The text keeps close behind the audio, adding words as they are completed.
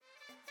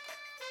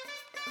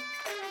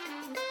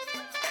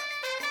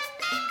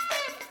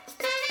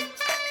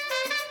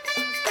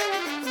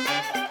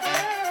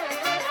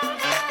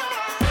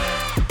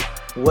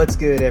What's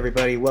good,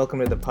 everybody? Welcome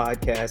to the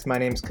podcast. My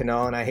name's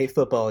Kanal, and I hate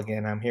football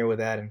again. I'm here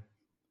with Adam.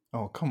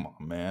 Oh, come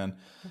on, man.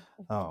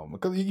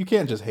 Because you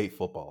can't just hate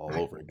football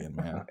all over again,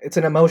 man. It's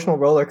an emotional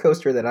roller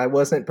coaster that I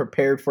wasn't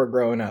prepared for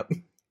growing up.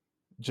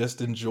 Just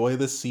enjoy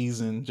the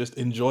season. Just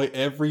enjoy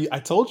I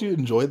told you,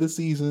 enjoy the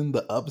season,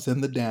 the ups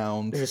and the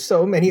downs. There's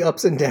so many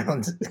ups and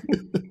downs.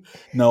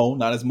 No,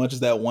 not as much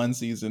as that one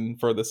season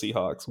for the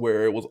Seahawks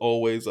where it was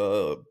always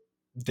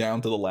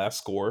down to the last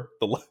score.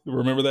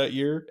 Remember that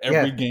year?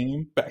 Every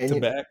game back to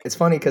back. It's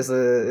funny because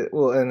the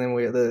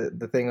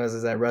thing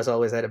was that Russ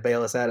always had to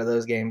bail us out of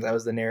those games. That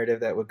was the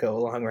narrative that would go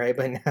along, right?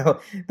 But now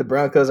the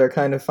Broncos are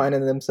kind of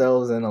finding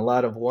themselves in a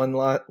lot of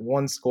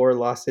one score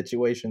loss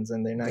situations,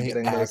 and they're not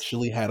getting those. They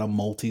actually had a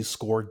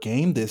multi-score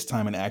game this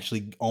time, and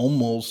actually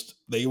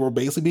they were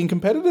basically being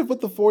competitive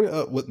with the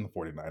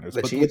 49ers,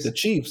 with the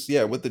Chiefs.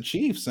 Yeah, with the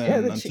Chiefs,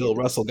 until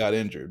Russell got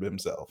injured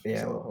himself.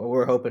 Yeah, so. Well,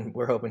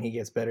 we're hoping he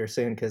gets better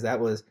soon, because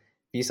that was,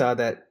 if you saw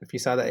that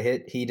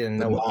hit, he didn't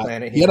know what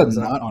planet he had a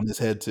knot on his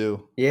head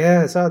too.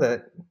 Yeah, I saw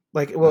that.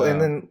 And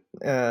then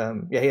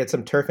he had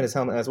some turf in his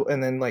helmet as well.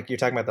 And then you're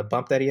talking about the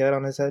bump that he had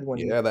on his head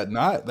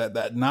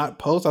that knot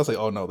post. I was like,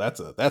 oh no, that's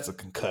a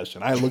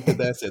concussion. I looked at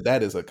that and said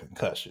that is a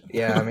concussion.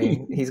 Yeah, I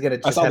mean, he's gonna.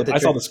 I saw the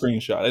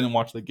screenshot. I didn't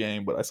watch the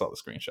game, but I saw the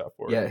screenshot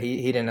for it. Yeah, he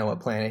didn't know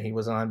what planet he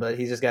was on, but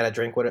he's just got to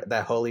drink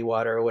that holy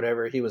water or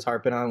whatever he was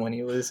harping on when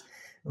he was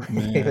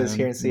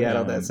here in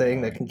Seattle.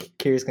 That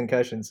cures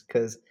concussions,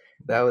 because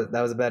that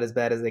was about as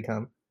bad as they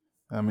come.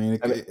 I mean,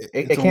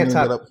 it can't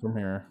top up from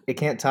here. It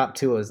can't top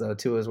Tua's though.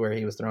 Tua's where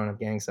he was throwing up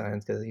gang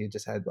signs because he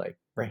just had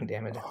brain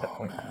damage at that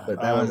point. But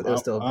it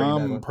was still a pretty bad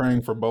one. I'm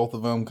praying for both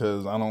of them,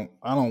 because I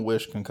don't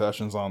wish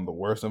concussions on the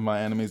worst of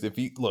my enemies. If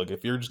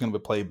you're just gonna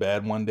play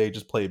bad one day,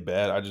 just play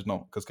bad. I just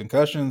don't, because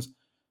concussions,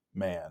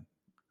 man,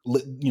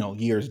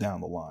 years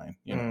down the line,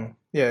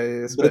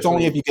 Yeah, but it's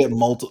only if you get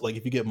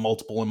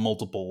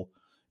multiple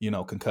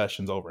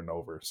concussions over and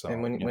over. So,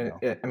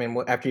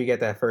 and after you get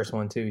that first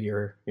one too,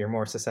 you're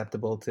more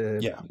susceptible to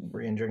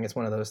re-injuring. It's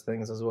one of those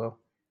things as well.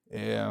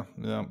 Yeah.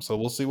 So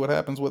we'll see what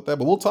happens with that,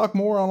 but we'll talk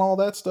more on all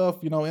that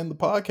stuff, in the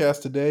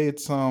podcast today.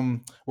 It's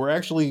we're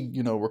actually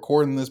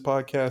recording this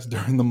podcast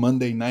during the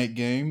Monday night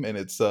game, and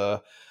it's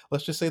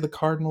let's just say the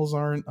Cardinals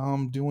aren't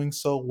doing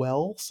so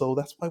well, so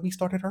that's why we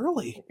started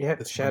early.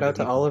 Yeah, shout out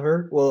to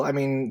Oliver. Well, I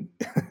mean,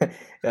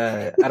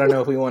 I don't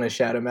know if we want to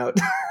shout him out.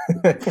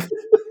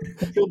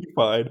 He'll be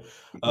fine.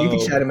 You can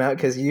shout him out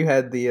because you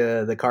had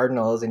the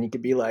Cardinals, and you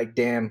could be like,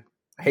 "Damn,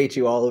 I hate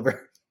you,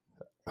 Oliver."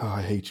 Oh,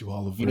 I hate you,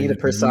 Oliver. You need to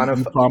personify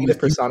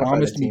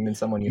the team in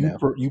someone you know.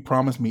 You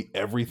promised me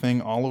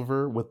everything,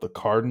 Oliver, with the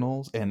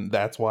Cardinals, and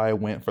that's why I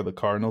went for the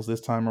Cardinals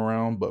this time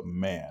around. But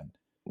man,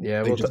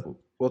 yeah,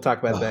 we'll talk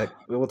about that.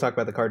 We'll talk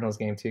about the Cardinals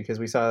game too, because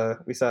we saw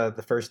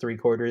the first 3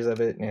 quarters of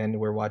it, and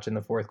we're watching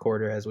the 4th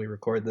quarter as we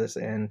record this,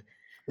 and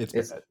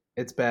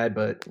it's bad.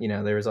 But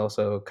there was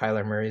also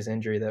Kyler Murray's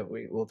injury that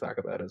we'll talk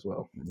about as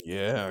well.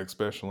 Yeah,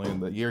 especially in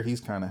the year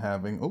he's kind of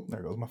having. Oh,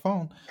 there goes my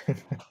phone.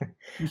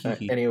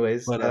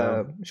 Anyways,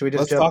 should we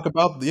just talk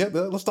about the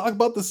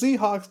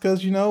Seahawks,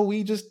 because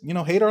we just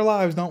hate our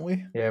lives, don't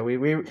we? Yeah,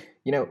 we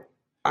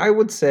I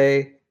would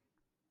say,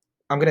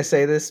 I'm gonna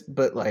say this,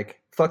 but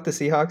fuck the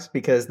Seahawks,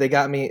 because they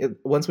got me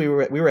once we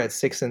were at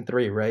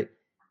 6-3, right?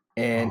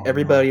 And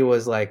everybody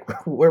was like,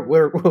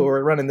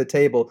 we're running the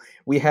table.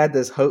 We had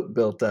this hope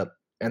built up,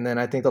 and then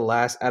I think we're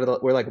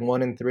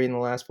 1-3 in the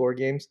last 4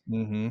 games,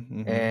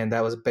 and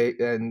that was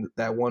and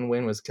that one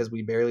win was because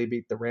we barely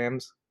beat the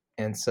Rams,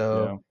 and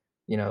so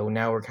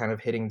now we're kind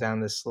of hitting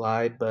down this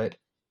slide. But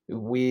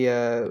we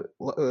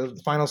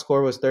the final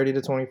score was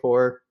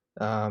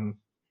 30-24,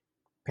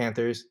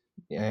 Panthers,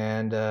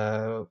 and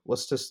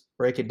let's just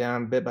break it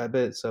down bit by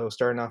bit. So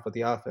starting off with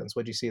the offense,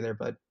 what'd you see there,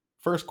 bud?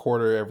 First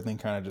quarter, everything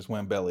kind of just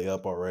went belly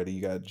up already.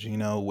 You got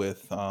Geno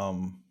with I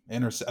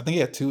think he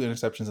had 2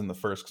 interceptions in the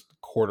first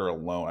quarter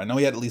alone. I know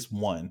he had at least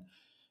 1,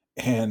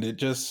 and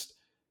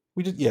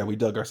we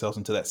dug ourselves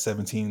into that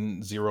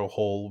 17-0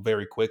 hole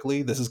very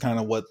quickly. This is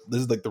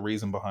the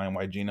reason behind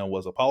why Geno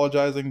was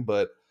apologizing,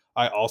 but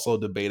I also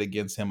debate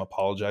against him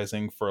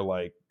apologizing for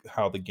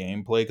how the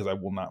game played, because I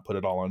will not put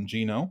it all on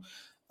Geno.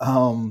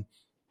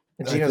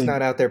 Geno's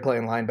not out there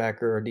playing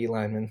linebacker or D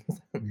lineman.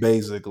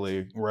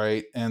 Basically,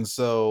 right? And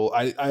so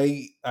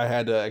I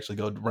had to actually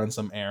go run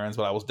some errands,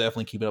 but I was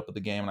definitely keeping up with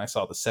the game, and I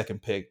saw the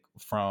second pick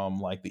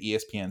from the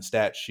ESPN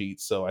stat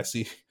sheet. So I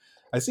see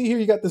here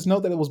you got this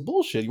note that it was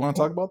bullshit. You want to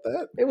talk about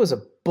that? It was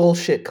a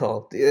bullshit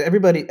call.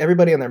 Everybody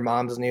and their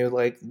moms knew.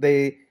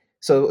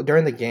 So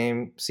during the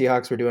game,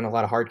 Seahawks were doing a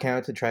lot of hard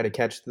count to try to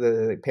catch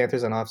the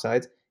Panthers on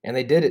offsides, and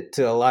they did it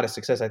to a lot of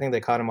success. I think they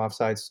caught them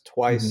offsides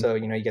twice, so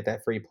you get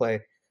that free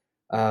play.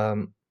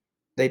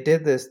 They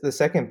did this. The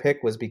second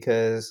pick was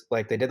because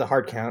they did the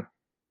hard count.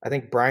 I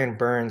think Brian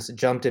Burns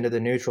jumped into the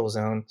neutral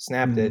zone,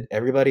 snapped it.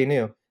 Everybody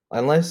knew,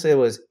 unless it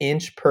was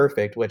inch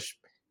perfect, which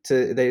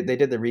they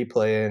did the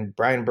replay, and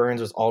Brian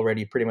Burns was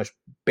already pretty much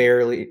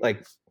barely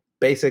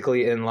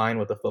basically in line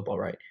with the football,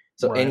 right?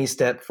 So any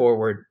step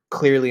forward,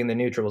 clearly in the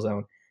neutral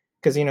zone.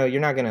 because you're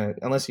not gonna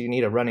unless you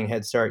need a running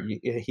head start.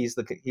 He's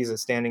a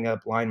standing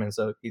up lineman,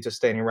 so he's just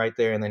standing right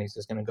there, and then he's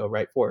just gonna go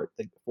right for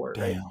it, right?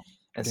 Damn,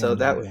 And so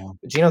damn.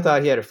 Gino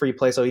thought he had a free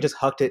play, so he just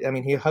hucked it. I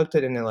mean, he hucked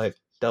it into like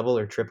double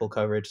or triple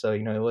coverage, so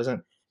it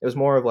was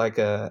more of like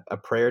a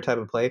prayer type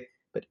of play.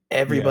 But Yeah.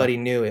 everybody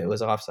knew it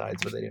was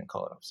offsides, but they didn't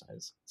call it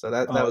offsides. So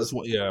that was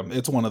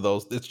It's one of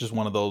those. It's just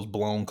one of those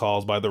blown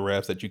calls by the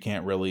refs that you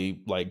can't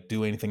really like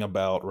do anything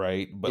about,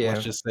 right? But let's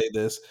yeah. just say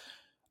this: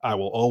 I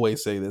will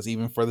always say this,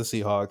 even for the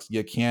Seahawks,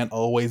 you can't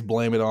always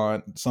blame it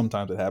on.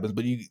 Sometimes it happens,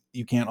 but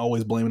you can't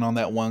always blame it on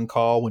that one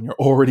call when you're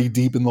already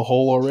deep in the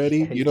hole already.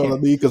 You You know what I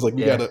can't. mean? Because like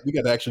Yeah. we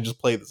gotta actually just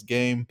play this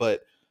game. But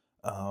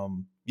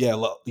yeah,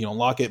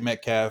 Lockett,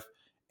 Metcalf,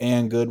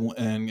 and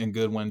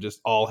Goodwin just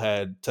all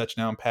had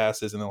touchdown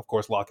passes, and then of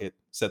course Lockett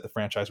set the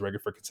franchise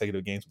record for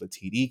consecutive games with a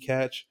TD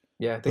catch.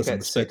 Yeah, I Put think I some had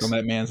respect on 6.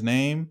 that man's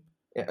name.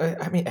 Yeah,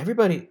 I mean,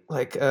 everybody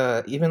like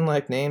even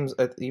like names,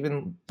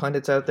 even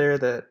pundits out there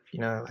that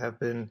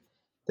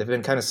they've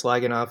been kind of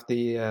slagging off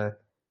the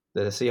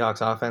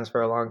Seahawks offense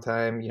for a long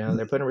time.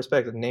 They're putting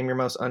respect. Name your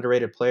most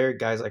underrated player.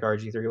 Guys like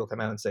RG3 will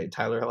come out and say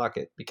Tyler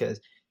Lockett because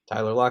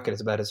Tyler Lockett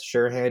is about as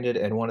sure-handed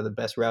and one of the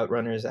best route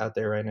runners out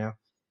there right now.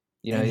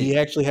 You know, And he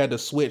actually had to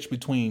switch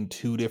between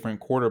two different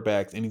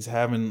quarterbacks, and he's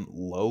having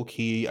low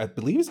key. I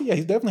believe he's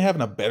definitely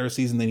having a better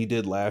season than he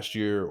did last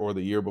year or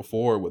the year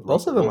before with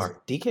both Russell of them Wilson.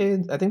 are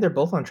DK. I think they're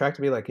both on track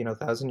to be like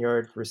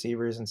 1,000-yard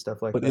receivers and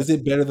stuff like But that. is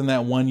it better than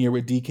that one year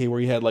with DK where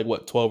he had like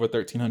what 12 or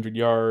 1,300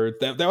 yards?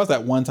 That was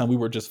that one time we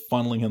were just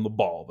funneling him the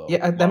ball though.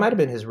 Yeah, that might have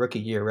been his rookie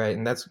year, right?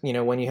 And that's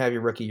when you have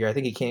your rookie year. I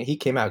think he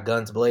came out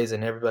guns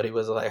blazing. Everybody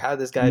was like, "How did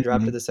this guy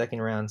drop to Mhm. the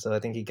second round?" So I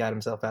think he got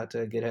himself out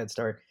to a good head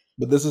start.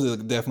 But this is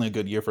definitely a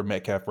good year for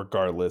Metcalf,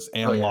 regardless,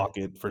 Oh and yeah,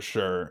 Lockett for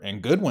sure,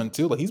 and Goodwin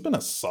too. Like he's been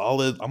a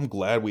solid. I'm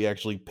glad we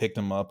actually picked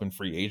him up in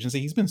free agency.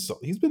 He's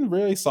been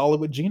very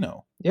solid with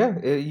Geno. yeah.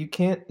 You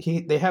can't.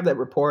 They have that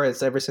rapport.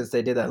 It's ever since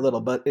they did that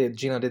little butt.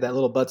 Gino did that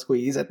little butt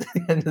squeeze at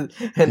the end of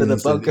And the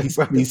bunker.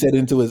 he said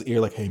into his ear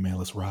like, "Hey man,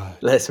 let's ride."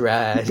 Let's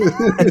ride.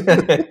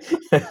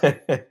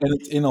 And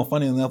it's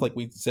funny enough, like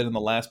we said in the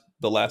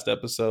last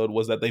episode,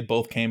 was that they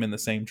both came in the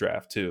same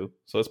draft too,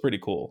 so it's pretty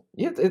cool.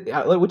 Yeah,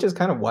 which is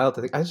kind of wild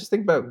to think. I just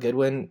think about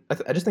Goodwin.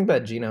 I just think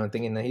about Gino and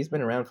thinking that he's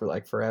been around for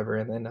like forever,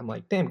 and then I'm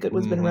like, damn,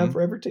 Goodwin's been around Hmm.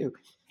 forever too.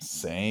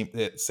 Same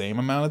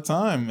amount of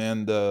time,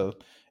 and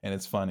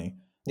it's funny,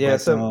 Yeah.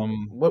 but So,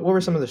 what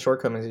were some yeah. of the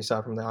shortcomings you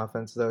saw from the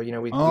offense, though?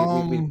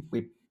 um,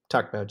 We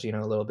talked about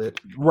Gino a little bit.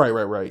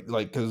 right,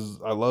 like because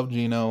I love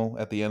Gino.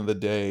 At the end of the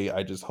day,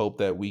 I just hope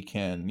that we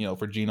can,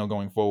 for Gino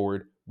going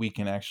forward, we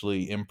can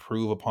actually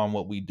improve upon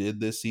what we did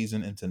this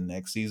season into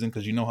next season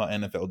because you know how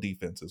NFL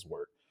defenses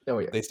work. Oh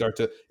yeah, They start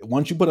to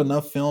once you put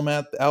enough film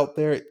out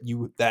there,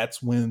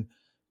 that's when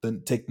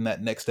taking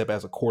that next step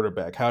as a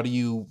quarterback. How do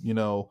you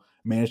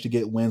manage to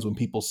get wins when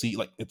people see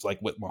like it's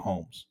like with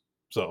Mahomes?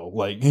 So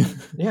like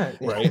yeah,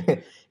 right. yeah.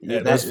 Yeah,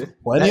 there's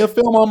plenty of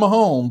film on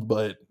Mahomes,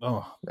 but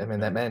oh I mean,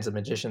 that man. man's a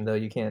magician, though.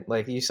 You can't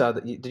like you saw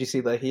that. Did you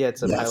see that he had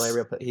some highlight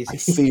Yes. reel? I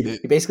seen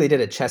it. He basically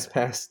did a chest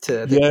pass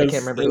to I can't Yes.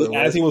 remember who And it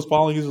as was. he was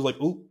falling, he was like,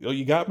 "Ooh, oh,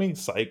 you got me."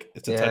 Psych.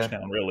 It's a Yeah,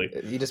 touchdown, really.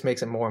 he just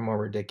makes it more and more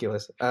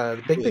ridiculous.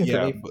 The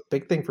Yeah, but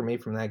big thing for me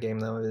from that game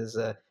though is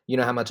you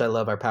know how much I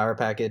love our power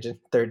package and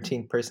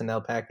 13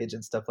 personnel package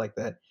and stuff like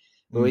that.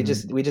 But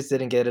mhm. we just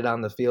didn't get it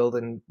on the field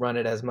and run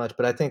it as much.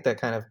 But I think that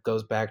kind of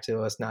goes back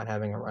to us not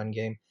having a run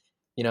game.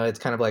 It's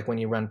kind of like when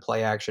you run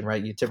play action,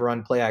 right? To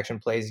run play action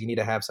plays, you need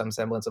to have some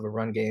semblance of a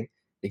run game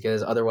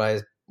because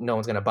otherwise no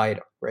one's going to bite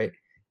them, right?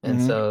 And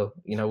Mhm. so,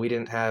 we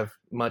didn't have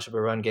much of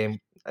a run game.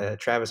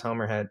 Travis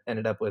Homer had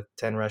ended up with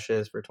 10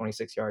 rushes for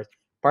 26 yards.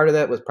 Part of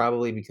that was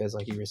probably because,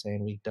 like you were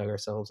saying, we dug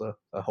ourselves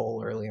a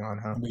hole early on,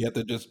 huh? We have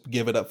to just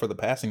give it up for the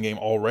passing game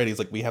already. It's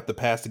like we have to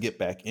pass to get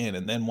back in,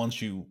 and then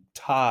once you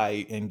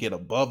tie and get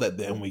above that,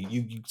 then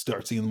you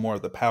start seeing more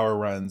of the power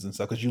runs and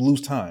stuff because you lose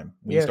time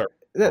when you Yeah, start.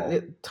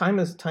 Ball. time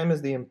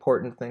is the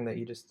important thing that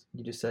you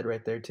just said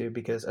right there too,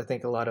 because I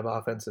think a lot of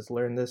offenses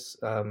learn this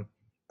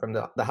from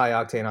the high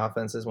octane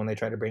offenses when they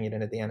try to bring it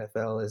into the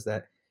NFL is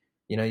that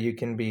you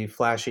can be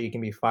flashy, you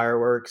can be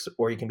fireworks,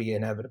 or you can be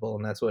inevitable,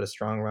 and that's what a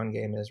strong run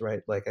game is,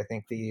 right? Like I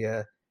think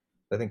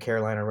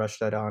Carolina rushed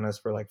that on us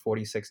for like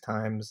 46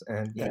 times,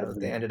 and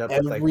they ended up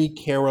with like Every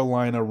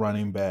Carolina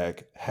running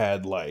back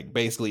had like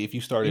basically if you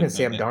even started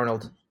Sam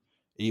Darnold.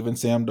 even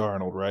Sam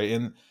Darnold, right?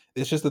 And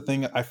it's just the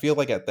thing. I feel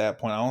like at that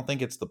point, I don't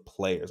think it's the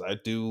players. I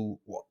do,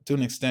 to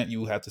an extent,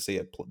 you have to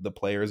say the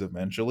players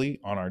eventually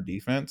on our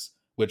defense,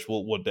 which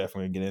we'll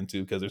definitely get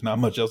into because there's not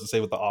much else to say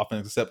with the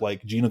offense except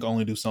like Gino can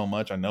only do so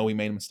much. I know we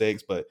made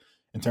mistakes, but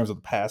in terms of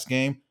the pass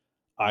game,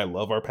 I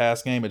love our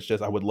pass game. It's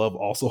just I would love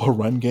also a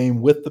run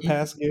game with the You,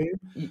 pass game.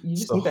 you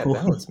just need that So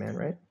balance, man,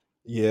 right?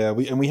 yeah,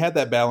 we had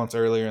that balance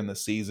earlier in the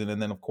season,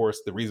 and then of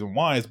course the reason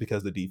why is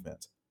because the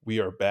defense. We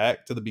are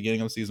back to the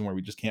beginning of the season where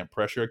we just can't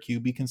pressure a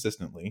QB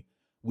consistently.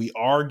 We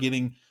are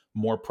getting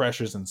more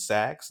pressures and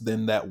sacks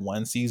than that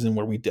one season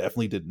where we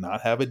definitely did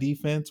not have a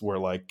defense. Where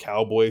like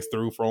Cowboys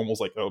threw for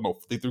almost like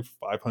they threw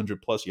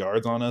 500 plus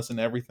yards on us and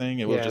everything.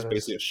 It was Yeah, just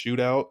that's basically a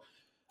shootout.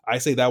 I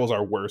say that was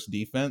our worst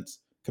defense.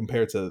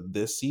 compared to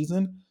this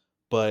season.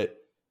 But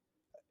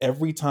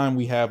every time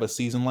we have a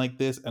season like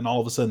this and all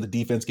of a sudden the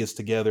defense gets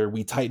together,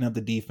 we tighten up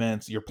the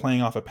defense, you're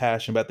playing off a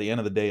passion, but at the end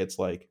of the day, it's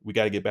like, we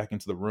got to get back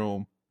into the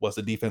room. What's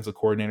the defensive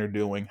coordinator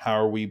doing? How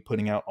are we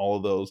putting out all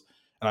of those?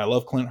 And I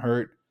love Clint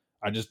Hurt.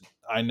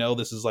 I know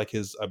this is like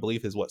his, I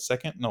believe his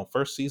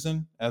first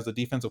season as the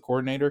defensive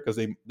coordinator, because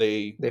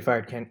They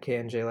fired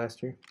K&J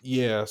last year.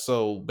 yeah.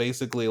 So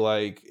basically,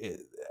 like,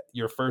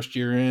 your first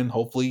year in,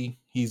 hopefully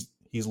he's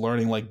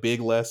learning like big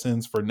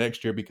lessons for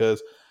next year,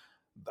 because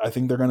I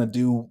think they're going to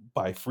do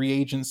by free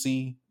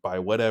agency, by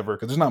whatever,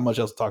 because there's not much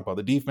else to talk about.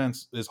 The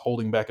defense is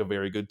holding back a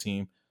very good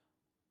team.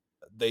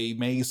 They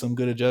made some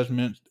good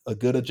adjustments,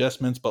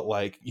 but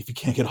like, if you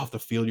can't get off the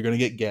field, you're going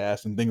to get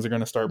gassed and things are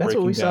going to start That's what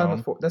breaking we saw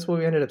down. that's what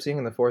we ended up seeing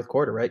in the fourth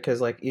quarter, right?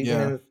 Because like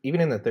Yeah.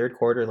 even in the third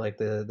quarter, like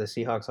the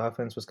Seahawks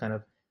offense was kind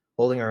of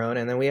holding our own,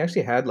 and then we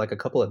actually had like a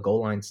couple of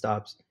goal line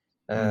stops,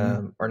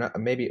 Mm-hmm. or not,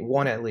 maybe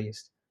one at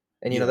least.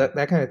 And Yeah.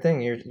 that kind of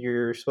thing,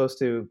 you're supposed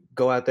to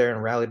go out there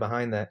and rally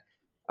behind that.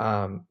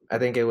 I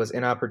think it was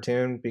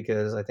inopportune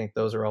because I think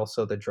those are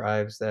also the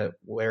drives that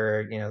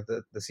where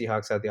the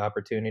Seahawks had the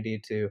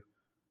opportunity to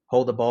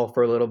hold the ball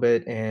for a little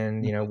bit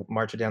and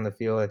march it down the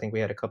field. I think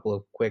we had a couple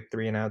of quick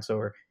 3-and-outs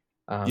or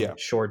Yeah.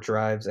 short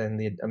drives, and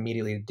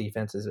immediately the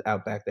defense is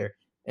out back there.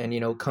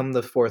 And come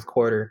the fourth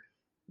quarter,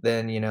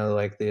 then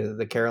like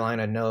the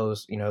Carolina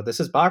knows this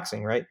is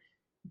boxing, right?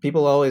 If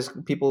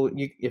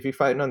you're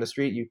fighting on the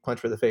street, you punch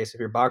for the face. If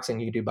you're boxing,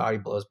 you do body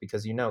blows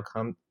because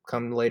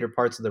come later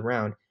parts of the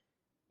round,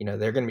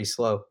 they're going to be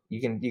slow.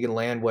 You can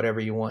land whatever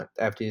you want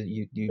after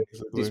you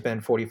Basically.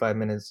 spend 45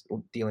 minutes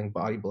dealing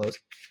body blows,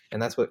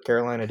 and that's what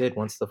Carolina did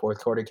once the fourth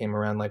quarter came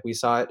around. Like we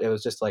saw it, it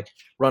was just like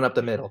run up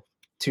the middle,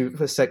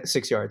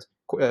 6 yards,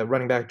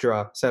 running back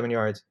draw 7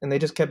 yards, and they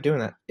just kept doing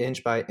that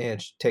inch by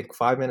inch. Take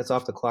 5 minutes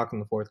off the clock in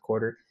the fourth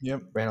quarter.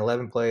 Yep. Ran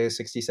 11 plays,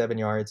 67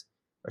 yards,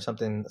 or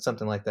something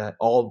like that.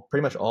 All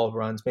pretty much all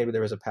runs. Maybe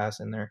there was a pass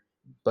in there,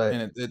 but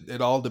And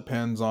it all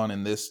depends on,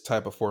 in this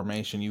type of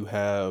formation, you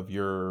have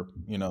you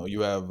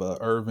have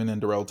Irvin and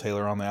Darrell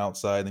Taylor on the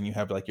outside, then you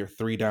have like your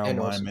three down and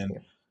also linemen yeah.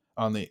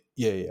 on the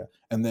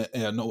and then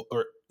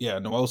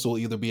Noosa will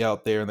either be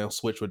out there and they'll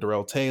switch with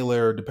Darrell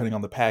Taylor depending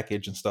on the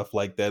package and stuff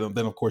like that. And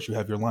then of course you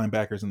have your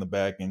linebackers in the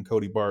back and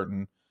Cody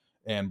Barton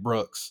and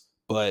Brooks.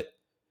 But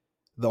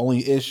the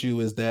only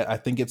issue is that I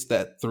think it's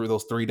that through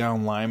those three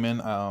down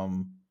linemen.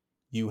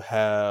 You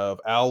have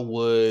Al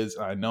Woods.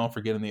 I know I'm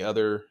forgetting the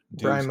other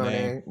dude's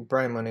name.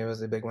 Brian Monet was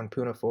the big one.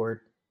 Puna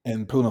Ford.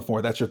 And Puna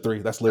Ford. That's your three.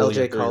 That's literally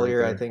your LJ three right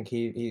Collier, I there. think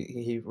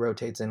he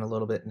rotates in a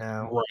little bit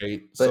now.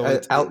 Right.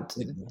 But So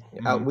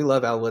mhm. we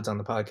love Al Woods on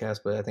the podcast,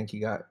 but I think he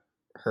got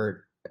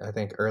hurt. I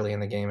think early in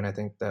the game, and I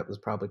think that was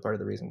probably part of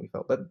the reason we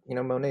felt. But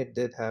Monet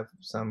did have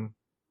some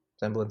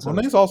semblance of.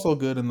 Monet's also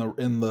good in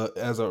the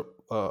as a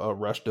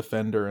rush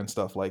defender and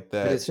stuff like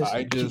But that. it's just I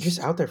you're just just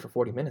out there for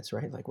 40 minutes,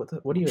 right? Like what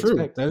do you true.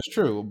 expect? That is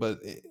true.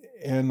 But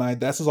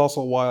this is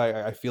also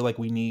why I feel like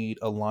we need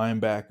a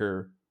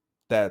linebacker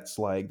that's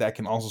like that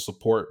can also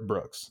support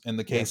Brooks. In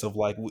the Yeah, case of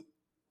like,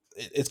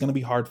 it's going to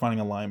be hard finding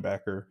a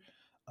linebacker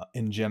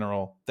in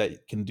general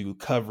that can do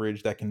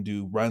coverage, that can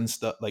do run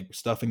stuff, like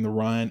stuffing the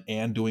run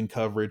and doing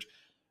coverage.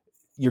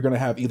 You're going to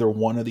have either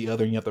one or the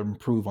other, and you have to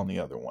improve on the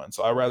other one.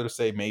 So I'd rather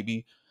say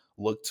maybe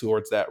look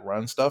towards that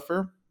run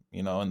stuffer,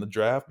 in the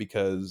draft,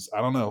 because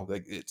I don't know,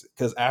 like, it's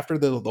because after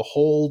the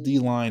whole D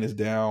line is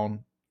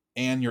down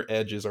and your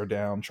edges are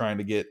down, trying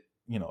to get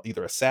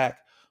either a sack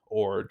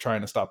or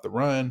trying to stop the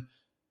run.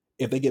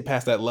 If they get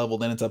past that level,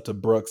 then it's up to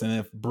Brooks, and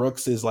if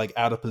Brooks is like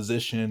out of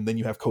position, then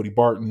you have Cody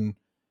Barton.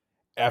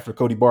 After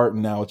Cody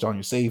Barton, now it's on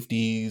your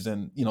safeties,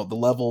 and the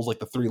levels, like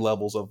the three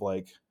levels of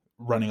like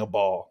running a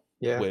ball.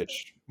 yeah.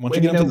 Which once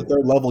you When get into the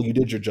third level, you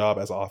did your job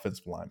as an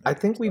offensive lineman. I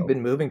think we've So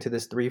been moving to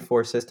this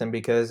 3-4 system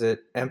because it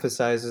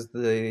emphasizes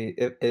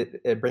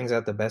it brings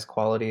out the best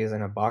qualities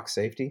in a box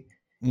safety.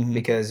 mhm.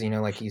 Because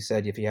like you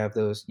said, if you have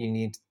those, you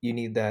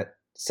need that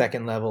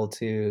second level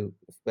to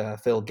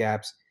fill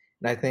gaps.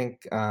 And I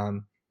think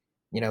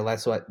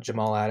that's what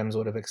Jamal Adams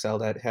would have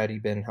excelled at had he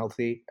been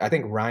healthy. I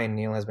think Ryan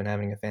Neal has been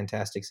having a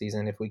fantastic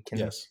season. If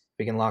Yes.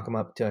 we can lock him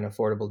up to an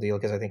affordable deal,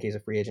 because I think he's a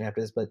free agent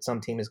after this, but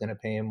some team is going to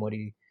pay him what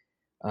he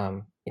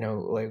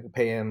like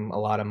pay him a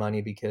lot of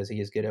money because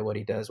he is good at what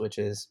he does, which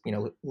is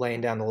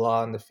laying down the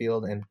law in the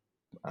field and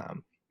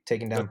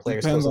taking down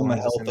players close to the line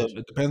of scrimmage.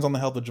 It depends on the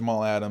health of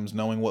Jamal Adams,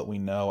 knowing what we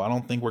know. I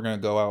don't think we're going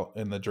to go out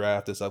in the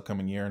draft this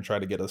upcoming year and try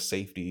to get a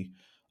safety.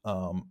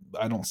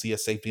 I don't see a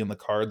safety in the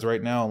cards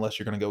right now unless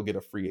you're going to go get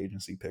a free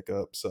agency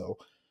pickup. So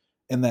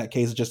in that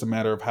case, it's just a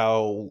matter of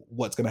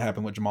what's going to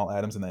happen with Jamal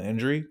Adams and that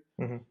injury,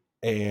 Mm-hmm.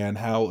 and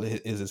how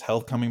is his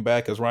health coming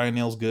back. Because Ryan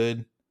Neal's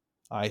good,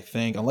 I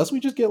think, unless we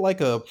just get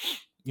like a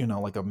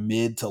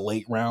mid to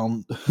late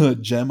round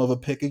gem of a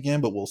pick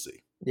again, but we'll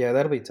see. Yeah,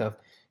 that'll be tough.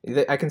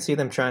 I can see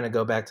them trying to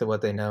go back to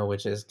what they know,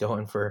 which is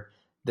going for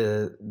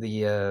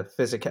the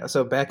physical.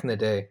 So back in the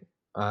day,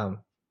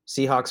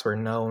 Seahawks were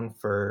known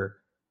for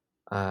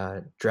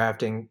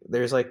drafting.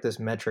 There's like this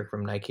metric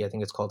from Nike. I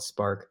think it's called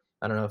Spark.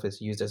 I don't know if it's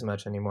used as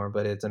much anymore,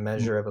 but it's a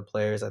measure of a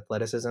player's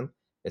athleticism.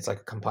 it's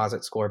like a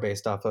composite score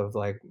based off of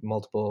like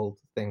multiple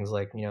things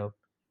like,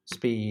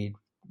 speed,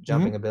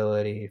 jumping Hmm.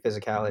 ability, Yeah.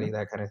 physicality,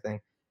 that kind of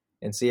thing.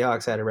 And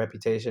Seahawks had a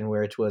reputation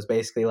where it was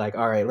basically like,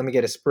 all right, let me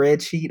get a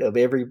spreadsheet of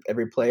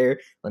every player.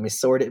 Let me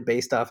sort it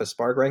based off of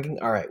Spark ranking.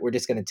 All right, we're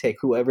just going to take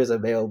whoever's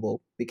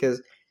available,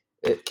 because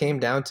it came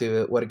down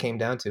to it. What it came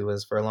down to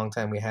was, for a long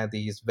time we had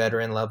these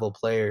veteran level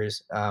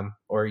players,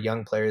 or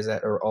young players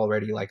that are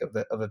already like of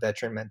a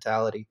veteran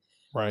mentality,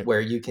 Right.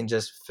 where you can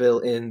just fill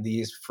in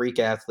these freak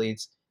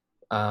athletes.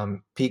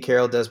 Pete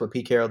Carroll does what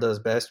Pete Carroll does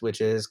best, which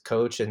is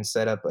coach and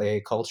set up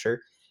a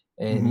culture,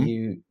 and Hmm.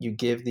 you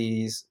give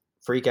these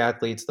freak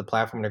athletes the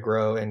platform to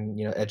grow and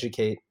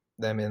educate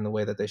them in the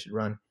way that they should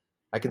run.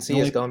 I can The see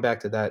us only going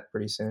back to that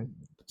pretty soon.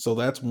 So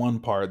that's one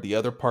part. The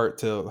other part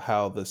to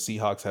how the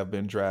Seahawks have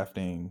been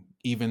drafting,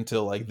 even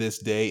till like this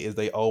day, is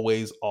they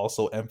always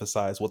also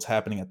emphasize what's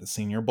happening at the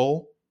Senior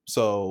Bowl.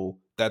 So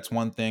that's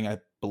one thing I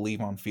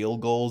believe on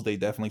field goals. They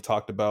definitely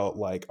talked about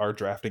like our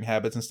drafting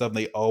habits and stuff.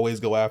 They always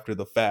go after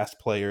the fast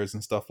players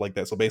and stuff like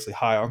that. So basically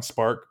high on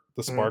the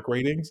Mm. Spark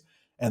ratings.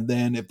 And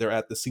then if they're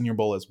at the Senior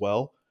Bowl as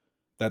well,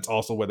 that's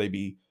also where they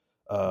be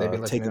They'd be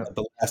looking taking up. like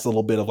the last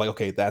little bit of like,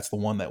 okay, that's the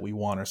one that we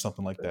want or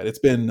something like that. It's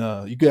been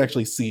you could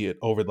actually see it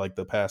over like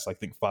the past, I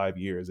think, 5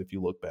 years if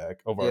you look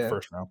back over our Yeah,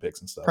 first round picks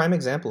and stuff. prime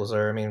examples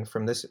are, I mean,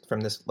 from this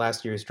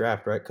last year's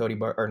draft, right? Kobe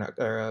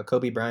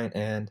Bryant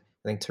and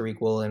I think Tariq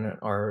Woolen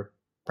are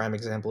prime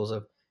examples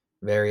of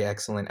very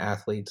excellent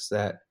athletes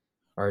that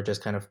are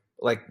just kind of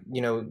like,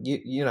 you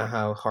know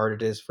how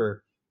hard it is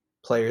for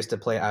players to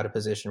play out of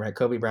position, right?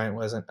 Kobe Bryant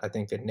wasn't, I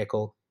think, a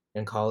nickel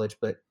in college,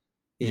 but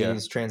Yeah,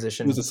 he's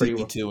he was transitioned a pretty CB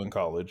well. two in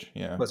college.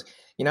 Yeah, Was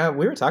we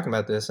were talking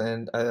about this,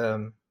 and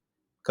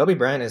Kobe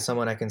Bryant is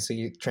someone I can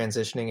see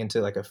transitioning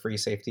into like a free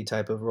safety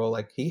type of role.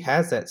 Like, he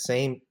has that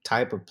same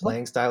type of how,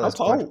 playing style how as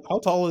Clark. tall? How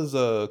tall is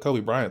Kobe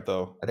Bryant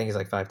though? I think he's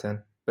like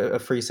 5'10", but a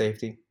free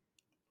safety.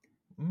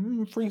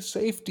 Free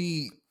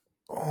safety.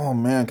 Oh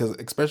man, because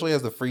especially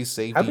as the free How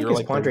safety, big you're is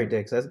like Quandre the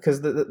Diggs? That's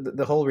because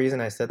the whole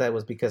reason I said that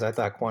was because I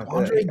thought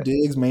Andre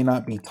Diggs may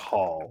not be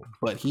tall,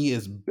 but he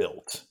is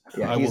built.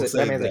 yeah, I will that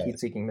say man's a that. heat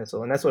seeking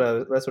missile, and that's what I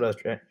was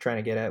trying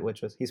to get at,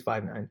 which was he's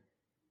 5'9".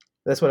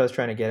 That's what I was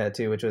trying to get at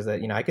too, which was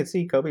that I could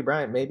see Kobe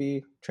Bryant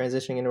maybe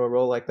transitioning into a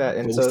role like that,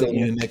 and But we so still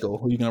need a nickel.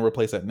 Who are you going to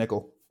replace that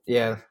nickel?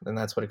 yeah, and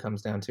that's what it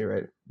comes down to,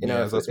 right?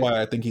 Yeah, If that's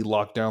why I think he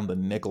locked down the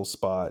nickel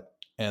spot.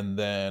 And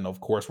then, of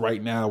course,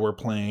 right now we're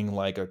playing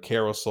like a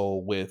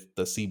carousel with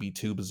the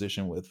CB2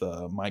 position with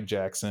Mike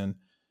Jackson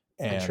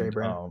and Trey and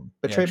Brown,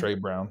 but Trey, Trey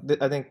Brown.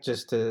 I think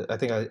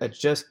I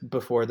just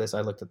before this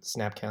I looked at the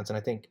snap counts, and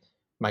I think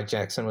Mike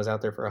Jackson was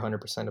out there for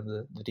 100% of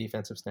the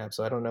defensive snaps.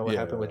 So I don't know what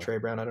happened with Yeah. Trey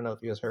Brown. I don't know if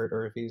he was hurt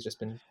or if he's just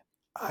been.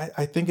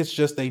 I think it's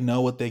just they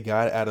know what they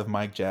got out of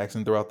Mike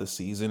Jackson throughout the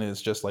season.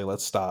 It's just like,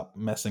 let's stop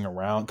messing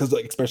around. Because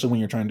like, especially when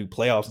you're trying to do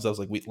playoffs and stuff,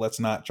 like let's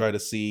not try to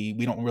see.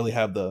 We don't really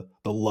have the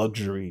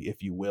luxury,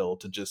 if you will,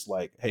 to just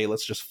like, hey,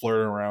 let's just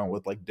flirt around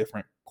with like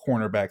different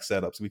cornerback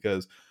setups,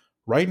 because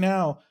right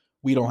now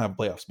we don't have a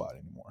playoff spot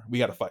anymore. We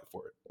got to fight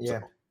for it.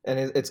 Yeah, So and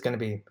it's going to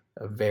be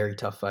a very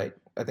tough fight.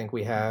 I think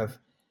we have,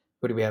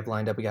 who do we have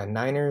lined up? We got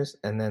Niners,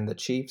 and then the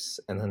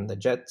Chiefs, and then the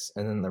Jets,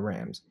 and then the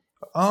Rams.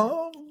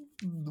 Um,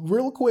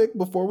 real quick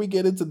before we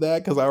get into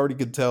that, because I already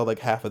could tell like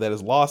half of that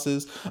is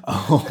losses.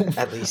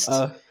 At least.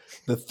 Uh,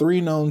 the three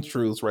known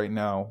truths right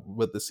now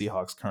with the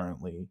Seahawks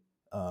currently,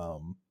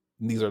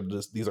 these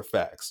are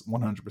facts,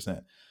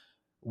 100%.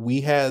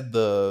 We had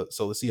the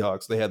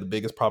Seahawks, they had the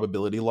biggest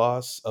probability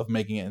loss of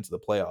making it into the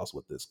playoffs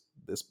with this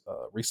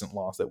recent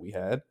loss that we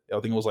had. I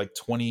think it was like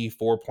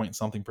 24 point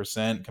something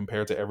percent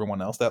compared to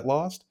everyone else that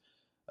lost.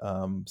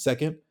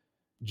 Second,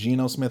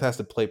 Geno Smith has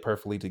to play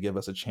perfectly to give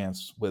us a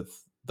chance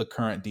with the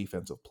current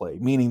defensive play,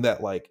 meaning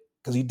that like,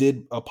 because he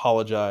did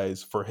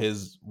apologize for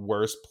his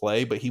worst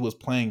play, but he was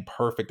playing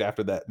perfect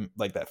after that,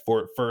 like that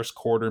first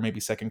quarter, maybe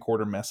second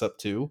quarter mess up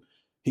too.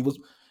 He was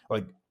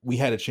like, we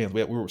had a chance.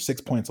 We were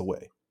 6 points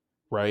away,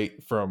 right,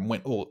 from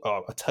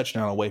a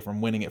touchdown away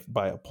from winning it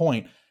by a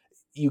point.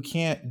 You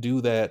can't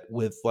do that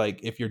with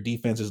like if your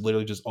defense is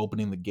literally just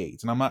opening the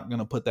gates. And I'm not going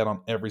to put that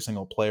on every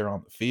single player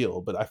on the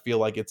field, but I feel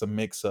like it's a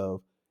mix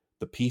of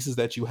the pieces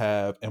that you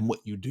have and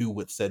what you do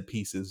with said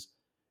pieces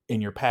in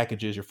your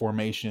packages, your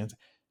formations,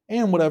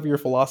 and whatever your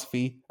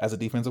philosophy as a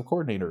defensive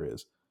coordinator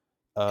is.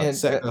 And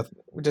Sec-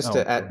 just to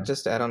oh, go add ahead.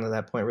 just to add on to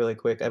that point really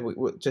quick,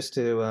 just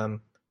to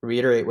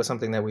reiterate what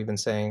something that we've been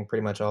saying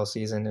pretty much all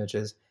season, which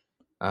is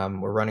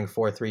we're running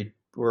 4-3.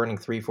 We're running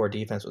 3-4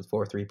 defense with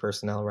 4-3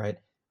 personnel, right?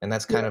 And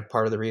that's kind Yeah, of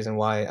part of the reason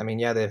why. I mean,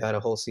 yeah, they've had a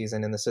whole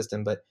season in the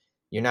system, but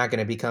you're not going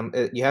to become.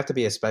 You have to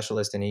be a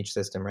specialist in each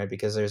system, right?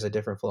 Because there's a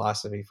different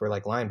philosophy for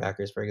like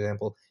linebackers, for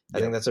example. I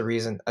yeah, think that's a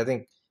reason. I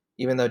think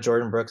even though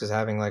Jordan Brooks is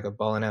having like a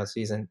balling out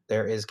season,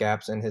 there is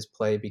gaps in his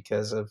play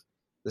because of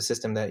the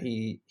system that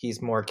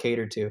he's more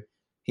catered to.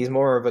 He's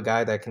more of a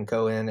guy that can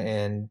go in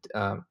and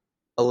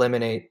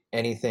eliminate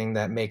anything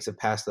that makes it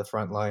past the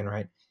front line,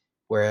 right?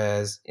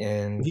 Whereas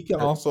in But he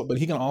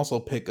can also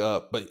pick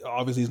up. But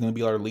obviously, he's going to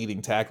be our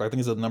leading tackler. I think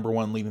he's the number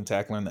one leading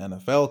tackler in the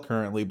NFL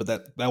currently. But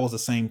that was the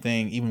same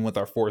thing, even with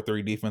our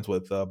 4-3 defense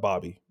with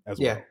Bobby as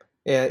yeah,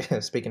 well. yeah.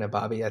 Speaking of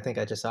Bobby, I think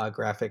I just saw a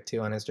graphic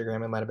too on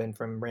Instagram. It might have been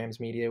from Rams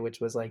Media,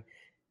 which was like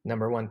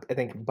number one. I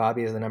think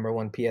Bobby is the number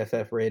one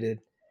PFF rated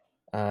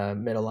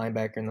middle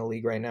linebacker in the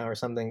league right now, or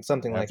something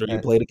like After you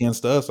that. played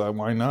against us,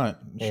 why not?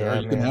 Sure, Yeah,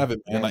 you can man, have it,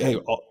 man. Like, man.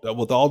 hey,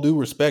 with all due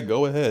respect,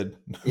 go ahead.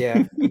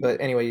 Yeah, but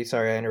anyway,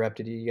 sorry I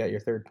interrupted you. You got your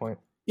third point.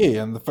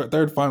 Yeah, and the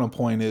third final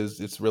point is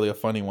it's really a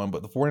funny one,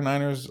 but the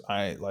 49ers,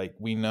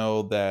 we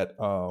know that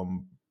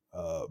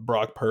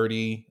Brock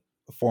Purdy,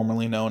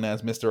 formerly known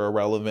as Mr.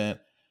 Irrelevant,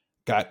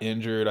 got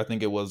injured. I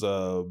think it was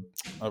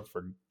I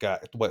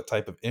forgot what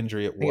type of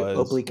injury it I think was.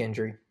 oblique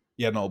injury.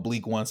 Yeah, no,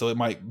 oblique one. So it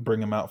might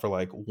bring him out for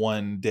like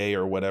 1 day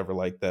or whatever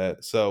like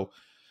that. So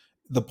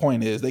the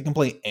point is they can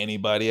play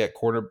anybody at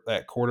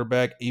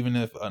quarterback, even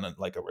if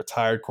like a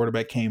retired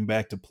quarterback came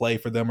back to play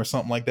for them or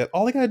something like that.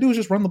 All they gotta do is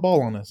just run the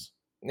ball on us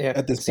Yeah, at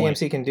and this point.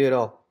 CMC can do it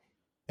all.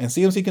 And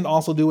CMC can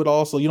also do it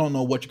all. So you don't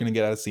know what you're gonna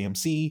get out of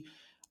CMC.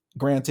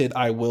 Granted,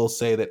 I will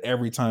say that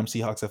every time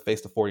Seahawks have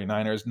faced the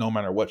 49ers, no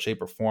matter what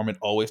shape or form, it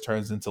always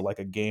turns into like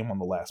a game on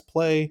the last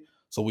play.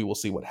 So we will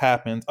see what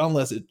happens,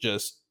 unless it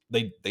just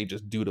they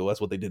just do to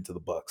us what they did to the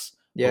Bucks.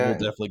 But we'll Yeah,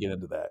 definitely get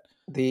into that.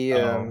 the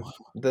Um,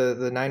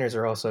 the Niners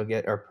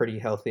are pretty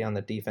healthy on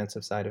the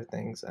defensive side of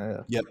things.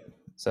 yep,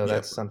 So yep,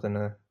 that's something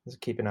to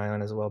keep an eye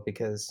on as well,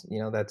 because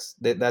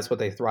that's what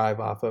they thrive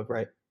off of,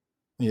 right?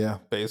 yeah.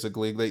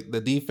 Basically, the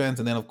defense,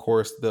 and then of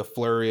course the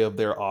flurry of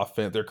their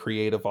offense, their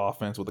creative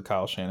offense with the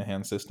Kyle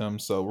Shanahan system.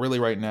 So really,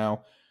 right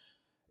now,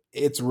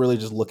 it's really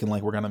just looking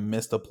like we're gonna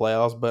miss the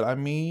playoffs. But I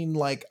mean,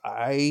 like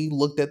I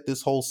looked at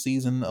this whole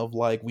season of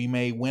like we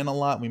may win a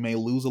lot, we may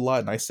lose a lot,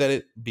 and I said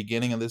it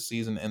beginning of this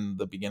season and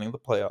the beginning of the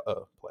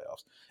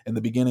playoffs, in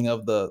the beginning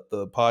of the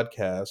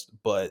podcast.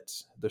 But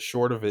the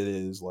short of it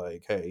is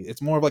like, hey,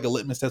 it's more of like a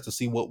litmus test to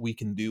see what we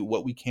can do,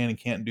 what we can and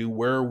can't do.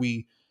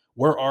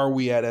 Where are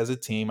we at as a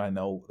team? I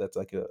know that's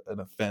like an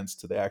offense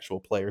to the actual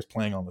players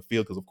playing on the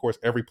field, because of course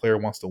every player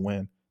wants to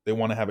win. They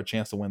want to have a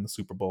chance to win the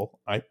Super Bowl.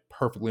 I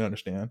perfectly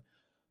understand.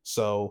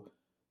 So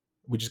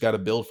we just got to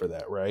build for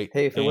that, right?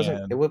 Hey, if it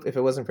wasn't And if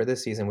it wasn't for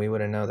this season, we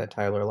wouldn't know that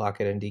Tyler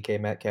Lockett and DK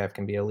Metcalf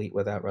can be elite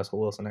without Russell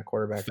Wilson at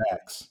quarterback.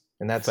 facts,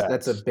 And that's a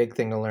facts. big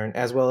thing to learn,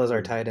 as well as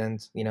our tight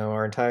ends.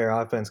 Our entire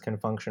offense can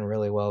function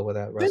really well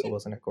without Russell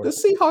Wilson at The quarterback.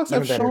 Seahawks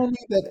have Even better. shown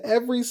me that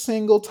every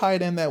single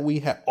tight end that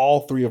we have,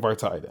 all three of our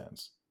tight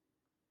ends,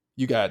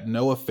 you got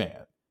Noah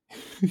Fant,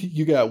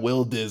 you got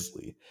Will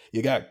Disley,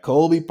 you got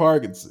Colby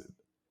Parkinson,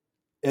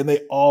 and they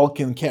all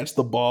can catch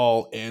the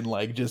ball and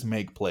like just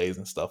make plays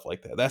and stuff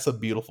like that. That's a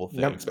beautiful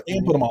thing, Num-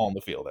 and put them all on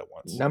the field at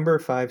once. Number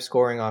 5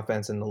 scoring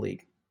offense in the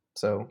league.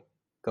 So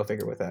go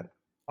figure with that.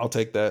 I'll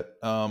take that.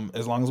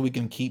 As long as we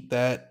can keep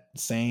that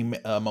same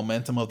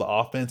momentum of the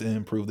offense and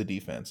improve the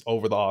defense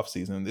over the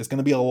offseason. It's going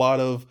to be a lot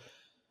of,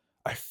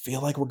 I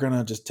feel like we're going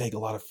to just take a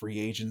lot of free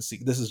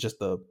agency. This is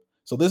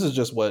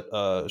just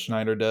what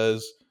Schneider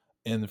does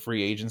in the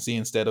free agency.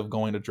 Instead of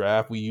going to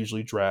draft, we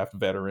usually draft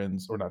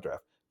veterans, or not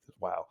draft.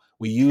 Wow.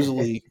 We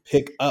usually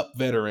pick up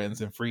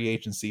veterans in free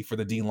agency for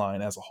the D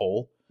line as a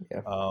whole.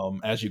 Yeah.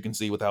 As you can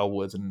see with Al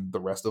Woods and the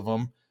rest of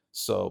them.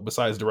 So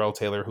besides Darrell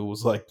Taylor, who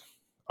was like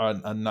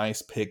a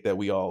nice pick that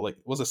we all like,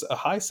 was a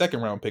high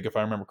second round pick, if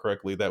I remember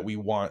correctly, that we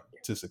want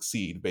to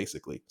succeed,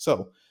 basically.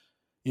 So,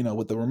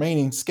 with the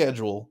remaining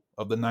schedule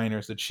of the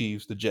Niners, the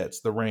Chiefs, the Jets,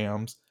 the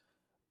Rams,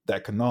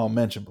 that Kanal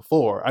mentioned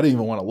before, I didn't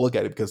even want to look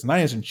at it, because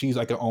Niners and Chiefs,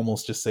 I can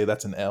almost just say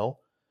that's an L.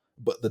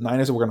 But the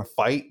Niners, we're going to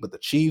fight. But the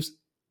Chiefs,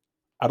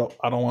 I don't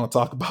want to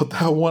talk about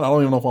that one. I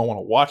don't even know if I want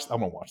to watch. I'm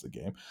going to watch the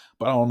game,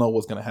 but I don't know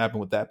what's going to happen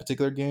with that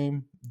particular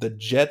game. The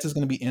Jets is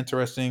going to be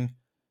interesting.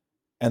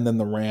 And then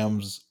the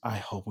Rams, I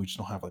hope we just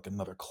don't have like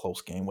another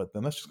close game with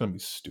them. That's just going to be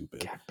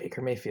stupid. God,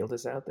 Baker Mayfield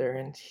is out there,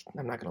 and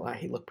I'm not gonna lie,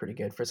 he looked pretty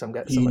good for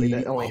somebody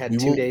that only had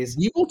 2 days.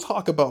 We will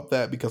talk about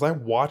that, because I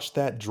watched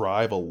that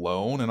drive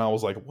alone and I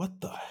was like, what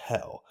the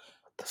hell?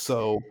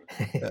 So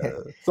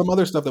some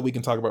other stuff that we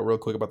can talk about real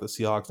quick about the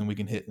Seahawks, and we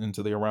can hit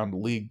into the around the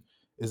league,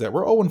 is that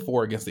we're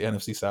 0-4 against the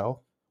NFC South,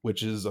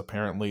 which is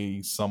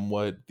apparently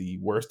somewhat the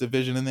worst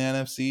division in the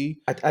NFC.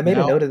 I made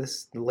a note of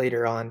this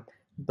later on,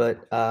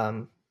 but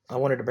I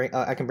wanted to bring.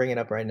 I can bring it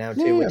up right now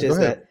too, which is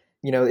that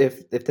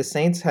if the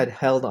Saints had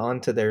held on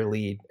to their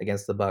lead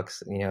against the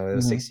Bucks, it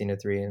was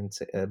 16-3,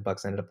 and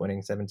Bucks ended up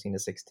winning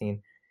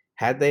 17-16.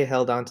 Had they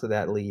held on to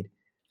that lead,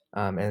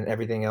 and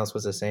everything else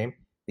was the same,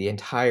 the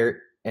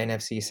entire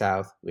NFC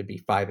South would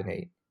be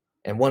 5-8,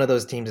 and one of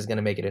those teams is going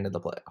to make it into the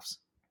playoffs.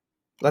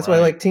 That's why,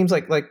 like, teams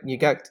like you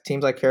got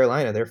teams like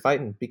Carolina, they're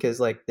fighting because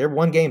like they're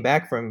one game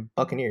back from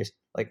Buccaneers.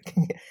 Like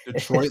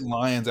Detroit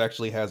Lions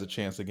actually has a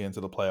chance to get into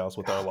the playoffs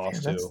with our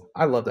loss too.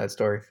 I love that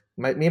story.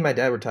 Me and my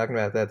dad were talking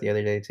about that the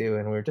other day too,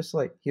 and we were just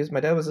like, my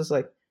dad was just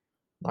like,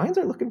 Lions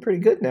are looking pretty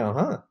good now,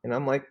 huh? And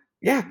I'm like,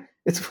 yeah,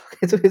 it's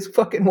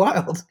fucking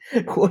wild.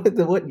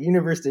 What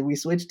universe did we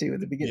switch to at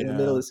the beginning, in the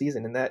middle of the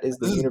season? And that is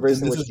the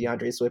universe in which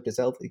DeAndre Swift is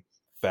healthy.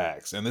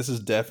 Facts. And this is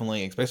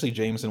definitely, especially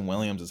Jameson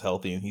Williams is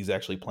healthy and he's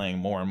actually playing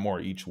more and more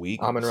each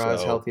week. Amon Ra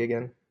is So healthy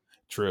again.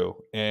 true.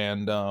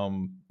 And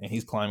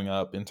he's climbing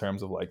up in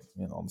terms of like,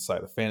 on the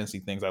side of fantasy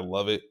things. I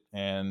love it.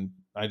 And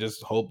I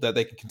just hope that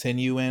they can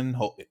continue and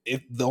hope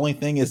if the only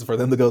thing is for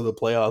them to go to the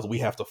playoffs, we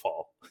have to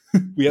fall.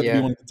 We have to be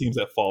Yeah, one of the teams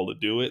that fall to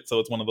do it. So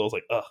it's one of those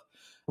like, I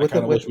with the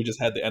kind of wish with we just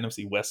had the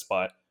NFC West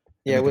spot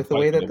and yeah we can with the fight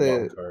way for that the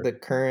wild card.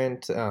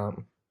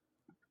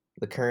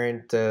 the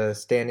current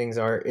standings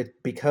are, it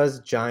because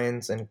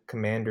Giants and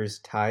Commanders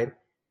tied,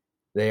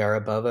 they are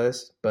above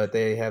us, but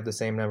they have the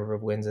same number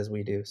of wins as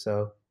we do.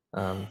 So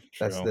True.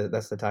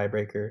 that's the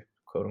tiebreaker,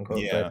 quote unquote.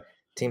 Yeah. But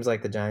teams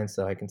like the Giants,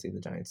 though, I can see the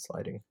Giants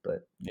sliding.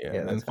 But Yeah, yeah, that's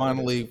and how it is.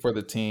 finally for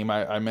the team,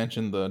 I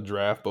mentioned the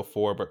draft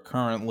before, but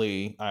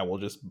currently I will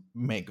just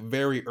make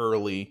very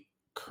early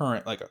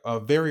current like a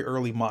very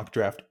early mock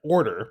draft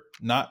order,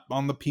 not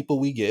on the people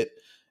we get.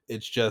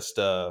 It's just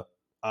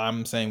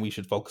I'm saying we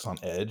should focus on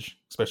edge,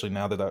 especially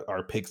now that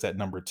our picks at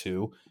number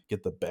 2,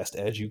 get the best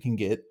edge you can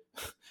get.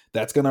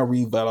 That's gonna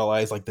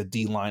revitalize like the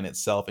D line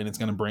itself, and it's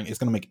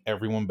gonna make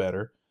everyone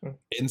better. Mm.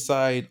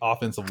 Inside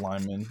offensive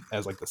lineman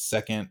as like the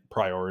second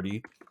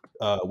priority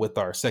with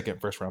our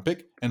second first round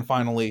pick. And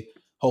finally,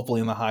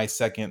 hopefully in the high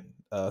second,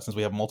 since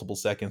we have multiple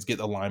seconds, get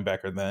a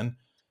linebacker then,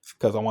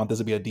 because I want this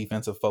to be a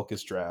defensive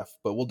focused draft.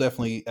 But we'll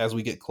definitely, as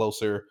we get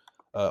closer,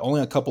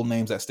 only a couple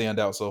names that stand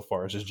out so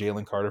far is just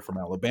Jalen Carter from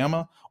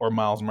Alabama or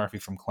Miles Murphy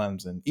from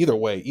Clemson. Either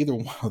way, either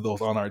one of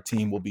those on our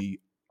team will be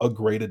a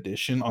great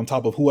addition on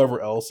top of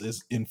whoever else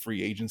is in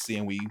free agency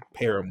and we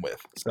pair them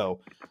with. So,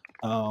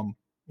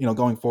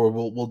 going forward,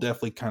 we'll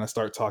definitely kind of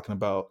start talking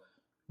about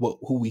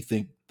who we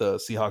think the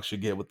Seahawks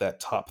should get with that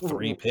top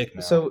 3 pick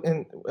now. So,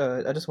 and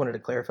I just wanted to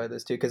clarify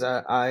this too, because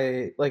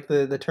I like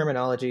the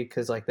terminology,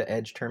 because like the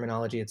edge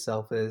terminology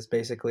itself is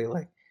basically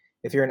like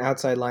if you're an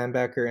outside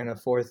linebacker in a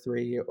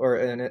 4-3 or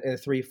in a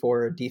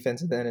 3-4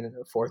 defensive end and in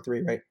a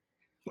 4-3, right?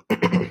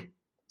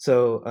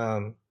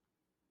 So,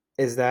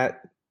 is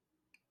that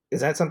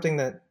something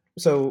that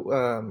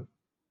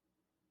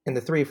in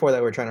the 3-4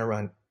 that we're trying to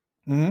run,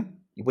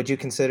 Mm-hmm. would you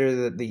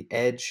consider the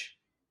edge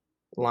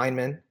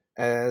linemen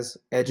as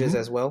edges Mm-hmm.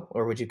 as well,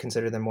 or would you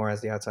consider them more as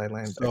the outside So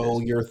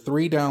linebackers? your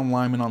 3 down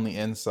lineman on the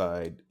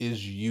inside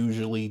is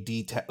usually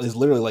is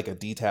literally like a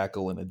D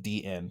tackle and a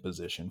D end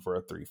position for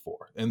a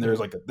 3-4. And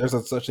Mhm. there's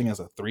a such thing as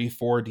a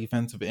 3-4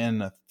 defensive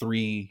end, a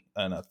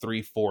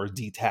 3-4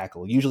 D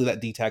tackle. Usually that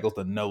D tackle is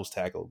the nose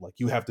tackle. Like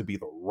you have to be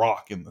the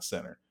rock in the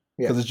center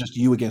Yeah. because it's just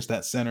you against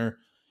that center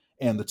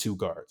and the 2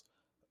 guards.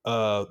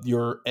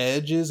 Your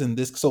edges in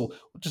this, so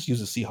we'll just use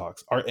the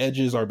Seahawks. Our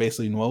edges are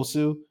basically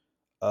Nwosu,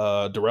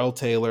 Darrell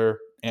Taylor,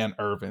 and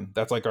Irvin.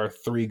 That's like our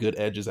 3 good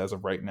edges as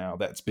of right now.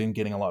 That's been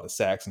getting a lot of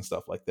sacks and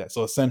stuff like that.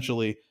 So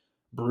essentially,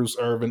 Bruce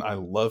Irvin, I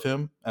love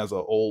him as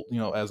a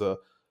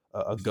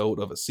goat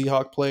of a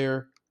Seahawk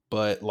player,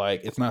 but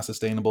like it's not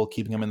sustainable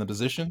keeping him in the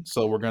position.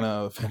 So we're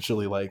gonna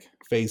eventually like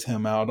phase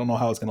him out. I don't know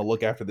how it's gonna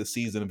look after this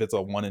season, if it's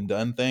a one and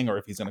done thing or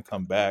if he's gonna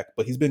come back.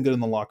 But he's been good in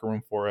the locker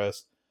room for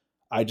us.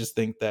 I just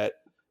think that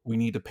we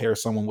need to pair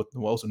someone with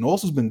Nwosu.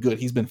 Nwosu's been good.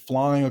 He's been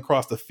flying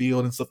across the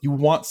field and stuff. You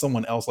want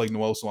someone else like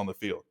Nwosu on the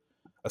field,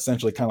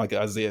 essentially kind of like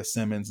Isaiah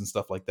Simmons and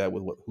stuff like that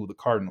with who the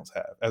Cardinals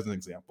have as an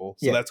example.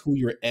 So Yeah. that's who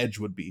your edge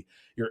would be.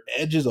 Your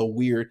edge is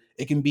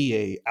it can be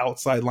a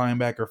outside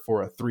linebacker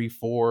for a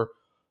 3-4,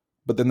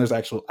 but then there's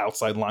actual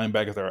outside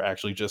linebackers that are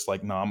actually just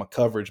like, no, I'm a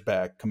coverage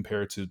back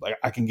compared to like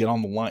I can get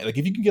on the line. Like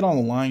if you can get on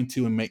the line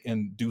too and make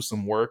and do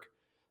some work,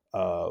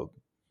 uh,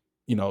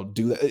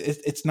 do that.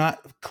 It's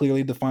not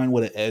clearly defined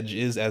what an edge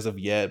is as of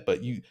yet, but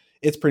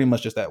it's pretty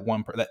much just that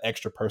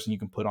extra person you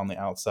can put on the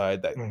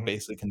outside that Hmm.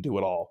 basically can do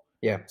it all.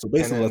 Yeah. So And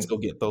basically, let's then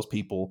go get those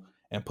people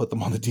and put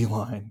them on the D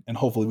line, and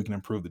hopefully we can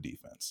improve the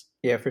defense.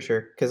 yeah, for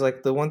sure. Because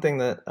like the one thing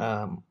that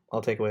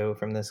I'll take away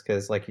from this,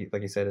 because like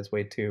you said, it's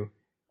way too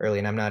early,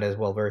 and I'm not as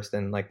well versed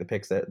in like the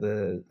picks that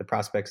the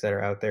prospects that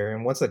are out there.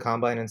 And once the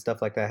combine and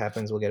stuff like that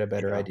happens, we'll get a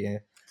better Yeah.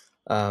 idea.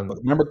 But Um,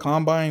 remember,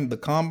 the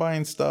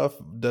combine stuff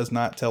does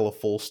not tell a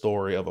full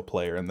story of a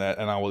player, and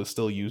I will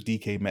still use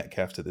DK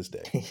Metcalf to this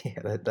day.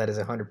 yeah, that is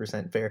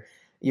 100% fair.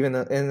 Even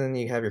though, and then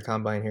you have your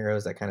combine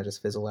heroes that kind of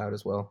just fizzle out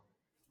as well.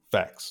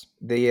 Facts.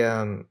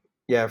 The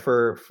yeah,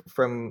 for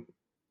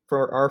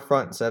our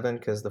front seven,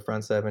 because the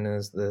front seven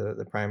is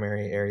the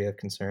primary area of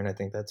concern. I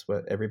think that's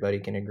what everybody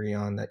can agree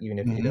on, that even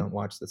if you Mm-hmm. don't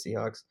watch the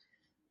Seahawks.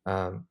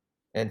 um,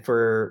 and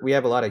we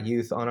have a lot of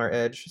youth on our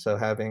edge, so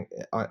having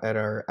at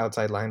our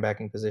outside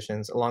linebacking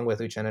positions, along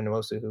with Uchenna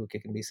Nwosu, who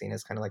can be seen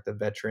as kind of like the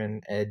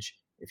veteran edge,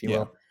 if you Yeah.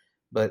 will.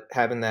 But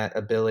having that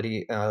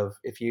ability of,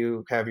 if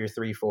you have your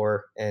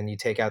 3-4 and you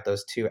take out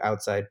those 2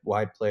 outside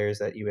wide players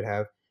that you would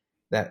have,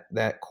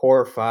 that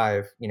core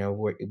 5,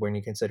 when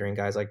you're considering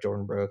guys like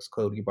Jordan Brooks,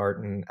 Cody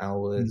Barton,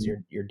 Al Woods,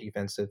 Mm-hmm. your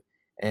defensive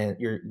and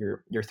your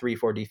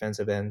 3-4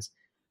 defensive ends,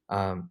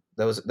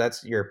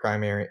 that's your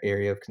primary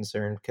area of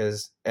concern,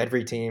 because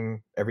every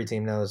team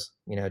knows,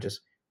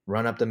 just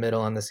run up the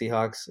middle on the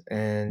Seahawks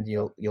and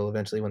you'll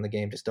eventually win the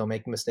game. Just don't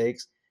make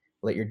mistakes.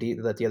 Let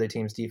the other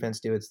team's defense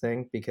do its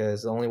thing,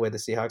 because the only way the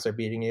Seahawks are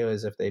beating you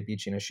is if they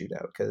beat you in a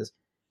shootout, because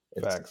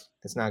It's Facts.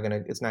 it's not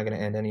gonna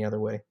end any other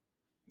way.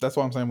 That's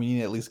why I'm saying we need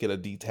to at least get a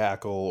D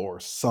tackle or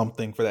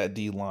something for that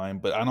D line.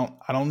 But I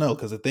don't know,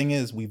 because the thing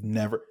is, we've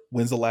never.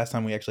 When's the last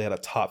time we actually had a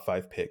top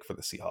 5 pick for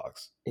the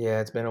Seahawks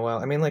Yeah, it's been a while.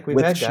 I mean, like we've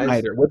with had guys.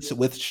 Schneider?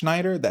 With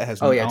Schneider, that has.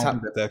 Oh I yeah, don't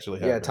think that's actually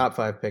happened. top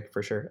five pick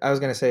for sure. I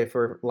was gonna say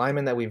for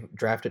linemen that we've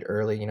drafted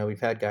early, we've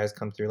had guys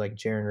come through like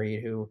Jaron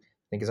Reed, who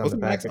I think is on the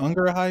Wasn't Max Packers.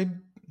 Unger a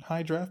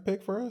high draft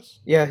pick for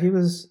us? Yeah, he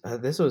was.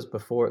 This was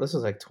before. This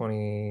was like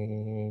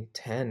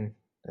 2010.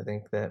 I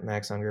think that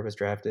Max Unger was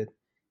drafted.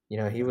 He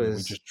And then we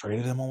was. just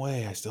traded him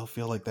away. I still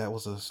feel like that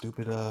was a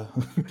stupid. That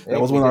Hey,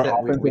 was we when did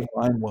our that. offensive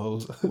line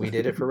woes. We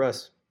did it for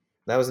Russ.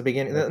 That was the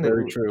beginning. That's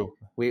very true.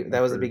 That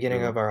That's was the very beginning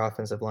true. of our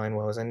offensive line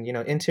woes. And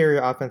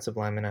interior offensive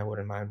lineman, I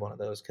wouldn't mind one of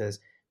those because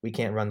we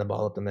can't run the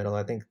ball up the middle.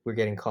 I think we're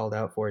getting called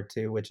out for it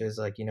too, which is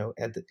like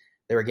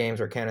there were games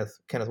where Kenneth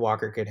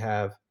Walker could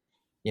have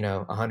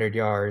 100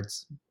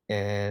 yards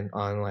and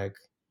on like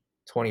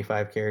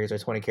 25 carries or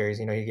 20 carries.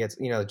 He gets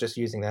just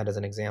using that as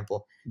an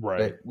example.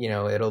 Right. But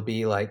it'll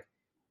be like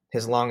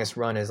his longest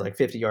run is like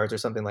 50 yards or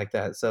something like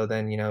that. So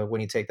then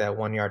when you take that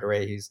 1 yard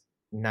array,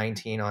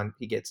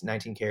 he gets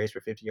 19 carries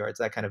for 50 yards,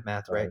 that kind of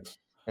math, right? Right.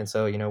 And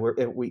so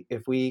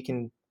if we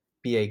can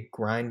be a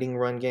grinding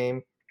run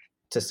game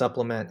to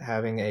supplement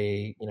having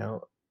a,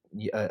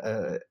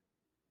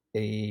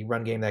 a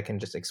run game that can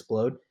just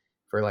explode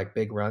for like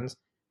big runs.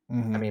 I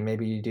Mm-hmm. mean,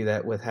 maybe you do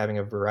that with having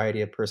a variety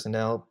of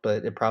personnel,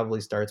 but it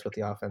probably starts with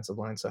the offensive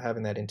line. So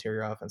having that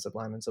interior offensive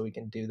lineman so we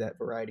can do that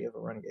variety of a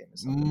run game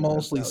is something that I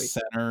Mostly value.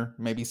 center,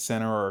 maybe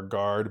center or a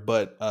guard,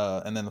 but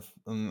and then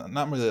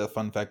not really a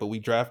fun fact, but we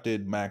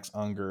drafted Max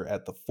Unger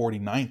at the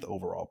 49th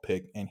overall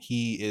pick, and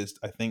he is,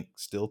 I think,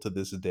 still to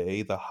this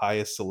day the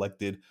highest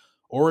selected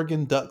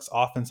Oregon Ducks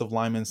offensive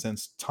lineman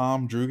since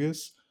Tom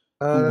Drugas,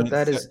 who went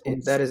That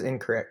is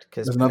incorrect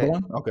because There's another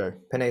one. Okay.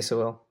 Penei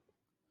Sewell.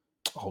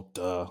 Oh,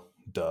 duh.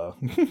 Yeah,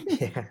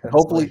 that's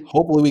hopefully, funny.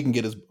 hopefully he can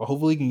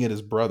get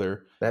his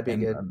brother. That'd be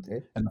And good. Yeah.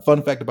 and the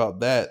fun fact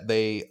about that,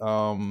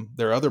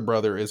 their other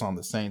brother is on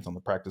the Saints on the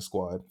practice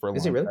squad for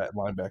Is he really? at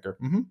linebacker.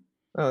 Mm-hmm.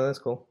 Oh, that's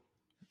cool.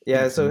 I think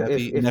Yeah. it's So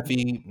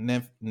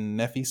if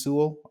Nefi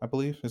Sewell, I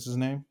believe is his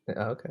name.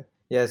 oh, okay.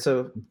 Yeah.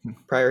 So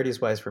priorities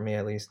wise for me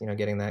at least,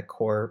 getting that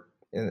core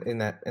in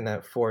that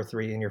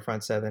 4-3 in your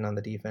front seven on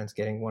the defense,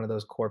 getting one of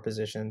those core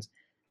positions,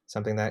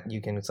 something that you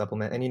can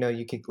supplement. And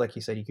you could, like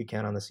you said, you could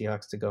count on the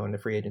Seahawks to go into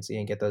free agency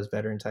and get those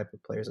veteran type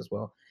of players as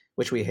well,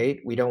 which we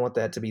hate. We don't want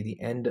that to be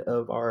the end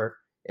of our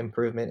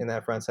improvement in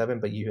that front seven,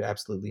 but you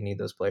absolutely need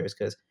those players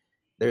because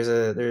there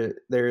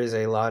is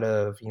a lot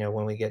of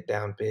when we get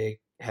down big,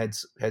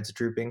 heads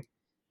drooping,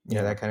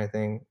 Yeah, that kind of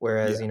thing.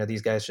 Whereas yeah.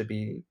 these guys should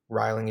be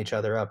riling each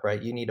other up,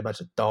 right? You need a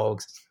bunch of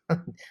dogs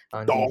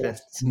on Dog.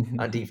 defense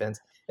on defense,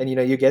 and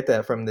you get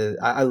that from the.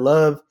 I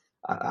love.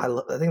 I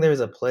think there was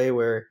a play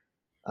where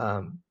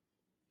um,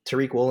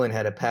 Tariq Woolen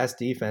had a pass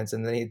defense,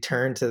 and then he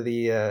turned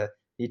the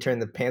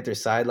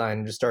Panthers sideline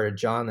and just started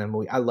jawing them.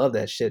 I love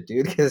that shit,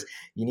 dude, because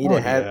you need Oh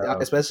to have, yeah,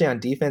 especially on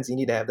defense, you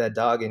need to have that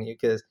dog in you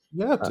because.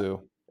 you have Uh, to.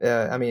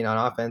 I mean, on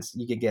offense,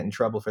 you could get in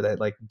trouble for that.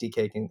 Like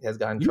has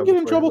gotten in You can trouble get in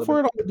for it a trouble little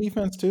for bit. it on the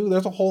defense too.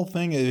 There's a whole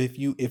thing. If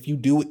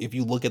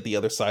you look at the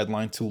other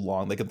sideline too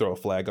long, they can throw a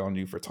flag on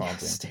you for Yeah,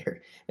 taunting.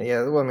 stare.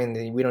 Yeah, well, I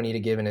mean, we don't need to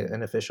give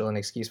an official an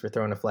excuse for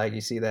throwing a flag.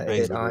 Basically,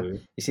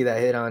 You see that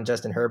hit on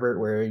Justin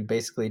Herbert where he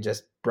basically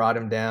just brought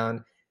him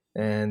down,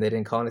 and they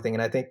didn't call anything.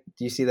 And I think,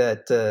 do you see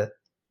that?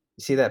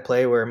 You see that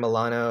play where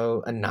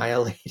Milano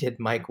annihilated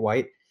Mike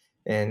White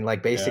and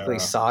like basically yeah.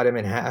 sawed him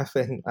in half,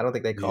 and I don't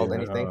think they called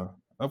anything. Yeah,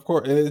 of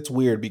course, it's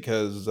weird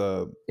because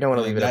You don't want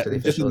to leave in it up to the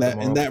just official as a in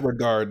moral. that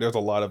regard, there's a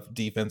lot of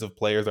defensive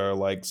players that are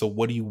like, so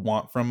what do you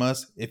want from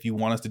us? If you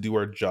want us to do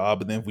our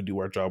job, and then if we do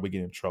our job, we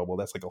get in trouble.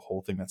 That's like a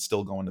whole thing that's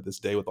still going to this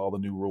day with all the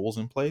new rules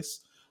in place.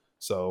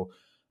 So,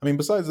 I mean,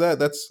 besides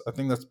that, I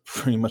think that's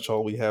pretty much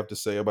all we have to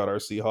say about our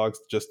Seahawks.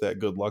 Just that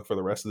good luck for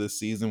the rest of this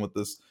season with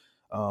this.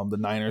 The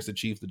Niners, the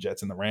Chiefs, the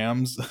Jets, and the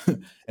Rams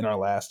in our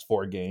last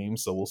 4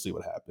 games. So we'll see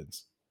what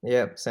happens.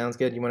 Yeah, sounds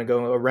good. You want to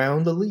go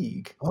around the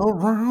league?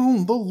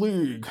 Around the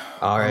league.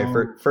 All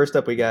right. First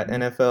up, we got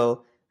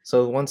NFL.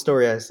 So one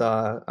story I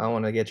saw, I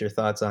want to get your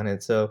thoughts on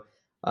it. So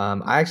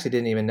I actually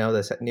didn't even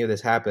knew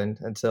this happened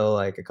until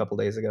like a couple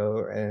days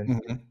ago.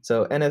 And Mhm.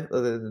 so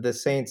the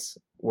Saints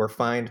were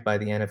fined by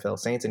the NFL,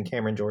 Saints and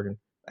Cameron Jordan,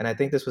 and I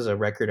think this was a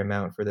record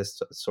amount for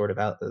this sort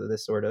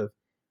of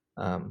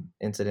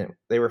incident.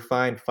 They were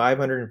fined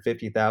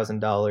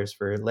 $550,000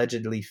 for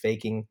allegedly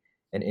faking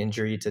an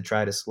injury to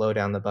try to slow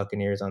down the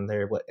Buccaneers on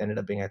their what ended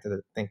up being, I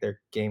think, their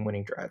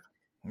game-winning drive.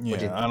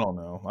 Would you? Yeah, I don't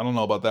know. I don't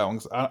know about that one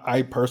 'cause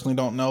I personally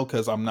don't know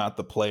because I'm not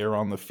the player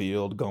on the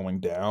field going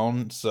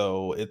down.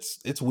 So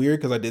it's weird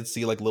because I did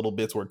see like little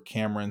bits where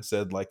Cameron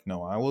said like,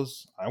 no, I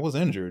was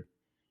injured.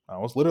 I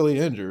was literally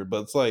injured.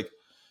 But it's like,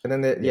 And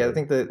then yeah, I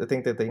think the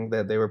thing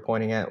that they were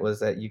pointing at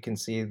was that you can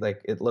see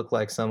like it looked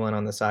like someone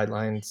on the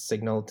sideline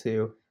signaled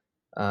to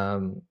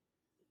um,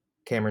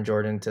 Cameron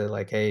Jordan to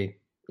like, hey,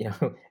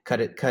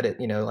 cut it,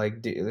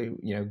 like do,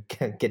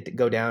 get to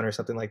go down or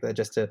something like that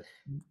just to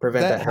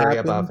prevent That that hurry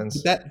up happens, but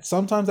offense. that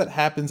sometimes that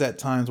happens at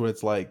times where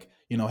it's like,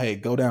 hey,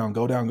 go down,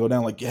 go down, go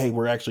down. Like, hey,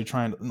 we're actually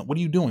trying to. What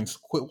are you doing?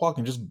 Quit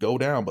walking, just go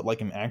down. But like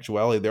in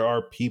actuality,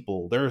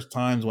 there's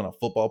times when a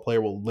football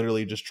player will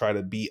literally just try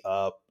to be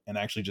up and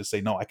actually just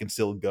say, no, I can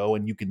still go,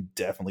 and you can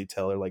definitely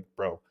tell they're like,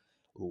 bro,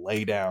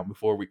 lay down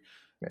before we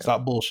Yeah.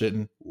 stop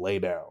bullshitting, lay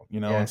down,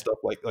 Yeah. and stuff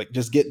like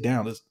just get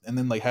down, and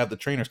then like have the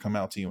trainers come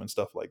out to you and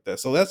stuff like that.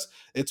 So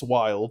it's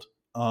wild.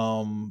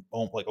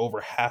 Like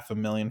over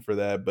 500,000 for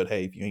that, but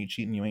hey, if you ain't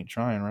cheating, you ain't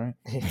trying, right?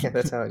 Yeah,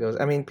 that's how it goes.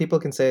 I mean, people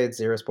can say it's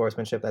zero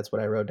sportsmanship. That's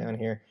what I wrote down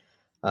here.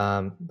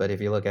 But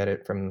if you look at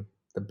it from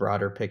the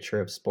broader picture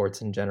of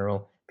sports in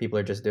general, people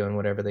are just doing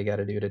whatever they got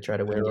to do to try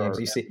to win There games.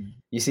 are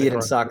You see it there in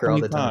are soccer all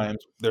definitely the time.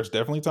 times. There's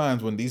definitely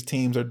times when these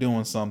teams are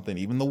doing something,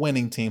 even the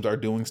winning teams are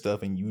doing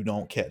stuff, and you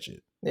don't catch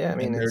it, Yeah, I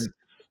mean, and it's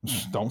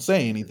they're don't say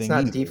it's anything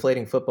not either.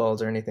 deflating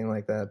footballs or anything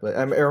like that. But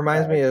it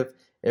reminds me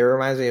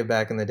of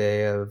back in the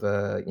day of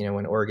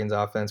when Oregon's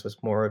offense was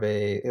more of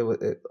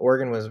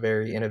Oregon was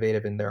very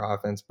innovative in their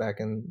offense back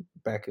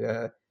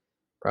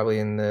probably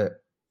in the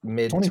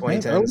mid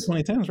 2010s, early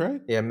 2010s. 2010s,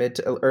 right?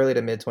 Yeah, early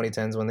to mid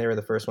 2010s when they were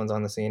the first ones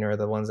on the scene or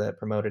the ones that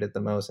promoted it the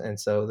most, and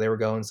so they were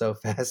going so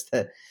fast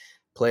that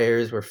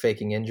players were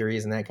faking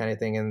injuries and that kind of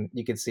thing, and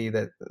you could see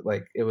that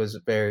like it was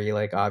very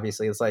like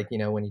obviously it's like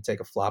when you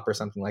take a flop or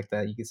something like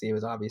that, you could see it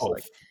was obvious. Oh,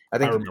 Like I I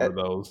think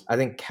remember those. I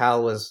think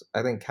Cal was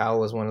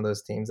one of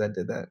those teams that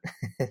did that.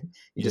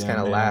 You just Yeah,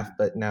 kind of man. laugh,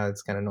 but now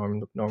it's kind of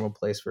normal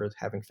place for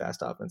having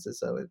fast offenses,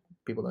 so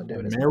people don't do it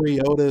And as much.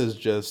 Mariota is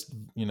just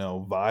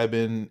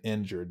vibing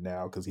injured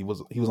now because he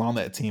was on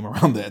that team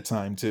around that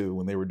time too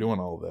when they were doing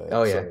all that.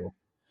 Oh yeah, So,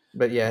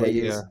 but yeah, but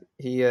yeah,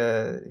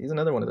 he's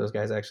another one of those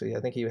guys. Actually,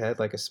 I think he had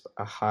like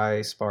a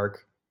high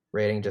spark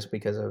rating just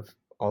because of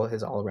all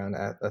his all around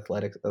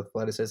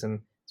athleticism,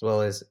 as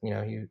well as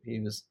he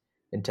was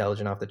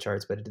intelligent off the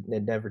charts, but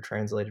it never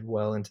translated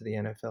well into the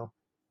NFL.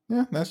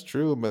 yeah, that's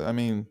true. But I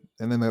mean,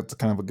 and then that's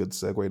kind of a good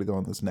segue to go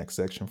in this next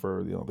section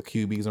for the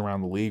QBs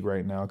around the league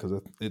right now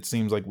because it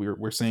seems like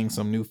we're seeing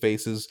some new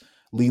faces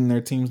leading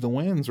their teams to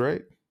wins,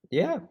 right?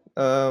 Yeah,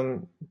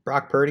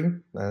 Brock Purdy.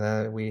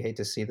 We hate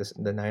to see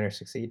the Niners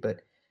succeed,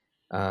 but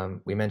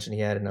we mentioned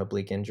he had an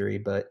oblique injury,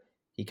 but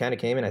he kind of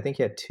came in. I think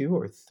he had 2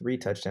 or 3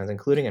 touchdowns,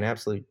 including an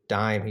absolute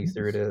dime I he think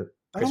through to it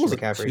Christian was a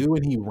McCaffrey. two,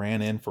 and he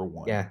ran in for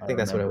one. Yeah, I I think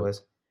that's what it remember.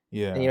 was.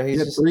 And Yeah, he he's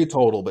had just three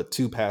total, but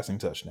two passing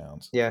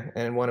touchdowns. yeah,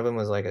 and one of them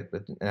was like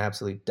an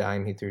absolute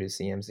dime he threw to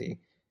CMC.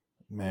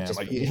 Man, Just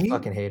like you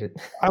fucking hate it.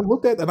 I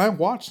looked at and I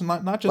watched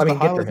not Well, just I the mean,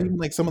 good for highlights, him. even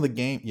like some of the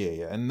game. Yeah,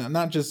 yeah, and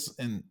not just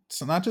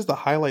the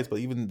highlights, but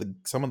even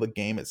some of the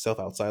game itself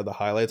outside of the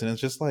highlights. And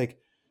it's just like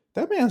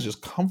that man's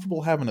just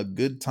comfortable having a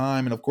good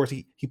time. And of course,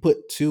 he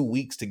put 2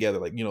 weeks together.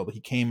 Like he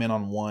came in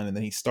on one and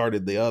then he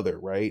started the other,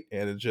 right?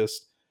 And it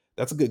just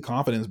that's a good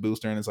confidence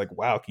booster. And it's like,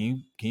 wow,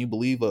 can you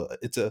believe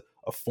it's a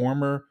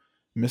former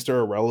Mister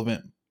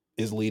Irrelevant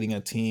is leading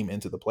a team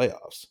into the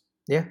playoffs?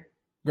 Yeah,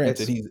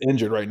 Granted, it's he's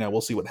injured right now.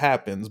 We'll see what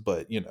happens,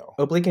 but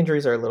oblique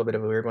injuries are a little bit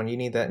of a weird one. You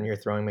need that in your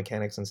throwing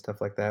mechanics and stuff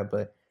like that,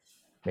 but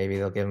maybe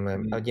they'll give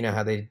him you know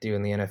how they do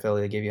in the NFL,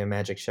 they give you a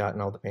magic shot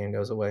and all the pain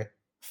goes away.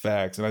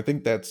 Facts, and I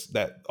think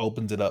that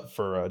opens it up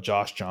for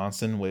Josh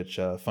Johnson. Which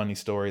funny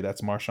story,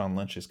 that's Marshawn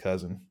Lynch's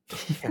cousin.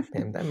 Yeah,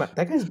 damn, that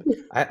guy's.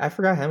 I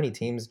forgot how many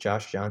teams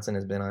Josh Johnson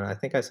has been on. I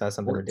think I saw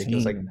something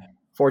ridiculous, like 14,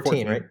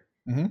 14, 14. right?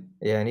 Mm-hmm.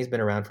 Yeah, and he's been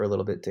around for a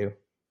little bit too.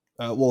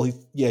 Well,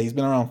 he's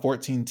been around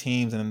 14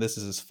 teams, and then this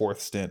is his fourth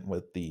stint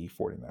with the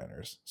 49ers.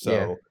 Yeah,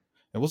 So,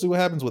 and we'll see what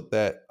happens with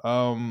that.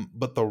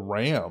 But the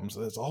Rams,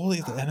 it's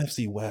always the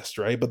NFC West,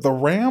 right? But the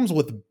Rams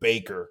with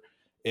Baker,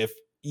 if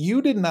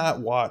you did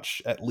not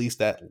watch at least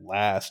that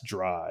last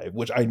drive,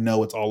 which I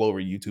know it's all over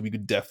YouTube, you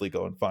could definitely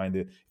go and find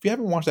it. If you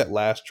haven't watched that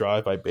last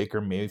drive by Baker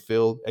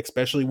Mayfield,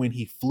 especially when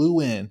he flew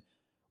in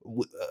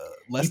he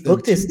less than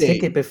booked his 2 days,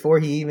 ticket before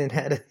he even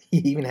had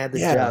the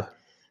yeah, job.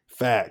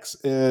 facts.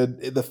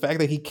 And the fact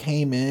that he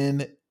came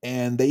in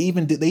and they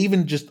even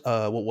just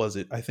what was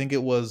it? I think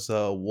it was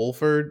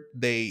Wolford.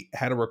 They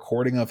had a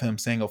recording of him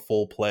saying a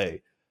full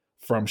play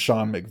from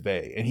Sean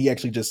McVay, and he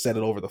actually just said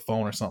it over the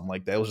phone or something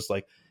like that. It was just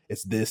like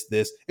it's this.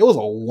 It was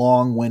a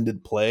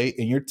long-winded play,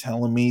 and you're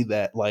telling me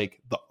that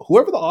like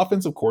whoever the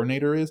offensive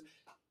coordinator is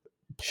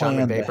Sean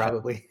planned McVay that.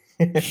 probably.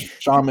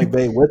 Sean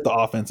McVay with the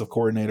offensive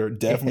coordinator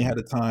definitely Yeah. had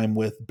a time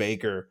with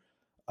Baker,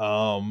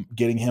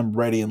 getting him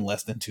ready in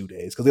less than 2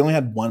 days because they only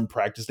had one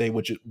practice day,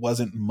 which it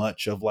wasn't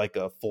much of like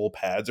a full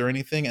pads or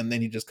anything. And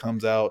then he just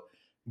comes out,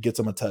 gets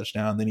him a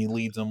touchdown, then he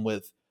leads them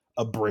with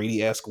a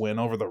Brady-esque win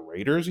over the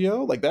Raiders.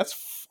 Yo, like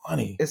that's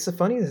funny. It's the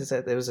funniest is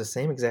that it was the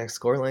same exact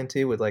scoreline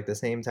too, with like the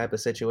same type of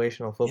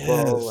situational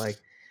football. Yes. Like,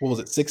 What was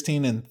it?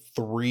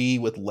 16-3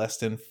 with less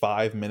than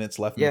 5 minutes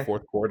left in the yeah,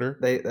 fourth quarter.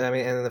 I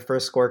mean, and then the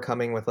first score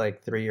coming with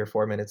like 3 or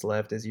 4 minutes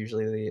left is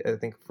usually I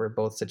think for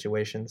both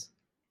situations.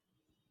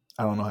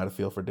 I don't know how to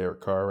feel for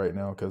Derek Carr right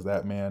now because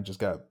that man just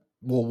got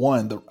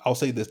well. I'll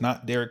say this,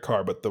 not Derek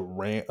Carr, but the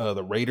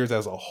Raiders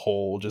as a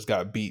whole just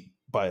got beat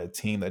by a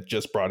team that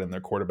just brought in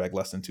their quarterback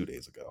less than 2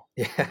 days ago.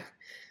 Yeah,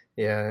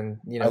 yeah, and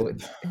I,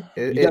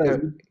 it, you it,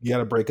 gotta you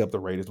gotta break up the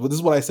Raiders. But this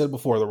is what I said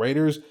before. The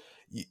Raiders,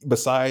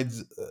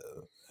 besides,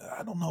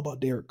 I don't know about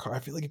Derek Carr. I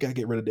feel like you gotta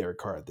get rid of Derek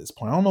Carr at this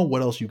point. I don't know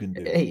what else you can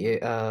do. hey,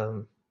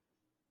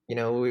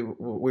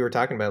 we were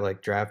talking about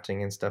like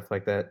drafting and stuff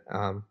like that.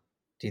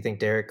 Do you think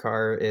Derek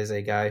Carr is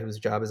a guy whose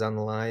job is on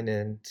the line,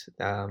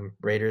 and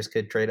Raiders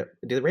could trade up?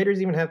 Do the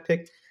Raiders even have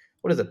pick?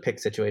 What is a pick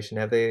situation?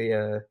 Have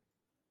they?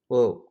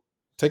 Well,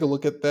 Take a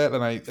look at that,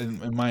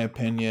 and in my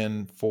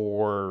opinion,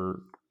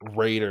 for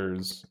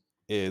Raiders,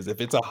 is if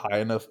it's a high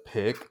enough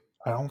pick,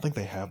 I don't think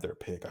they have their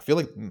pick. I feel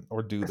like,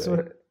 or do that's they?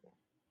 what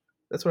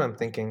I'm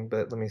thinking.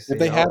 But let me If see.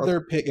 they have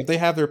their pick,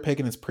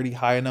 and it's pretty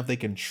high enough, they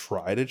can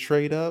try to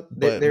trade up.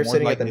 But They're more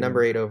sitting at the likely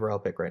number than 8 overall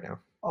pick right now.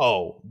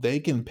 they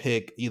can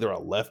pick either a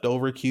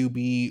leftover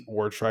QB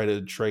or try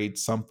to trade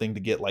something to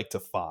get like to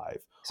 5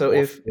 So or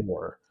if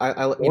 4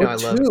 I or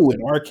love 2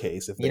 in our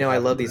case. If they I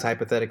have love these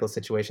hypothetical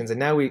situations, and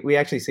now we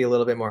actually see a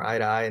little bit more eye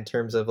to eye in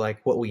terms of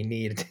like what we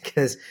need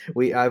because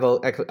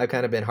I've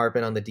kind of been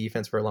harping on the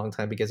defense for a long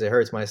time because it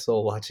hurts my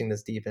soul watching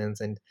this defense,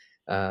 and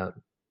uh,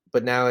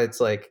 but now it's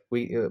like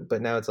if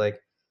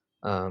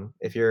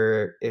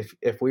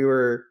we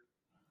were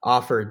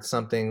offered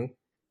something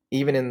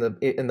even in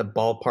the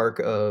ballpark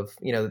of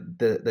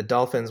the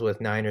Dolphins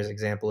with Niners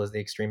example is the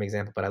extreme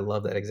example, but I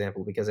love that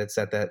example because it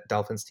set that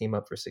Dolphins team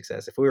up for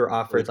success. If we were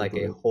offered like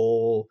a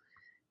whole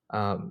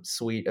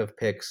suite of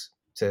picks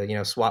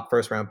to swap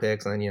first round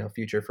picks and then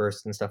future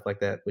first and stuff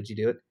like that, would you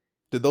do it?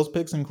 Did those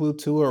picks include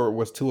Tua, or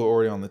was Tua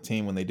already on the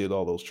team when they did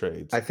all those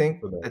trades? I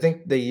think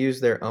they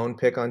used their own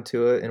pick on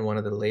Tua in one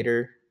of the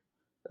later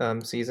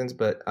seasons,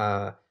 but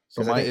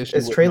So because I think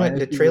it's Trey Lance.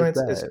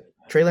 that,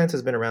 Trey Lance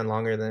has been around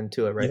longer than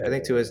Tua, right? yeah, I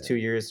think Tua is 2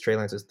 years, Trey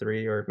Lance is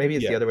 3, or maybe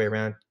it's the other way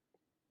around.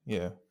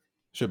 Yeah,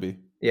 should be.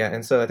 Yeah,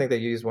 and so I think they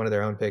used one of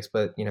their own picks,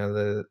 but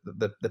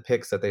the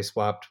picks that they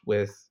swapped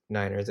with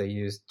Niners, they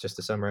used, just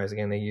to summarize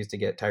again, they used to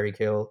get Tyreek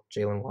Hill,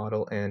 Jalen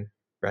Waddle, and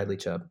Bradley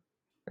Chubb,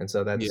 and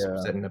so that's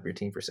setting up your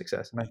team for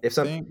success. I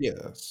think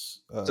yes.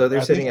 So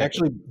they're sitting at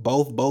actually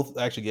both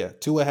actually, yeah.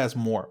 Tua has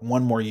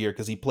one more year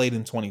because he played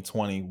in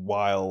 2020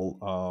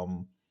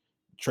 while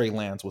Trey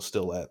Lance was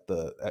still at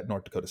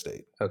North Dakota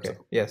State. Okay,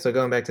 so. Yeah. So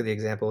going back to the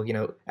example,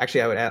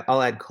 actually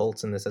I'll add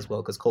Colts in this as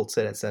well because Colts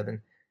sit at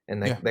 7,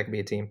 and that could be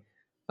a team.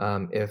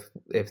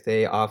 If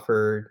they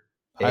offered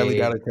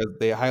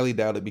highly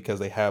doubted because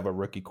they have a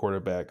rookie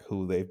quarterback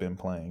who they've been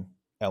playing,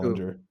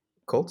 Ellinger.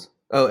 Colts?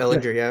 Oh,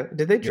 Ellinger, yeah.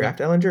 Did they draft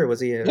Ellinger, or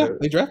was he? Yeah,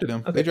 they drafted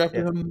him. Okay, they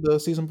drafted him the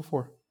season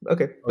before.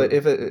 Okay, but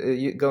if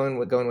you going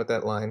with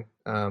that line,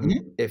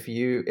 if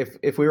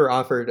we were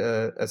offered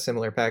a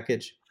similar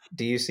package,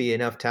 do you see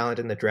enough talent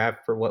in the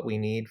draft for what we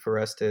need for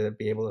us to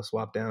be able to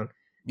swap down?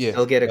 Yeah,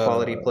 they'll get a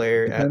quality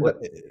player at what?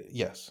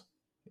 Yes.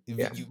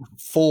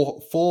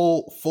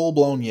 Full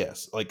blown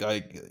yes. Like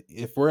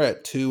if we're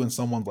at 2 and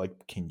someone's like,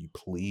 can you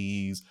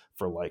please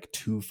for like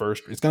 2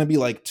 first? It's gonna be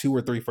like 2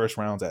 or 3 first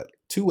rounds at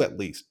 2 at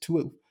least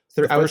 2.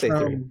 I would say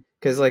 3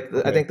 because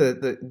I think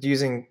the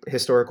using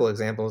historical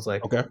examples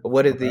like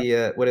what did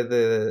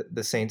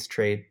the Saints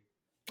trade?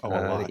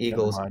 The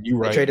Eagles.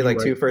 They traded like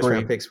 2 first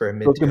round picks for a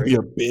mid. So it's going to be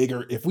a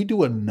bigger. If we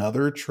do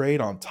another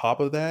trade on top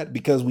of that,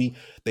 because we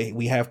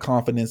have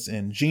confidence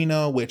in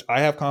Geno, which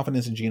I have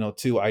confidence in Geno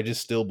too. I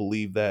just still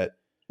believe that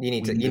you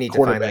need to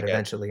find that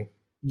eventually.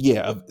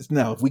 Yeah.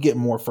 Now, if we get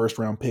more first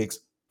round picks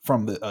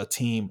from the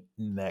team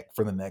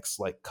for the next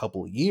like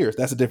couple of years,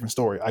 that's a different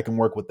story. I can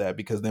work with that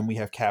because then we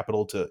have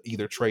capital to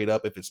either trade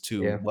up if it's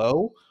too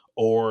low,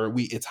 or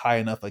it's high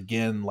enough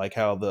again, like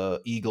how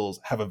the Eagles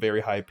have a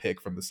very high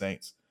pick from the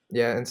Saints.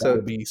 Yeah, and so it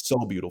would be so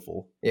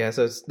beautiful. Yeah,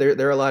 so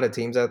there are a lot of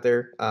teams out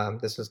there.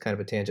 This was kind of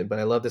a tangent, but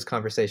I love this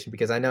conversation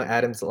because I know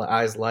Adam's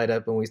eyes light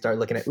up when we start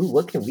looking at,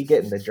 what can we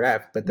get in the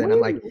draft? But then I'm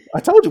like, I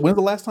told you, when's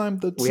the last time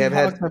the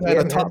Seahawks have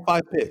had a top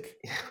 5 pick?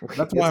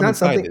 That's why I'm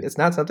excited. It's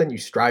not something you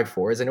strive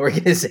for as an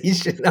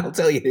organization. I'll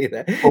tell you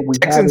that.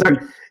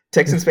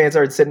 Texans fans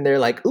aren't sitting there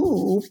like,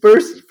 ooh,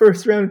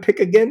 first round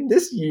pick again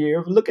this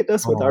year. Look at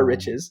us with our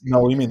riches.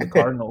 No, you mean the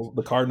Cardinals?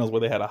 The Cardinals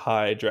where they had a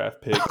high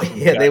draft pick.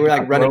 Yeah, they were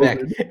like running back.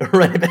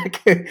 Run it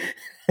back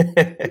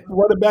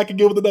and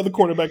get with another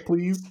quarterback,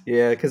 please.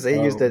 Yeah, because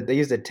they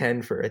used a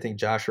 10 for I think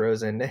Josh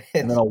Rosen,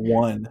 and then a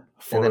 1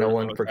 for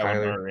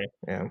Kyler Murray.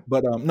 Yeah,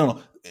 but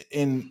no.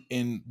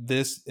 In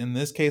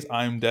this case,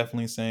 I'm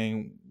definitely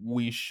saying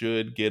we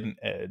should get an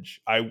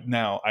edge.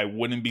 I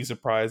wouldn't be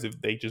surprised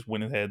if they just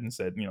went ahead and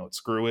said,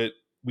 screw it,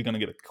 we're gonna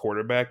get a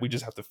quarterback. We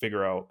just have to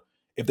figure out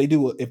if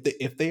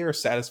they are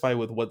satisfied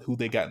with who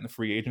they got in the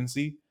free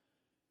agency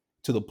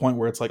to the point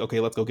where it's like, okay,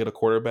 let's go get a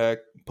quarterback,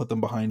 put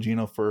them behind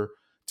Geno for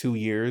 2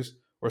 years.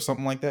 or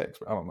something like that.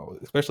 I don't know,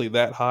 especially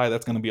that high.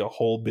 That's going to be a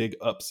whole big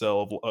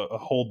upsell, a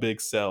whole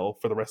big sell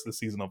for the rest of the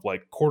season of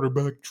like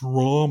quarterback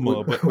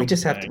drama. But We I'm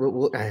just just have to.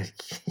 saying.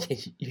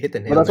 You hit the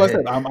But nail on that's the what I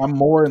said. head. I'm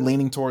more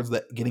leaning towards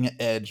that getting an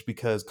edge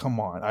because come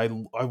on, I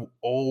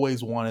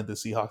always wanted the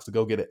Seahawks to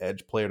go get an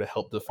edge player to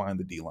help define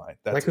the D line. Like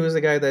That's who it. was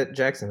the guy that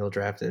Jacksonville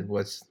drafted?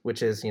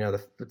 Which is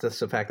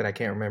the fact that I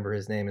can't remember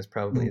his name is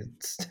probably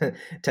Mhm.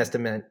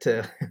 testament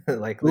to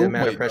like the Who?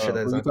 amount of Wait, pressure who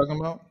that's are you on. talking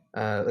about?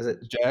 Was it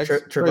Jags?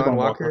 Trevon Trayvon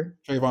Walker. Walker?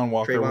 Trayvon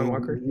Walker. Trayvon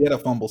Walker. He had a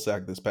fumble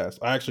sack this past.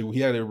 Actually,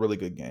 he had a really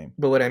good game.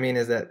 But what I mean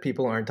is that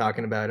people aren't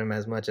talking about him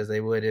as much as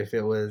they would if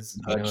it was,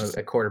 a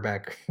Hutchinson.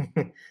 quarterback,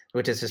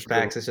 which is just True.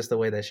 facts. It's just the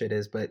way that shit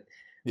is. But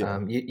Yeah.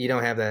 you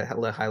don't have that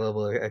high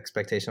level of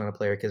expectation on a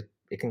player because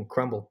it can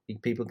crumble.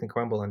 People can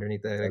crumble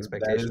underneath that That is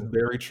expectation.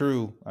 very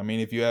true. I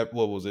mean, if you have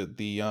what was it?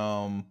 The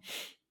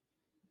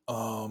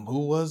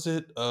who was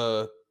it?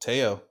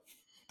 Teo.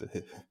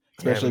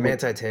 Yeah, but Especially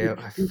with Manti Te'o,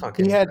 I he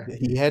fucking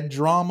had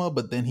drama,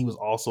 but then he was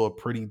also a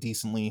pretty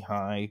decently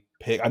high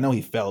pick. I know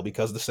he fell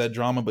because of the said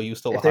drama, but he was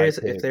still a if there high is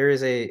pick.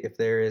 if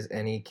there is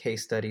any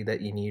case study that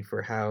you need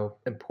for how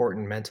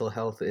important mental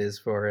health is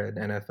for an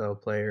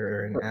NFL player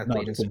or an No,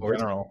 athlete in just in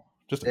sports, general.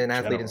 Just in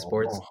general.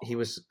 Oh, he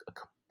was a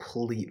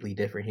completely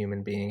different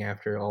human being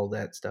after all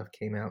that stuff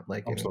came out.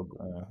 Like, I'm and so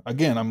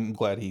again, I'm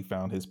glad he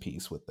found his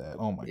peace with that.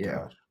 Oh my yeah,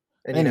 gosh.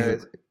 and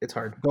Anywho, it's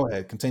hard. go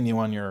ahead. Continue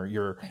on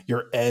your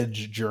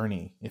edge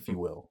journey, if you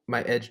will.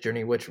 My edge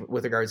journey, which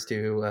with regards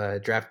to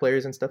draft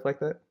players and stuff like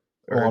that,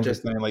 Oh, or I'm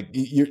just just saying, like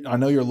you. I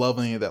know you're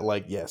loving it that,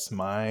 like, yes,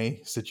 my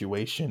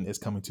situation is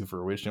coming to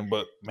fruition,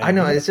 but I man,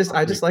 know he got a it's just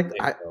I just perfect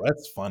like pick, though.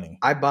 That's funny.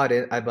 I bought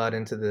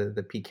into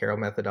the Pete Carroll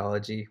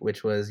methodology,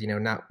 which was,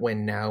 not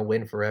win now,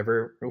 win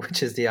forever,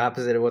 which is the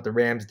opposite of what the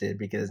Rams did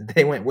because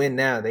they went win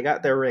now. They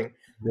got their ring.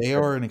 They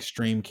But are an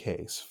extreme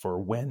case for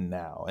when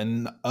now,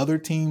 and other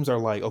teams are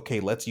like,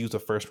 okay, let's use a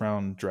first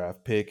round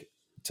draft pick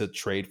to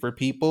trade for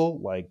people,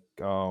 like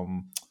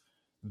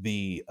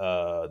the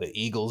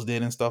Eagles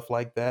did and stuff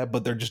like that.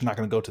 But they're just not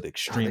going to go to the oh,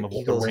 extreme the of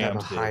what the Eagles have a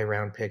Rams did. high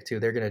round pick too.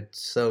 They're gonna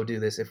so do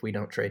this if we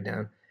don't trade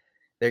down.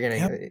 They're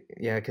Yep. gonna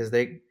yeah, because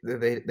they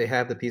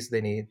have the pieces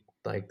they need.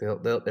 Like they're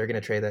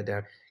gonna trade that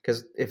down.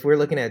 Because if we're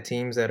looking at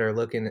teams that are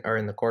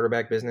in the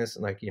quarterback business,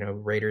 like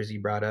Raiders, you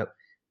brought up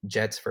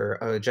Jets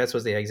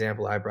was the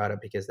example I brought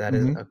up because that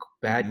is Hmm. a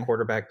bad Hmm.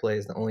 quarterback play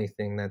is the only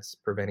thing that's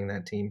preventing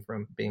that team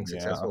from being Yeah.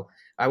 successful.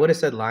 I would have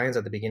said Lions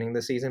at the beginning of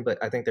the season, but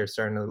I think they're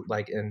starting to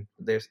like and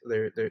they're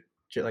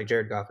like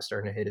Jared Goff is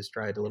starting to hit his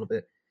stride a little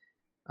bit.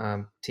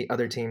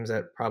 Other teams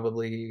that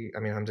probably,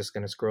 I mean, I'm just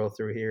going to scroll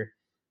through here.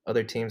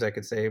 Other teams I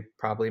could say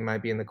probably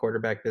might be in the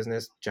quarterback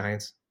business.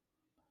 Giants.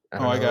 I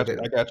Oh, don't I know. got you.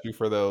 I got you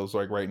for those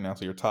like right now.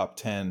 So your top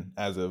 10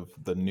 as of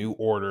the new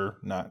order,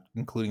 not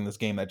including this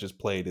game that just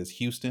played, is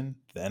Houston,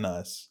 then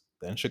us,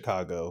 then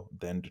Chicago,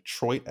 then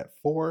Detroit at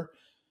 4,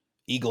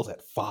 Eagles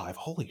at 5.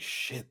 Holy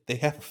shit, they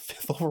have a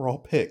fifth overall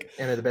pick.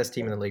 And they're the best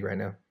team in the league right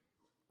now.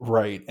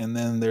 Right. And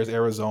then there's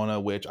Arizona,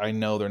 which I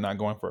know they're not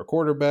going for a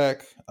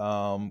quarterback.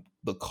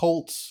 The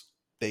Colts,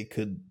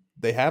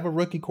 they have a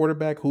rookie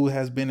quarterback who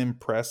has been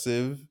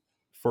impressive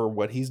for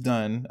what he's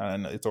done.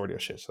 And it's already a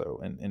shit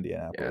show in Yeah,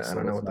 Indianapolis, I so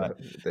don't know it's what not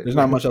there's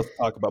not the much else to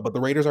talk about. But the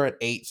Raiders are at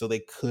 8, so they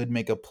could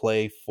make a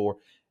play for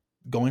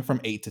going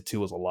from 8 to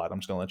 2 is a lot. I'm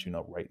just gonna let you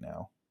know right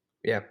now.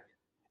 yeah,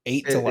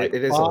 8 to like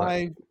it is a lot.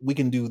 5,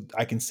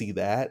 I can see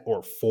that,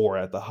 or 4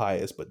 at the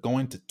highest, but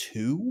going to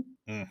 2,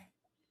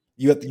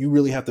 you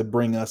really have to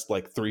bring us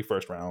like 3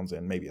 first rounds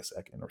and maybe a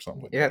second or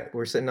something like Yeah, that.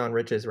 we're sitting on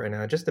riches right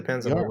now. It just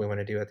depends We on what are. we want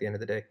to do at the end of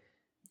the day.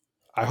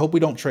 I hope we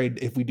don't trade.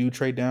 If we do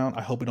trade down,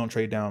 I hope we don't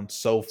trade down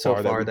so So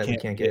far that far we that we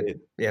can't can't get. get,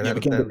 yeah, Yeah, we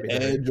can't get that'll be the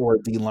the hurt. edge or a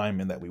D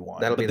lineman that we want.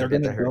 That'll be But the they're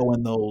bit going to that hurt. go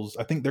in those.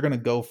 I think they're going to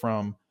go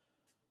from.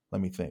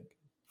 Let me think.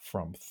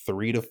 From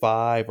 3 to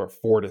 5 or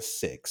 4 to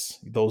 6.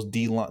 Those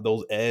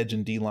edge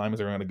and D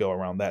linemen are going to go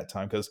around that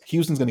time because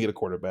Houston's going to get a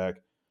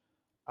quarterback.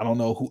 I don't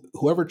know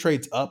whoever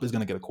trades up is going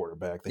to get a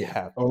quarterback. They Yeah,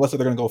 have, or unless they're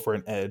going to go for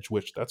an edge,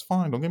 which that's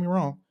fine. Don't get me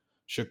wrong.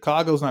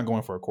 Chicago's not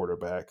going for a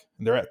quarterback.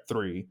 They're at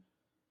 3.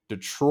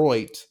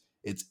 Detroit,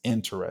 it's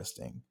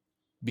interesting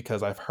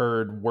because I've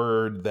heard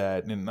word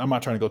that, and I'm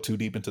not trying to go too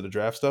deep into the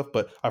draft stuff,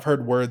 but I've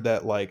heard word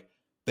that like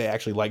they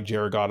actually like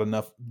Jared Goff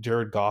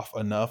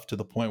enough to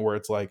the point where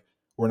it's like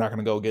we're not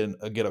going to go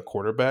get a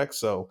quarterback.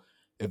 So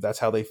if that's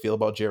how they feel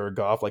about Jared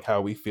Goff, like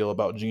how we feel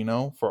about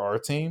Geno for our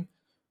team,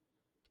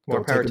 more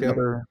go power take to him.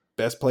 another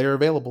best player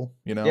available.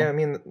 Yeah, I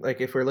mean,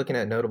 like if we're looking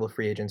at notable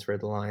free agents for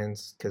the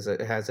Lions, because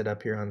it has it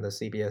up here on the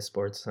CBS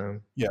Sports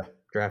Yeah,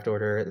 draft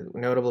order.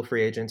 Notable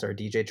free agents are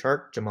DJ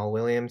Chark, Jamal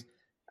Williams,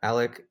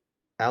 Alec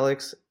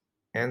Alex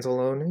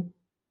Anzalone,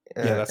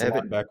 yeah, that's a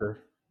Evan linebacker.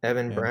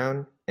 Yeah.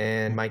 Brown,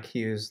 and Mike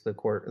Hughes, the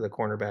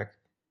cornerback.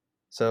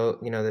 So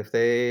if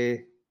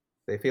they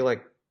feel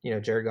like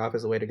Jared Goff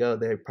is the way to go,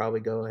 they probably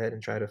go ahead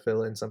and try to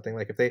fill in something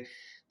like if they.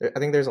 I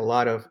think there's a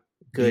lot of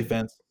good.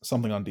 Defense,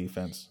 something on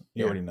defense.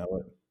 You Yeah, already know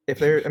it. if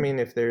there, I mean,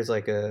 if there's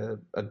like a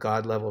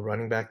god level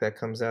running back that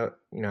comes out,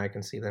 I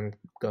can see them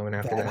going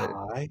after That that.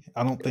 high?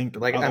 I don't think.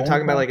 Like The I'm only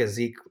talking about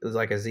time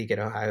like a Zeke at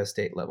Ohio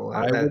State level.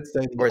 I That would say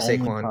the or only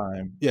Saquon.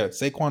 time, yeah,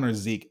 Saquon or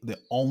Zeke, the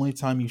only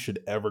time you should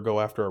ever go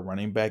after a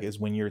running back is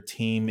when your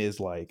team is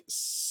like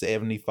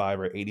 75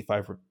 or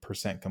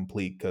 85%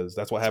 complete, because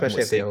that's what happened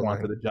Especially with at the O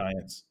Saquon to line. the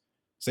Giants.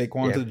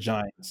 Saquon Yeah, to the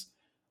Giants.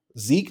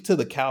 Zeke to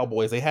the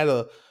Cowboys. They had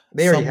a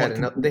they already had somewhat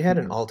an complete they had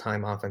an team. all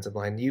time offensive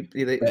line. Like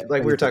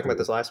we were talking about Basically.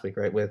 this last week,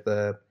 right? With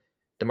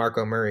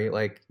Demarco Murray.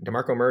 Like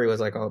Demarco Murray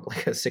was like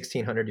like a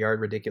 1,600 yard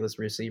ridiculous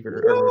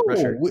receiver or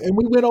rusher. And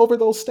we went over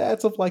those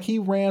stats of like he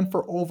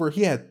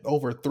had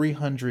over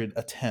 300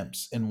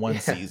 attempts in one Yeah,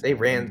 they season.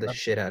 ran the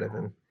shit out of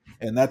him.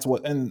 And that's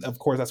what, and of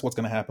course that's what's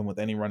going to happen with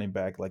any running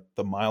back. Like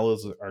the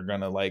miles are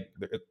going to like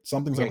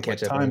something's They're gonna going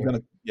to like catch up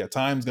on you,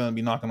 time's going to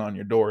be knocking on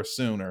your door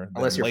sooner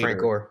unless than you're Frank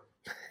later. Gore.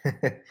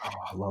 Oh,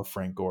 I love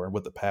Frank Gore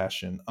with a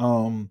passion.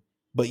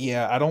 But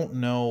yeah, I don't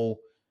know,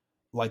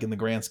 like in the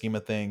grand scheme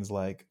of things,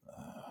 like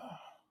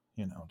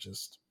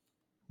just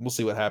we'll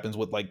see what happens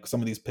with like some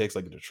of these picks.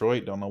 Like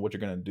Detroit, don't know what you're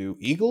gonna do.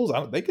 Eagles,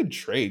 they could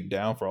trade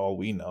down for all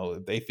we know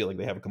if they feel like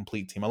they have a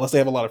complete team, unless they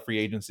have a lot of free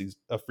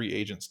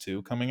agents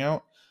too coming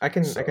out. I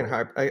can So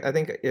hype. I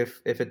think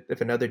if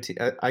another team,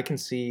 I can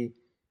see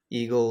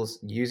Eagles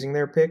using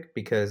their pick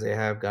because they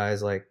have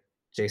guys like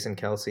Jason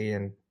Kelsey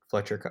and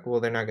Fletcher. Well,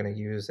 they're not going to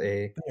use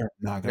they're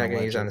not not gonna going to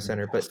let use on the Jason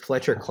center, but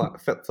Kelsey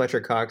go.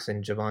 Fletcher Cox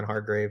and Javon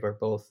Hargrave are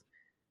both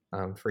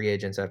free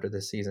agents after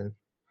this season.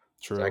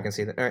 So I True. can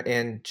see that,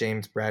 and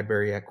James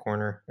Bradbury at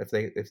corner. If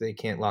they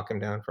can't lock him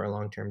down for a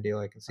long term deal,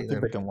 I can I see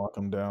think they them. can lock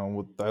him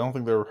down. I don't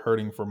think they're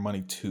hurting for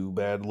money too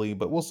badly,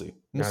 but we'll see.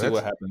 We'll No, see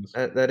what happens.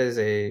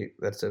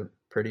 that's a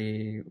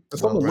pretty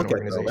That's well something to run look at,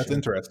 though. That's organization.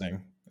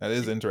 interesting. That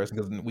is interesting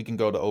because we can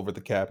go to over the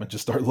cap and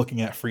just start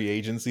looking at free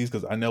agencies,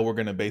 because I know we're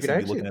going to Dude, basically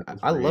be actually, looking at those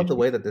I free love the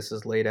way agents. that this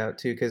is laid out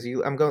too. Because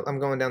I'm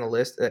going down the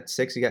list at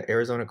 6. You got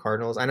Arizona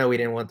Cardinals. I know we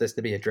didn't want this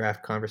to be a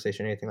draft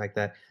conversation or anything like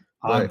that,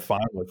 I'm but fine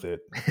with it.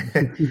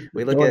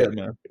 we look Go at ahead,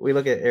 man. we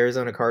look at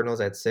Arizona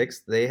Cardinals at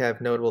 6. They have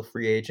notable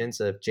free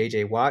agents of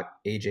J.J. Watt,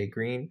 A.J.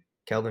 Green,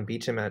 Kelvin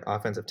Beachum at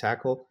offensive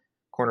tackle,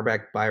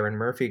 cornerback Byron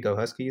Murphy, go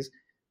Huskies,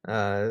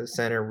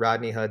 center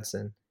Rodney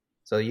Hudson.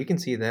 So you can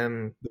see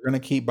them. They're going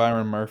to keep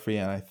Byron Murphy,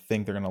 and I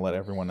think they're going to let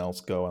everyone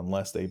else go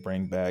unless they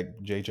bring back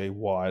J.J.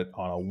 Watt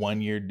on a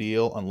 1 year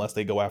deal, unless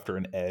they go after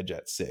an edge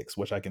at 6,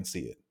 which I can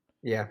see it.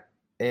 Yeah,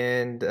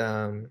 and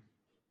a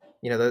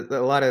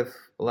lot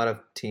of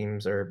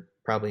teams are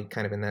probably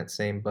kind of in that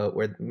same boat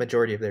where the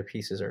majority of their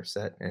pieces are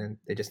set and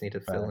they just need to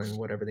fill in Facts.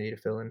 whatever they need to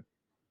fill in.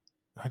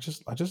 I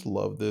just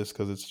love this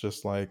because it's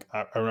just like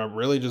I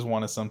really just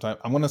want to sometime.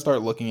 I'm gonna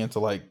start looking into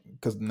like,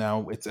 because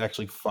now it's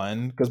actually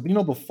fun, because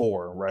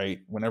before, right,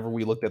 whenever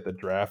we looked at the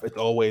draft, it's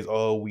always,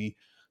 oh, we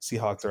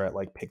Seahawks are at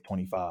like pick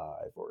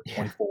 25 or Yeah,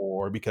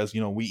 24, because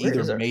we where either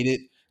is our? made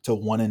it to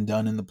one and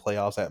done in the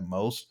playoffs at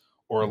most,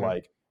 or Mhm.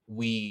 like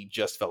we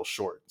just fell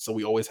short, so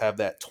we always have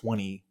that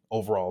 20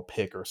 overall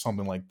pick or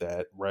something like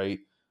that, right?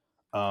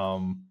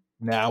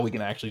 Now we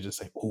can actually just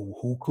say, oh,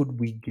 who could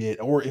we get?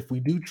 Or if we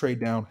do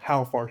trade down,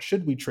 how far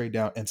should we trade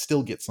down and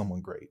still get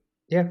someone great?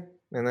 Yeah,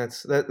 and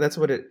that's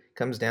what it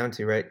comes down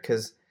to, right?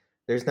 Because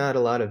there's not a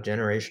lot of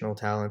generational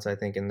talents, I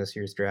think, in this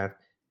year's draft.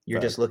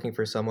 You're just Fact. looking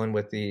for someone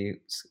with the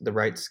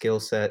right skill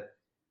set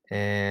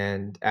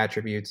and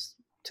attributes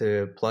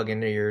to plug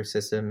into your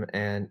system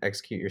and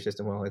execute your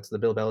system well. It's the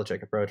Bill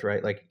Belichick approach,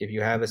 right? Like if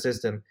you have a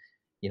system,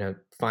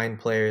 find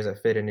players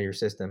that fit into your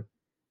system.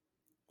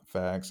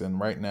 Facts. And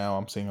right now,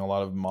 I'm seeing a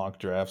lot of mock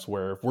drafts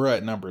where if we're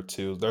at number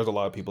 2, there's a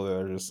lot of people that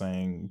are just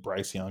saying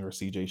Bryce Young or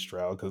CJ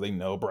Stroud because they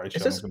know Bryce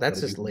It's Young is just going to go that's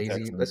to just Houston lazy.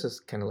 That's Texans.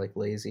 just kind of like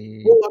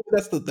lazy. Well, I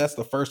mean, that's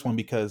the first one,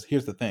 because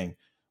here's the thing: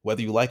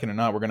 whether you like it or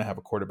not, we're going to have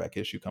a quarterback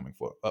issue coming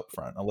for up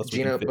front unless we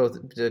can Gino, fit.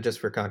 both just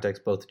for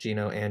context, both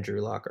Gino and Drew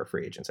Lock are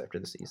free agents after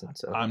the season.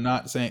 So I'm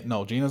not saying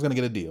no. Gino's going to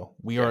get a deal.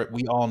 yeah,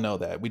 We all know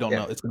that. We don't yeah.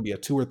 know it's going to be a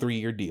 2 or 3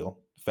 year deal.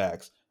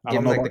 Facts. I Give don't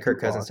him know like the about Drew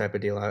Kirk Cousins Lock. type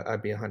of deal.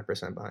 I'd be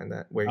 100% behind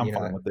that. Where I'm you know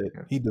fine that with it.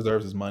 yeah. He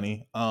deserves his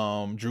money.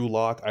 Drew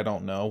Lock, I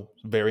don't know.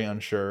 Very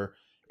unsure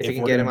If you if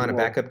can we're get gonna him on do a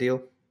all. backup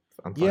deal,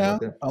 I'm fine Yeah,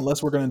 with it.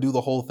 unless we're gonna do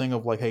the whole thing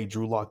of like, hey,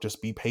 Drew Lock,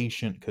 just be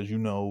patient because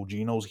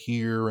Gino's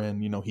here,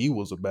 and he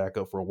was a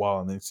backup for a while,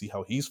 and then see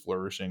how he's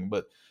flourishing.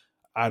 But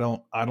I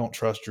don't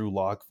trust Drew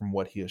Lock from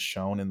what he has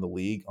shown in the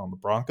league on the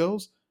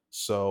Broncos.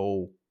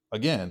 So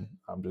again,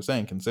 I'm just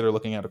saying, consider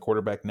looking at a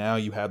quarterback now.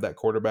 You have that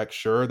quarterback,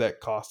 sure, that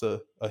cost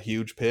a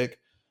huge pick,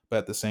 but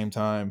at the same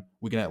time,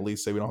 we can at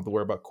least say we don't have to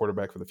worry about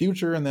quarterback for the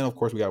future, and then of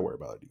course we got to worry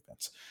about our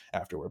defense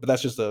afterward. But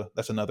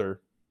that's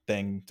another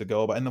thing to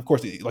go about. And of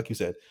course, like you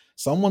said,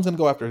 someone's going to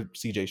go after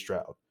CJ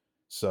Stroud.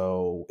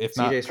 So if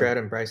C.J. not, Stroud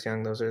and Bryce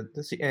Young, those are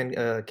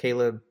and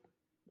Caleb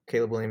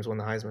Williams won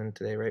the Heisman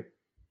today, right?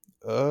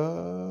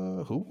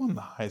 who won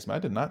the Heisman? I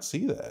did not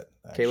see that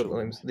Caleb actually.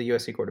 Williams, the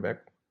USC quarterback.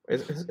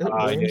 Is it Yeah,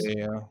 Williams?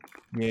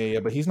 yeah, yeah.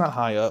 But he's not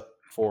high up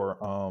for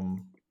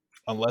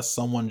unless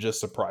someone just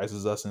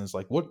surprises us and is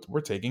like, "What?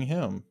 We're taking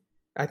him."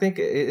 I think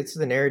it's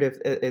the narrative.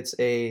 It's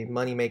a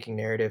money making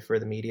narrative for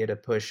the media to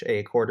push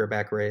a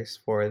quarterback race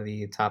for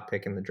the top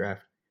pick in the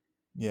draft,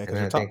 Yeah, and because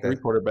your I top think three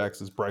that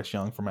quarterbacks is Bryce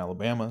Young from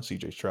Alabama,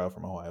 C.J. Stroud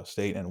from Ohio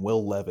State, and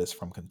Will Levis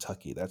from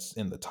Kentucky. That's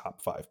in the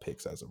top 5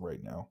 picks as of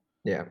right now.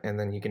 yeah, and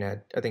then you can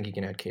add. I think you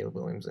can add Caleb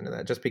Williams into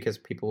that just because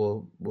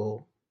people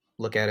will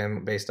look at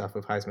him based off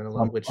of Heisman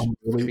alone. Which, to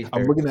be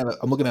I'm fair,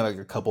 looking at like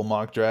a couple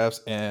mock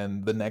drafts,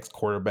 and the next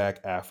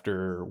quarterback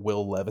after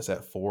Will Levis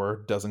at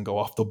 4 doesn't go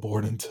off the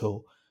board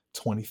until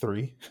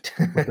 23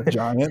 with the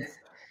Giants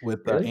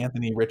with really,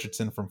 Anthony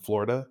Richardson from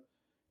Florida,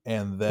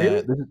 and then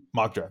really, this is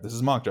mock draft. This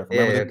is mock draft.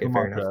 yeah, Remember, yeah, this is okay, a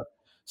fair mock enough. draft.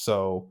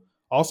 So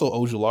also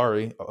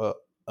Ojulari,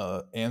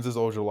 Anzis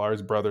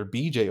Ojulari's brother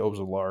BJ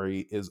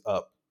Ojulari is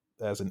up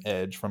as an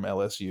edge from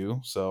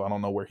LSU. So I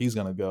don't know where he's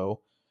gonna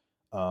go.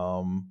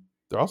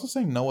 They're also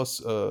saying Noah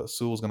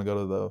Sewell is going to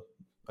go to the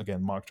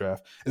again mock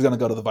draft is going to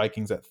go to the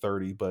Vikings at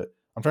 30. But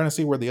I'm trying to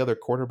see where the other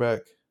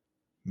quarterback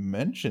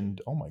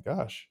mentioned. Oh my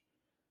gosh,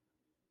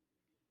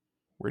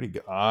 where'd he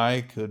go?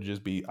 I could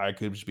just be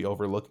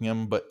overlooking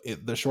him. But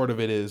the short of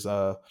it is,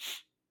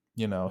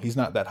 he's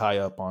not that high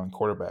up on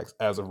quarterbacks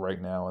as of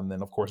right now. And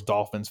then of course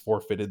Dolphins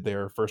forfeited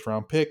their first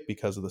round pick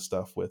because of the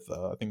stuff with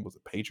I think it was the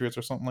Patriots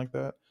or something like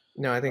that.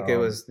 No, I think it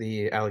Um, was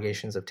the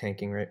allegations of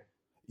tanking, right?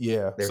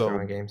 yeah, They were so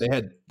throwing they games.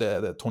 had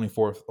the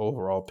 24th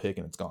overall pick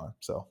and it's gone.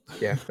 So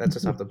Yeah, that's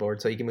just off the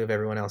board. So you can move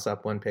everyone else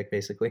up one pick,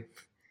 basically,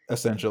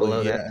 essentially,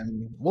 below yeah, that.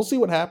 and we'll see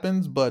what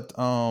happens, but,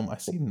 I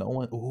see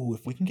Nolan ooh,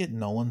 if we can get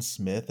Nolan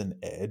Smith an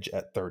edge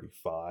at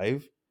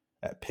 35,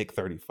 at pick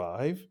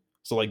 35,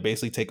 so, like,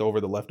 basically take over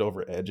the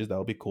leftover edges, that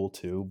would be cool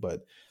too,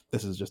 but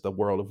this is just a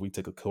world if we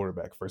took a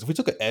quarterback first. If we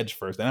took an edge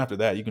first, then after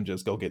that, you can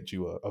just go get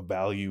you a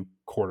value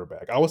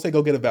quarterback. I would say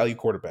go get a value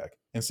quarterback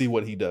and see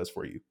what he does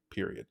for you,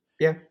 period.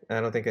 Yeah, I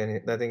don't think any.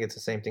 I think it's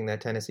the same thing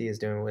that Tennessee is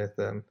doing with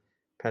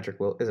Patrick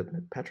Will. Is it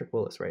Patrick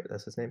Willis? Right,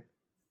 that's his name.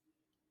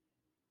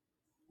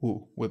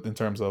 Ooh, with in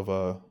terms of,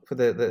 For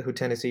the who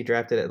Tennessee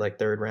drafted at like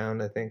third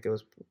round. I think it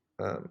was.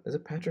 Is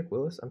it Patrick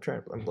Willis? I'm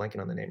trying. I'm blanking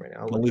on the name right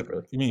now. I'll look it Malik up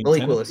really. you mean Malik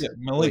Tennessee? Willis. Yeah, Malik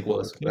Malik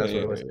Willis. Willis. Yeah, That's what yeah,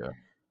 it yeah, was. yeah.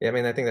 Yeah, I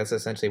mean, I think that's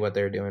essentially what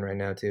they're doing right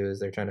now too. Is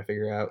they're trying to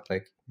figure out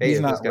like, hey, He's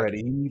if not this guy, ready,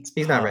 he needs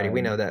he's not ready.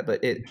 We time. know that,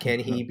 but can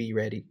he be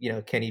ready?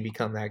 Can he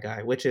become that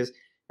guy? Which is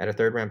at a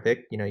third round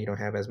pick. You don't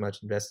have as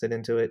much invested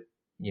into it.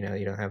 You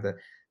don't have the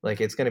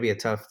like. It's going to be a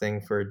tough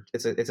thing for.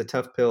 It's a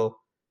tough pill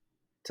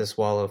to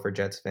swallow for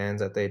Jets fans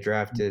that they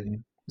drafted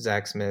Mhm.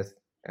 Zach Smith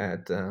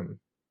at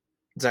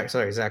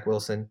Zach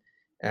Wilson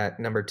at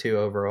number 2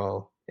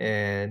 overall,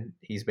 and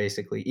he's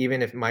basically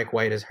even if Mike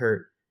White is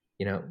hurt,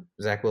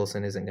 Zach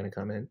Wilson isn't going to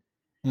come in.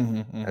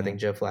 Mhm, I think mhm.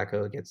 Joe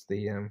Flacco gets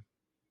the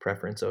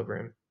preference over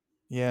him.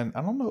 Yeah, and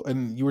I don't know.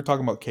 And you were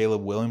talking about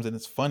Caleb Williams, and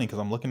it's funny because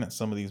I'm looking at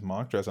some of these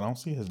mock drafts, and I don't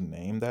see his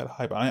name that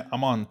high. But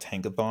I'm on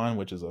Tankathon,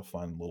 which is a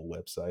fun little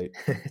website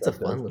It's a that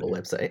fun does little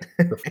website.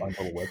 the fun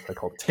little website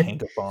called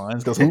Tankathons.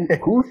 Because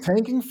who's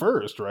tanking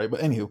first, right?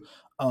 But anywho,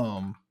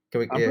 um, Can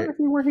we? I'm Yeah, trying to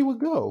see where he would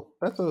go.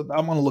 I'm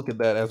gonna look at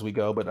that as we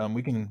go. But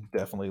we can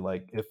definitely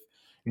if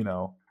we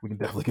can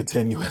definitely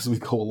continue as we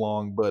go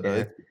along. But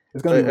yeah.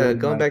 it's gonna be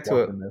But really nice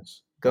watching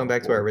this going going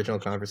back to our forward. original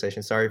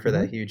conversation. Sorry for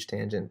that Mhm. huge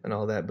tangent and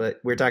all that, but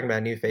we're talking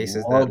about new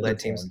faces that Love the led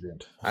teams.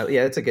 tangent.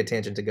 Yeah, it's a good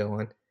tangent to go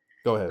on.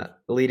 Go ahead.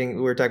 Leading,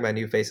 we were talking about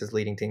new faces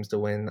leading teams to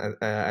win.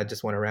 I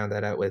just want to round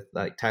that out with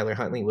like Tyler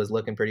Huntley was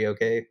looking pretty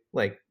okay,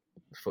 like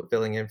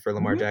filling in for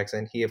Lamar Mhm.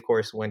 Jackson. He of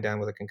course went down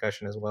with a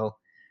concussion as well.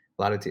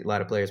 A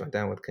lot of players went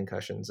down with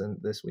concussions in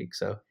this week,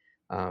 so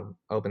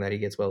hoping that he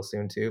gets well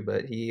soon too.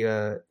 But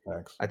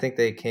Facts. I think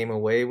they came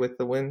away with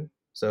the win.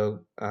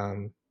 So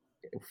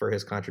for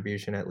his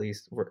contribution, at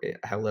least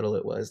how little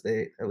it was,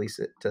 they at least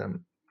it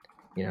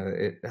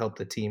helped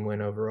the team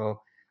win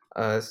overall.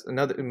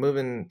 Another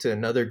moving to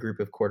another group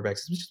of quarterbacks.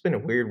 It's just been a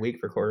weird week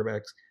for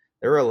quarterbacks.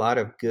 There were a lot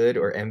of good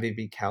or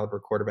MVP caliber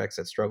quarterbacks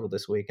that struggled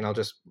this week, and I'll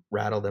just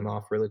rattle them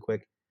off really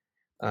quick.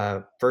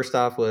 First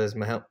off was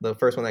the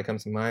first one that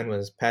comes to mind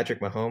was Patrick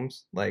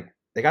Mahomes. Like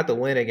they got the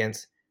win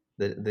against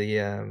they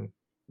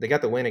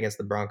got the win against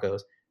the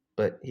Broncos,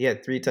 but he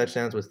had 3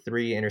 touchdowns with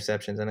 3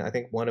 interceptions, and I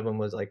think one of them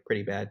was like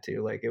pretty bad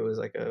too. Like it was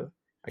like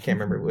I can't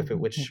remember if it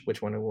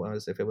which one it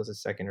was, if it was a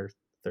second or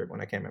third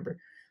one, I can't remember.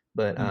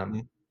 But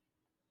Mhm.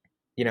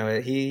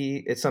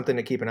 it's something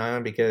to keep an eye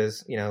on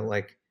because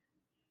like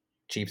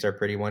Chiefs are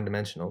pretty one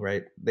dimensional,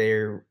 right?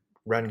 Their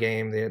run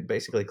game, they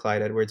basically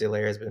Clyde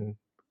Edwards-Helaire has been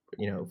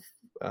you know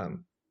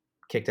um,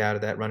 kicked out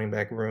of that running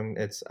back room.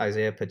 It's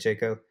Isaiah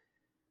Pacheco,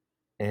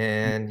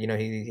 and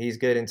he's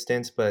good in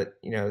stints, but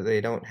they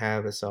don't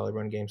have a solid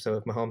run game. So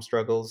if Mahomes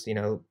struggles,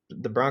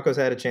 the Broncos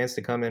had a chance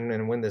to come in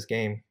and win this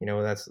game.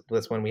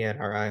 That's when we had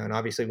our eye on.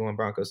 Obviously, we want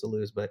Broncos to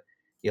lose, but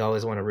you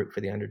always want to root for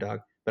the underdog.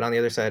 But on the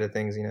other side of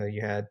things,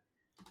 you had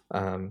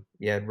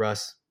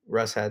Russ.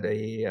 Russ had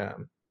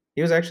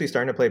he was actually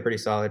starting to play pretty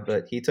solid,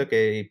 but he took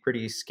a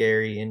pretty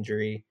scary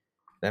injury.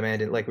 That man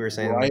did, like we were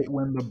saying, Right like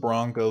when the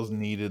Broncos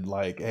needed,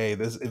 like, hey,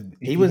 this he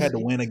if you was had to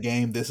win a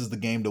game, this is the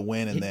game to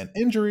win, and he, then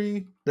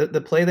injury. the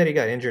play that he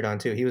got injured on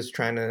too. He was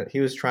trying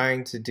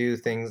to do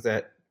things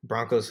that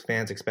Broncos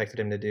fans expected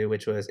him to do,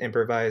 which was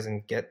improvise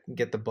and get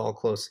the ball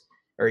close,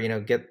 or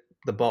get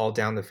the ball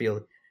down the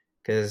field,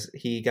 because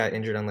he got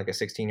injured on like a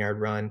 16-yard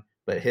run,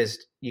 but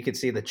his you could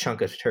see the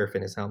chunk of turf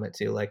in his helmet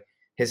too. Like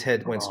his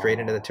head went straight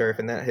into the turf,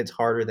 and Oh. that hits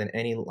harder than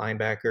any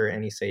linebacker or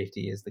any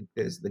safety is the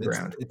It's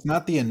ground. it's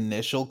not the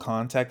initial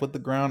contact with the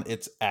ground,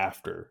 it's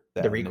after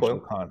The that initial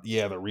recoil.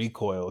 yeah, the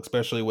recoil,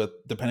 especially with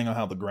depending on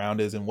how the ground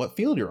is and what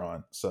field you're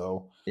on.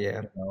 So,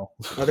 Yeah. you know.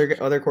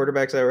 Other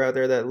quarterbacks that were out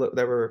there that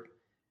were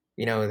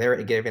they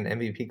were given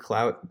MVP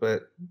clout,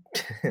 but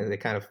they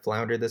kind of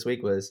floundered this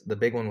week. Was the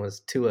big one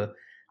was Tua.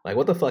 Like,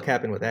 what the fuck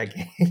happened with that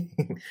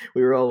game?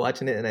 We were all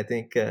watching it, and I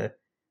think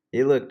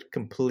he looked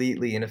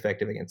completely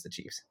ineffective against the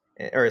Chiefs.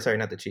 Or sorry,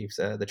 not the Chiefs,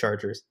 the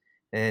Chargers.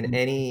 And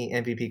any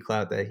MVP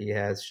clout that he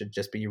has should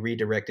just be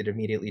redirected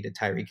immediately to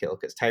Tyreek Hill,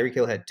 because Tyreek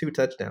Hill had 2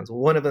 touchdowns.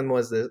 One of them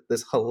was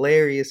this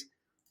hilarious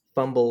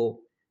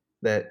fumble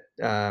that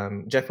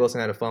Jeff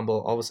Wilson had a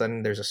fumble. All of a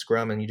sudden, there's a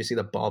scrum, and you just see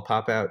the ball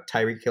pop out.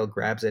 Tyreek Hill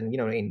grabs it, and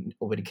ain't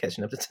nobody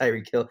catching up to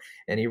Tyreek Hill,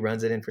 and he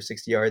runs it in for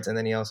 60 yards. And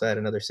then he also had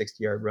another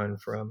 60-yard run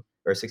or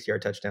a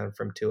 60-yard touchdown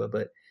from Tua.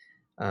 But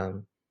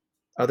um,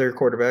 other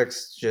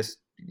quarterbacks just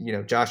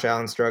Josh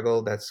Allen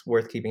struggled. That's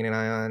worth keeping an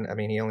eye on. I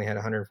mean, he only had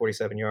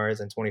 147 yards,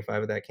 and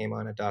 25 of that came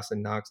on a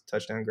Dawson Knox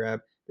touchdown grab.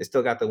 They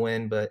still got the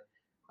win, but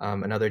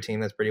another team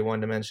that's pretty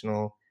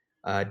one-dimensional.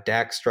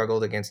 Dak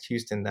struggled against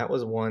Houston. That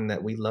was one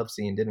that we loved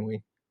seeing, didn't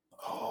we?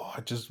 Oh, I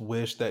just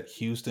wish that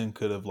Houston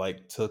could have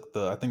like took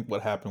the. I think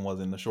what happened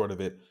was in the short of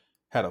it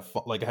had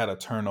a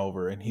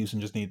turnover and Houston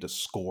just needed to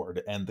score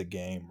to end the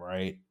game.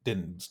 Right? They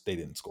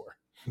didn't score?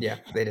 Yeah,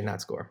 they did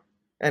not score.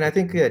 And I They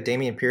think didn't.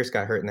 Damian Pierce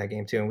got hurt in that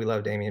game too, and we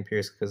love Damian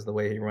Pierce because of the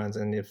way he runs.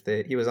 And if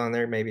he was on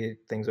there, maybe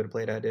things would have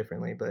played out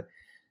differently. But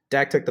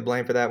Dak took the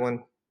blame for that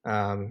one.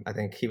 I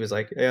think he was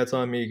like, "Yeah, it's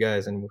on me,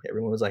 guys," and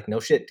everyone was like, "No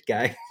shit,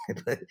 guy."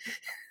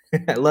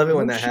 But I love it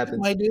when No that shit, happens.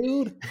 my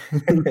dude.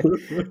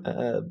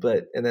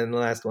 But and then the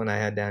last one I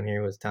had down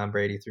here was Tom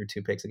Brady threw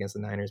 2 picks against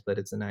the Niners, but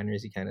it's the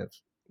Niners. You kind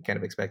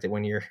of expect it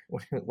when you're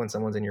when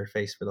someone's in your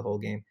face for the whole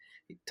game.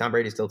 Tom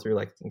Brady still threw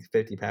like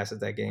 50 passes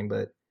that game,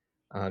 but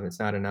it's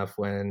not enough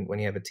when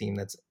you have a team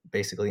that's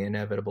basically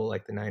inevitable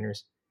like the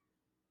Niners.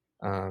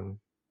 Um,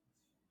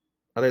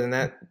 Other than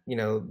that,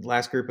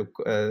 last group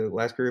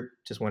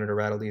just wanted to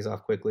rattle these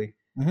off quickly.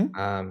 Hmm.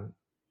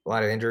 A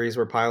lot of injuries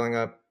were piling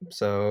up,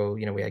 so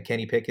we had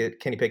Kenny Pickett.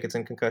 Kenny Pickett's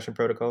in concussion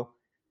protocol.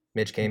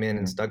 Mitch came in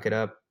and stunk it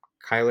up.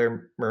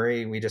 Kyler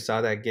Murray, we just saw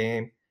that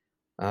game.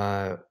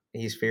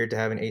 He's feared to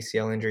have an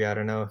ACL injury. I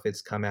don't know if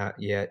it's come out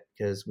yet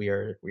because we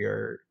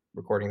are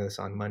recording this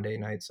on Monday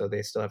night, so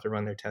they still have to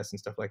run their tests and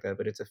stuff like that.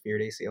 But it's a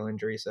feared ACL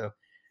injury, so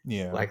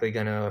Yeah, likely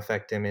going to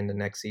affect him in the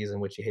next season,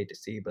 which you hate to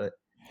see. But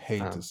hate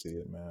to um, see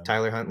it, man.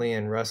 Tyler Huntley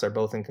and Russ are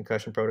both in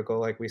concussion protocol,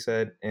 like we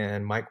said,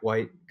 and Mike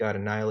White got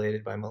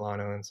annihilated by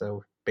Milano, and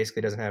so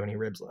basically doesn't have any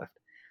ribs left.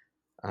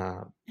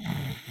 Uh,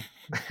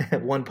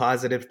 One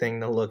positive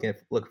thing to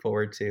look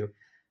forward to.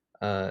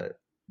 Uh,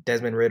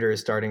 Desmond Ritter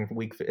is starting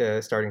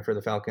for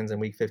the Falcons in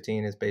Week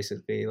 15. Is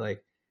basically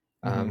like,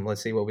 Hmm.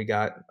 let's see what we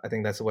got. I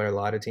think that's where a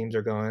lot of teams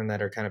are going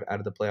that are kind of out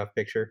of the playoff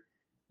picture.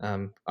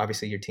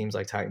 Obviously, your teams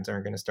like Titans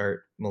aren't going to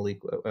start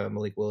Malik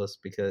Willis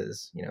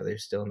because they're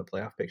still in the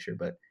playoff picture.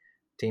 But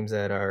teams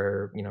that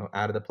are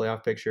out of the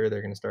playoff picture,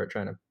 they're going to start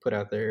trying to put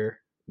out their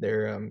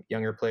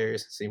younger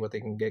players, see what they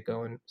can get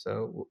going.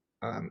 So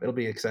it'll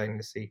be exciting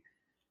to see.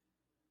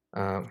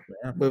 Yeah,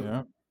 Move,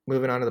 yeah.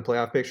 Moving on to the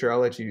playoff picture, I'll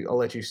let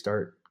you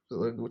start.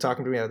 We're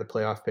talking to me out of the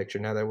playoff picture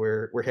now that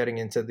we're heading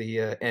into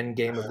the end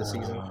game of the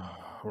season.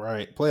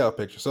 Right, playoff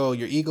picture. So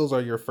your Eagles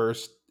are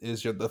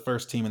the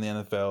first team in the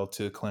NFL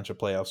to clinch a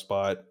playoff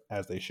spot,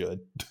 as they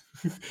should.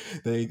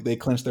 They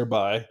clinched their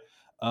bye.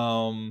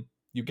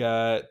 You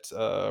got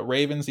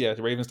Ravens. Yeah,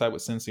 the Ravens tied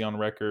with Cincy on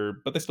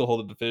record, but they still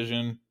hold the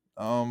division.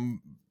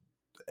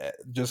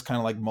 Just kind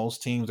of like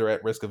most teams are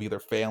at risk of either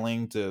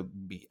failing to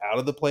be out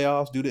of the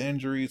playoffs due to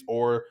injuries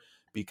or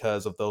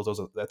because of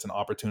that's an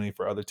opportunity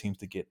for other teams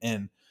to get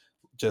in.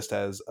 Just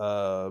as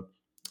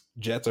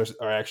Jets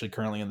are actually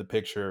currently in the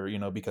picture,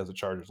 because the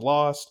Chargers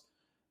lost.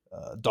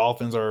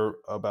 Dolphins are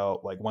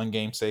about like one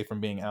game safe from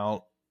being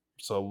out.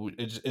 So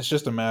it's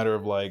just a matter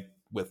of like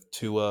with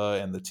Tua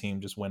and the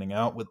team just winning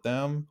out with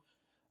them.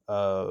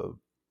 Uh,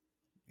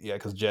 yeah,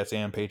 because Jets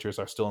and Patriots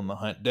are still in the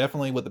hunt.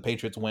 Definitely with the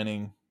Patriots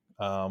winning.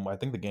 I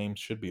think the game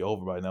should be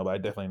over by now, but I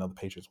definitely know the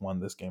Patriots won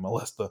this game,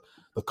 unless the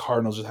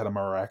Cardinals just had a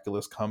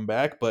miraculous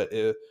comeback. But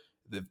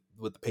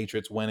with the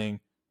Patriots winning,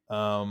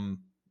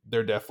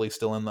 they're definitely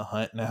still in the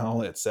hunt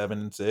now at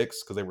 7-6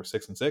 because they were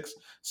 6-6.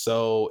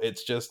 So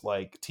it's just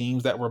like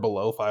teams that were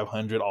below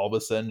 500 all of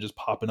a sudden just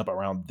popping up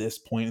around this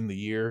point in the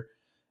year.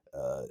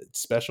 It's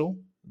special,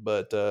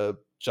 but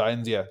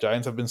Giants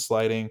have been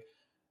sliding.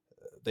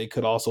 They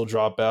could also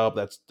drop out.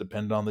 That's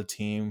dependent on the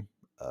team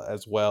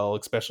as well.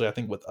 Especially, I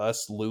think with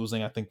us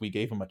losing, I think we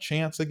gave them a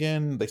chance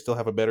again. They still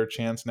have a better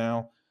chance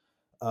now.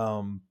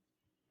 Um,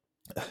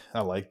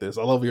 I like this.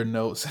 I love your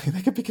note saying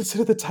they could be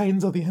considered the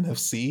Titans of the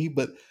NFC,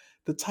 but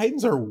the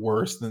Titans are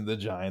worse than the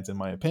Giants in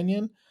my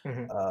opinion.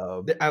 Mhm.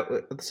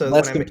 Uh, So when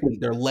less I mean, complete.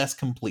 They're less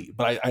complete.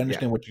 But I yeah,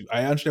 understand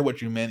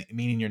what you mean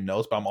in your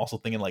notes. But I'm also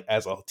thinking like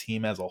as a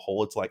team as a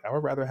whole, it's like I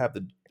would rather have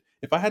the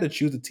if I had to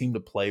choose a team to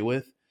play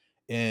with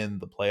in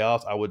the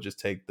playoffs, I would just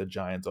take the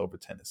Giants over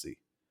Tennessee,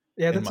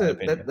 yeah, in that's my a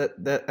opinion.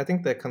 that I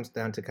think that comes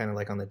down to kind of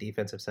like on the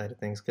defensive side of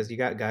things because you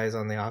got guys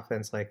on the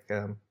offense like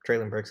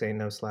Traylon Burks ain't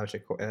no slouch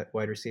at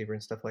wide receiver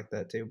and stuff like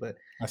that too. But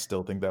I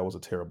still think that was a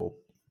terrible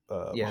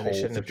yeah, they whole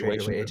shouldn't have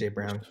traded away situation. AJ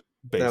Brown.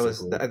 That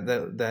was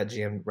Basically, that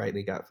GM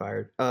rightly got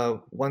fired.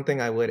 One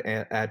thing I would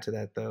add to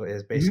that though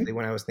is basically Mhm.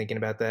 when I was thinking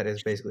about that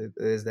is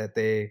that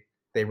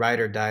they ride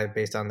or die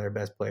based on their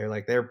best player.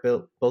 Like they're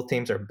built, both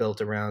teams are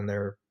built around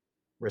their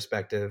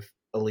respective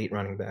elite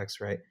running backs,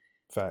 right?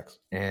 Facts.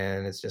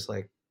 And it's just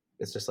like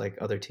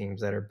other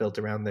teams that are built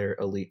around their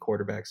elite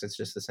quarterbacks. It's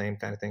just the same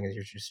kind of thing as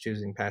you're just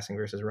choosing passing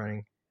versus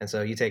running. And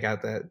so you take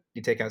out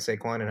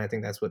Saquon, and I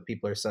think that's what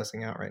people are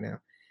sussing out right now,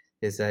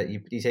 is that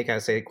you take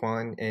out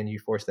Saquon and you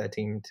force that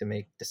team to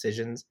make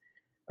decisions,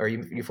 or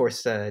you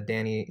force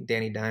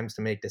Danny Dimes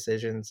to make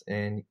decisions,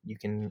 and you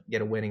can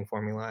get a winning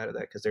formula out of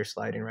that because they're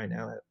sliding right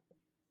now.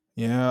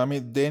 Yeah, I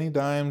mean Danny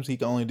Dimes, he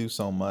can only do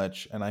so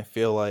much, and I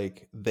feel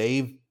like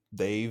they've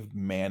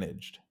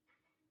managed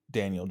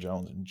Daniel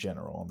Jones in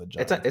general on the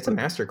Giants. It's a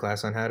master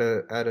class on how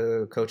to how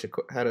to coach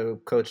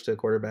the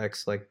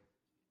quarterback's like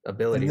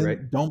ability, right?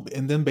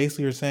 And then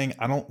basically you're saying,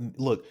 I don't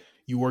look,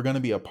 you are going to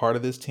be a part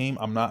of this team.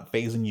 I'm not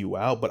phasing you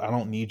out, but I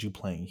don't need you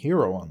playing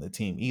hero on the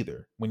team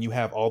either. When you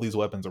have all these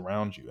weapons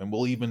around you, and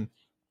we'll even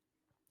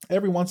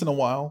every once in a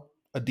while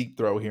a deep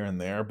throw here and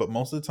there, but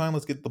most of the time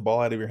let's get the ball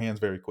out of your hands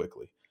very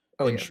quickly.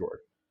 Oh In yeah. short.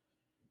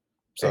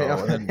 So,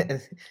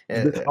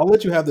 and Uh, I'll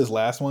let you have this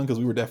last one because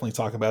we were definitely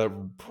talking about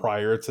it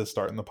prior to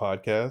starting the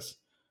podcast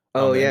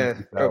on oh the yeah,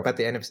 NFC or South. about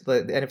the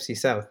NFC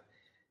South.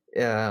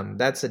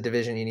 That's a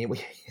division you need.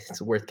 It's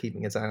worth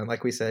keeping its eye on.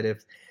 Like we said,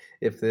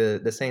 if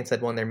the Saints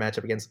had won their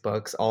matchup against the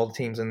Bucks, all the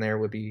teams in there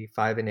would be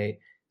 5-8.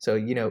 So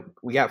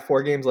we got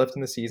 4 games left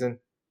in the season.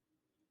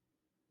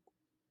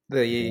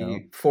 Yeah.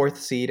 The fourth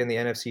seed in the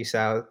NFC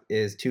South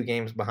is 2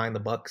 games behind the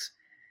Bucks.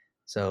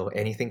 So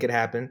anything could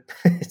happen.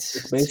 It's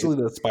It's basically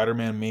the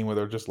Spider-Man meme where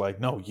they're just like,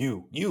 no,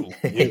 you.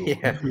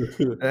 yeah.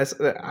 That's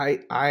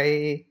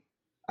I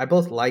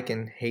both like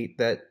and hate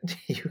that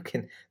you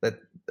can that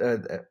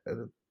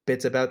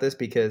bits about this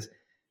because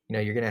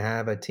you're gonna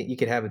have a team. You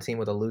could have a team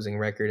with a losing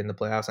record in the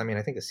playoffs. I mean,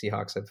 I think the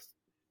Seahawks have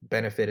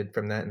benefited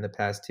from that in the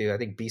past too. I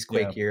think Yeah.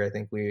 Beastquake year. I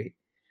think we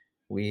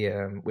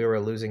were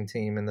a losing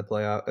team in the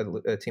playoff,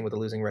 a team with a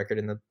losing record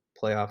in the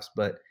playoffs.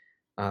 But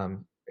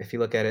if you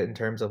look at it in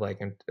terms of like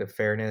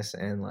fairness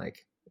and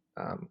like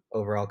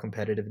overall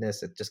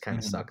competitiveness, it just kind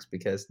of Mhm. sucks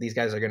because these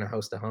guys are going to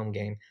host a home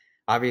game.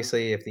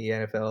 Obviously, if the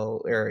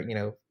NFL or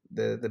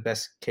the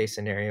best case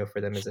scenario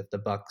for them is if the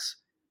Bucks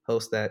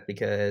host that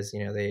because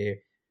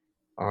they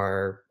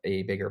are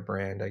a bigger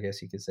brand, I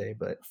guess you could say.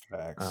 But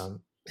Facts.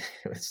 um,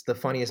 it's the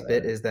funniest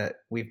bit Facts. is that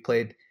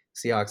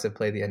Seahawks have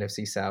played the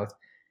NFC South,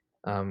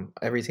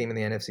 every team in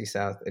the NFC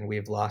South, and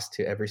we've lost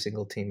to every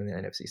single team in the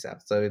NFC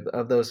South. So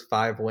of those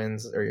 5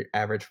 wins or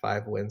average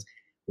 5 wins,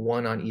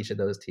 one on each of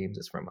those teams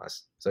is from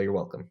us. So you're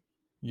welcome.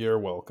 You're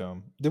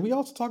welcome. Did we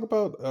also talk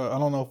about? I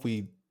don't know if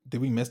we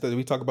did. We miss that. Did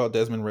we talk about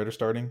Desmond Ritter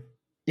starting?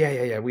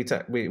 Yeah. We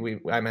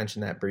I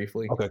mentioned that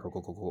briefly. Okay,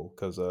 cool.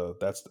 Because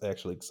that's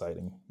actually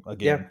exciting. Yeah,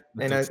 Again,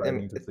 it's and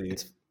exciting to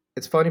see.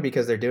 it's funny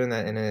because they're doing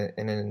that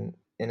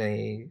in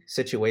a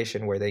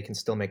situation where they can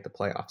still make the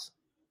playoffs.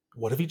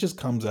 What if he just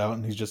comes out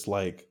and he's just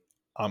like,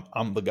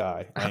 I'm the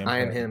guy. I am I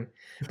am him. him,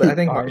 but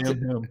I am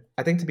him.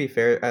 I think to be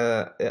fair,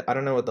 I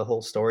don't know what the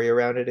whole story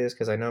around it is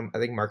because I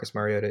think Marcus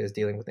Mariota is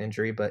dealing with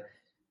injury, but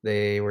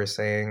they were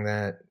saying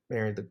that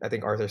I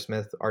think Artie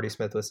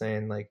Smith was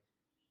saying like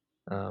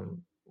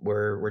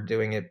we're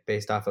doing it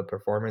based off of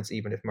performance,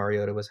 even if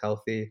Mariota was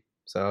healthy.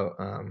 So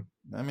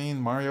I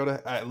mean,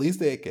 Mariota. At least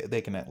they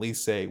can at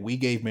least say we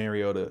gave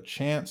Mariota a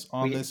chance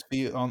on we this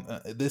field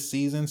on this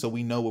season, so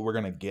we know what we're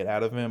gonna get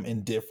out of him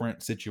in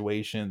different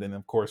situations, and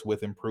of course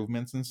with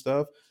improvements and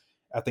stuff.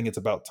 I think it's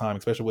about time,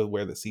 especially with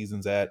where the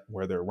season's at,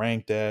 where they're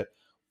ranked at.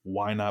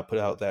 Why not put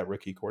out that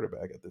rookie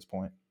quarterback at this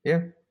point?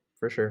 yeah,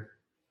 for sure.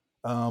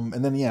 And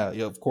then yeah,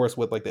 of course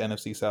with like the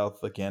NFC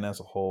South again as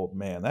a whole,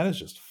 man, that is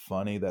just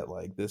funny that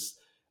like this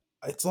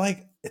it's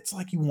like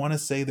you want to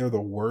say they're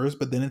the worst,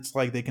 but then it's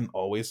like they can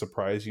always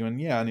surprise you. And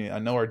yeah, I mean, I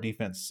know our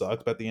defense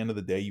sucks, but at the end of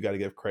the day, you got to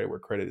give credit where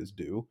credit is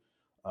due.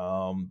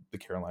 The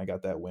Carolina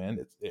got that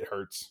win. It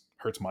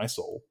hurts my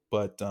soul,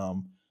 but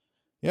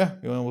yeah,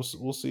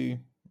 we'll see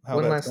how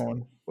One that's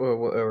last,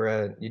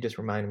 going. you just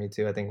reminded me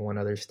too. I think one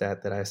other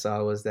stat that I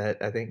saw was that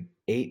I think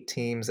 8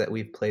 teams that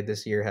we've played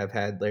this year have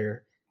had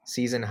their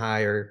season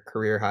high or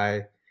career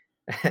high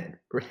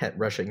at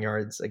rushing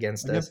yards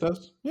against us. Against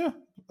us, yeah.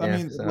 I Yeah,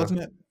 mean, so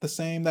wasn't it the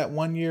same that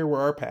one year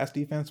where our pass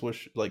defense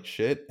was like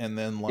shit, and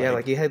then yeah, like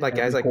like you had like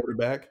guys every like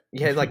quarterback?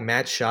 you had like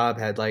Matt Schaub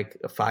had like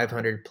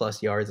 500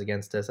 plus yards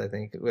against us. I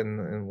think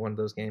in one of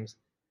those games.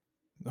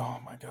 Oh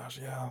my gosh,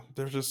 yeah.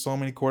 There's just so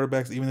many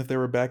quarterbacks. Even if they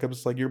were backups,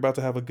 it's like you're about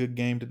to have a good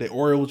game today,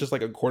 or it was just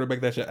like a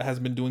quarterback that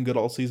hasn't been doing good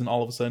all season.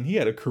 All of a sudden, he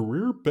had a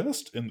career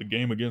best in the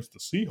game against the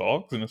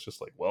Seahawks, and it's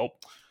just like, well,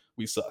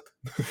 we suck.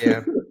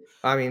 Yeah,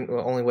 I mean,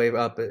 the only way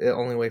up, the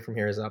only way from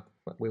here is up.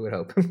 We would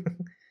hope.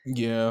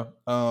 Yeah.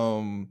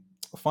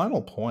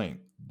 Final point.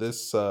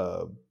 This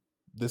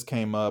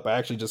came up. I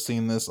actually just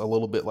seen this a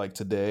little bit like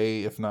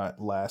today, if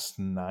not last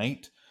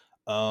night.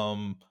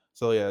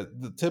 So yeah,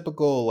 the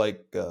typical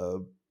like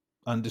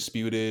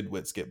undisputed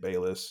with Skip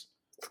Bayless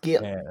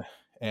Skip.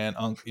 and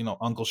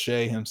Uncle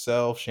Shay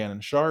himself,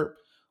 Shannon Sharp.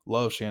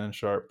 Love Shannon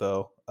Sharp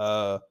though.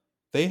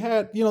 They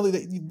had,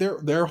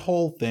 their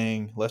whole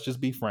thing. Let's just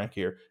be frank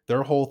here.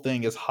 Their whole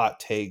thing is hot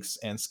takes,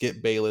 and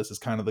Skip Bayless is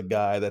kind of the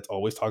guy that's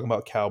always talking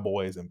about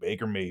Cowboys and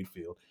Baker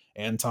Mayfield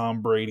and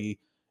Tom Brady.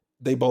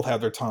 They both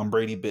have their Tom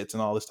Brady bits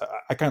and all this.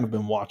 I kind of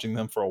been watching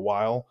them for a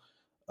while,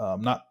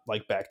 not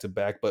like back to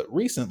back, but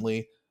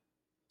recently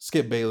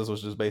Skip Bayless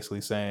was just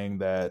basically saying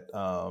that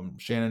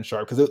Shannon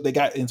Sharp, because they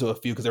got into a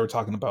few because they were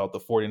talking about the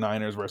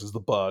 49ers versus the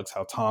Bucks,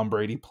 how Tom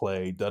Brady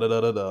played, da da da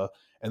da da.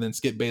 And then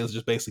Skip Bayless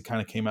just basically kind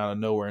of came out of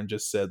nowhere and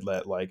just said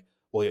that, like,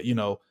 well,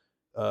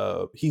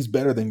 he's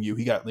better than you.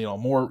 He got,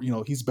 more,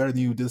 he's better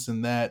than you, this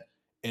and that.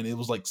 And it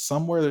was like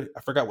somewhere,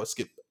 I forgot what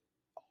Skip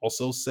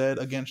also said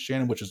against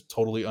Shannon, which is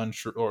totally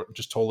untrue or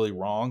just totally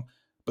wrong.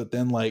 But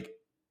then, like,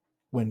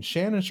 when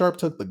Shannon Sharp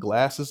took the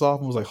glasses off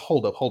and was like,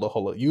 hold up, hold up,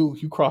 hold up. You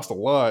crossed the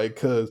line,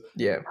 because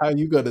Yeah, how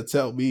you gonna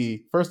tell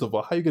me, first of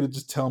all, how you gonna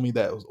just tell me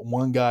that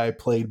one guy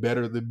played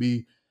better than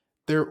me?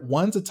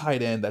 One's a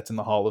tight end that's in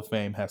the Hall of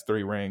Fame, has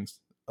 3 rings.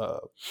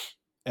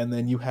 And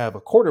then you have a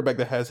quarterback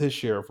that has his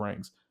share of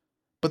rings.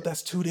 But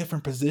that's 2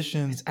 different it's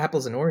positions.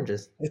 apples and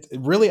oranges. It's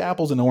really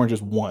apples and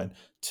oranges. One,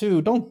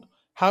 two. Don't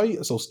how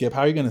you so Skip.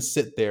 How are you going to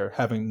sit there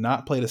having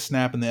not played a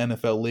snap in the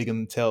NFL league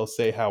and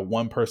say how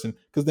one person?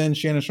 Because then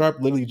Shannon Sharp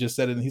literally just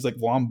said it, and he's like,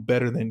 "Well, I'm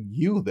better than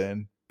you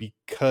then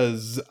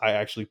because I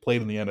actually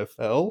played in the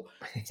NFL."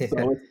 Yeah.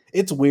 So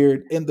it's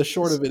weird. And the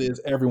short of it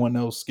is, everyone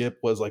knows Skip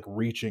was like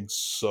reaching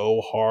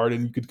so hard,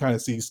 and you could kind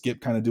of see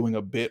Skip kind of doing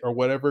a bit or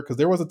whatever. Because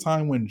there was a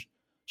time when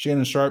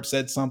Shannon Sharp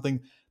said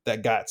something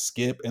that got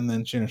Skip, and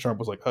then Shannon Sharp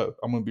was like, "Oh,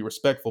 I'm going to be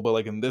respectful." But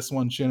like in this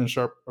one, Shannon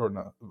Sharp or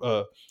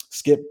no,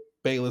 Skip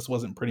Bayless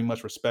wasn't pretty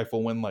much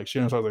respectful when like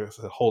Shannon Sharp like,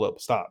 said, "Hold up,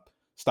 stop,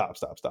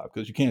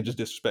 because you can't just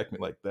disrespect me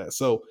like that."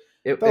 So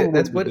that was a little bit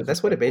That's what it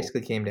disrespectful.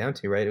 basically came down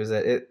to, right? It was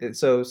that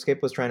so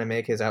Skip was trying to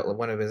make his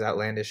one of his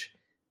outlandish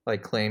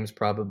like claims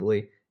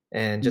probably,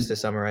 and just to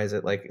summarize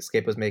it, like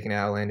Skip was making an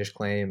outlandish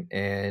claim,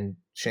 and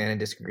Shannon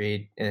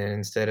disagreed, and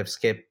instead of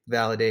Skip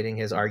validating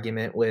his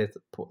argument with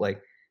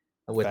like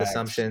with Facts.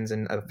 assumptions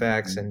and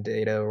facts Mhm. and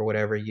data or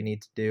whatever you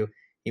need to do,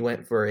 he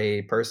went for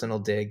a personal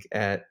dig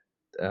at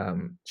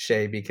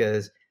Shay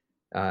because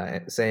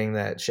saying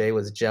that Shay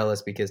was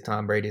jealous because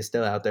Tom Brady is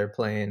still out there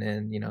playing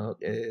and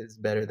is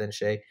better than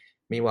Shay.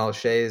 Meanwhile,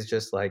 Shay is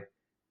just like,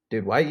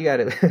 dude, why you got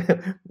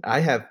to? I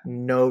have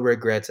no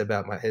regrets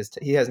about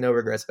he has no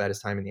regrets about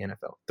his time in the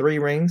NFL. 3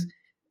 rings,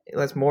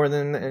 that's more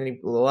than a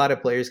lot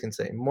of players can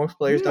say. Most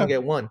players don't Yeah,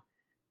 get one,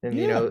 and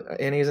yeah.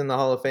 and he's in the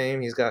Hall of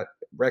Fame. He's got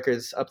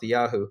records up the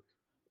Yahoo.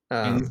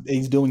 And he's, Um,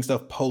 he's doing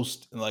stuff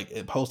post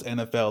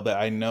NFL that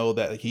I know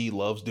that he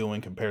loves doing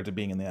compared to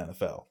being in the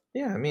NFL.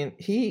 yeah, I mean,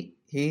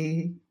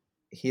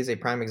 he's a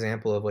prime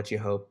example of what you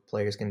hope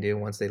players can do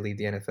once they leave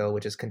the NFL,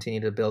 which is continue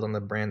to build on the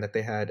brand that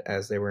they had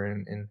as they were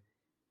in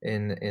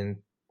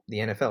the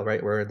NFL,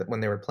 right?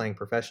 When they were playing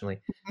professionally.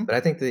 But I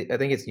think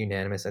it's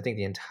unanimous. I think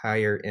the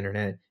entire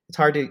internet.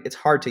 It's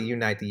hard to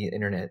unite the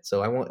internet.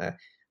 So I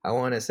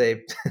want to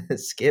say,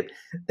 Skip,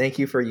 thank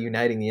you for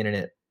uniting the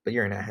internet. But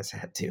you're an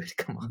asshat, dude.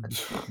 Come on.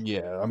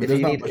 Yeah, I mean, If there's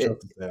you not need much else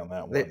it, to say on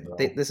that one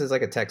though. this is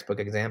like a textbook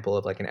example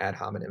of like an ad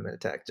hominem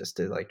attack, just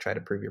to like try to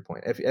prove your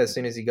point. If as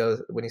soon as he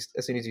goes when he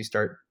as soon as you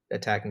start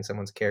attacking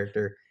someone's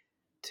character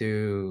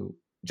to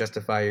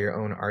justify your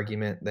own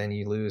argument, then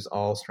you lose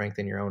all strength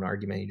in your own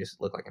argument. You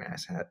just look like an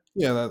asshat.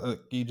 Yeah,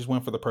 you just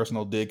went for the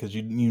personal dig because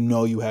you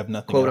know you have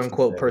nothing Quote else to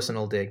unquote say.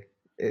 personal dig.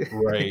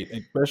 Right.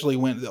 Especially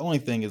when the only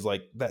thing is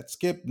like that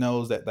Skip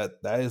knows that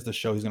is the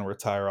show he's going to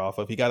retire off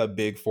of. He got a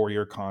big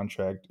 4-year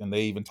contract, and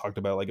they even talked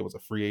about like it was a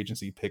free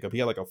agency pickup. He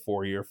had like a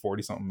 4-year,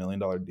 40 something $1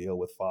 million deal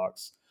with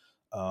Fox.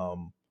 I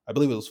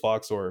believe it was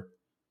Fox, or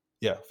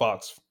yeah,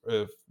 Fox,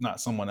 if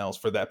not someone else,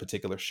 for that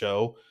particular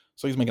show.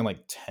 So he's making like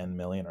 10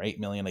 million or 8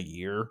 million a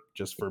year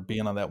just for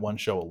being on that one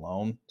show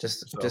alone. So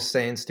Just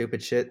saying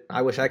stupid shit.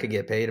 I wish I could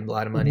get paid a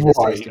lot of money to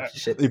say right. stupid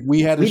shit. If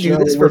we had a We do show,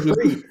 this for we're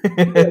just free.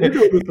 yeah, we're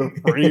doing this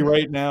for free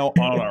right now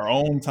on our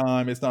own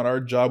time. It's not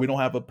our job. We don't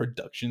have a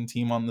production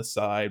team on the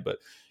side, but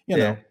you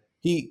Yeah. know,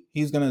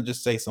 he's gonna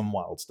just say some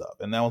wild stuff,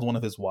 and that was one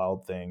of his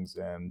wild things.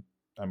 And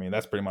I mean,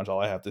 that's pretty much all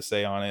I have to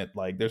say on it.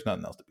 Like, there's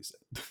nothing else to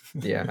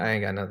be Yeah, said. I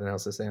ain't got nothing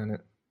else to say on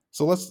it.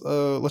 So let's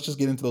just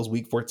get into those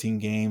week 14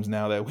 games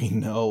now that we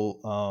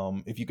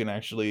know if you can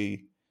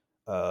actually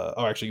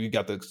actually, you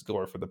got the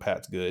score for the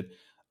Pats good.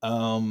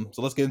 So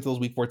let's get into those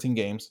week 14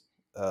 games.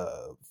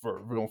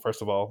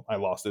 First of all, I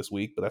lost this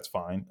week, but that's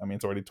fine. I mean,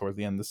 it's already towards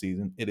the end of the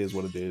season. It is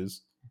what it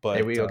is. Are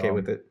But we okay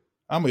with it?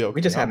 I'm be We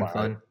okay. just I'm having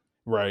all right. fun.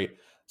 Right.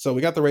 So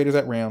we got the Raiders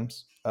at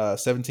Rams,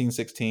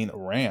 17-16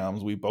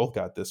 Rams. We both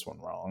got this one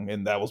wrong.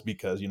 And that was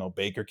because,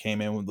 Baker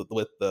came in with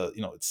the,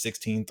 it's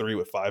 16-3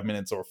 with 5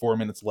 minutes or 4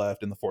 minutes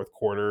left in the fourth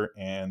quarter.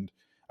 And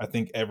I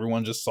think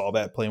everyone just saw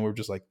that play and we were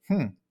just like,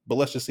 but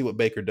let's just see what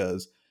Baker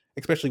does.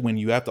 Especially when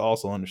you have to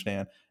also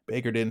understand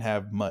Baker didn't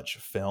have much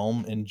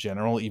film in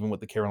general, even with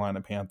the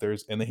Carolina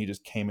Panthers. And then he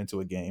just came into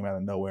a game out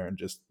of nowhere and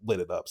just lit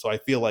it up. So I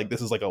feel like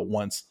this is like a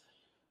once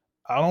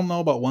I don't know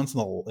about once in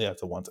a yeah,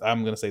 it's a once.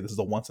 I'm gonna say this is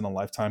a once in a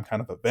lifetime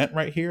kind of event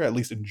right here. At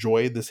least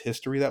enjoy this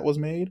history that was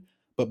made.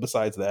 But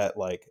besides that,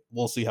 like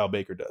we'll see how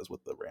Baker does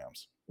with the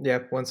Rams. Yeah,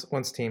 once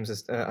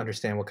teams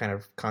understand what kind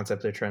of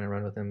concept they're trying to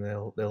run with him,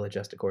 they'll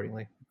adjust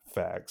accordingly.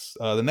 Facts.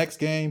 The next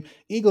game,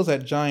 Eagles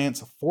at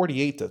Giants,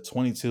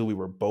 48-22. We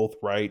were both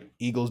right.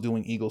 Eagles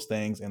doing Eagles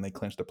things, and they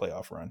clinched the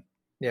playoff run.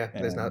 Yeah,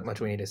 there's not And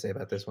much we need to say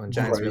about this one.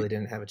 Giants right really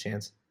didn't have a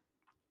chance.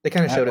 They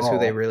kind of at showed us who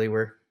they all. really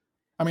were.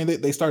 I mean,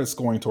 they started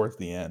scoring towards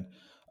the end.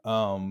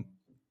 Um,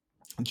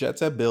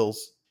 Jets at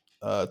Bills,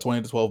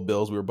 20-12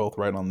 Bills. We were both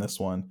right on this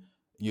one.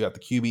 You got the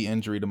QB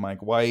injury to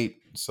Mike White,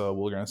 so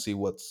we're gonna see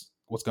what's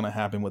going to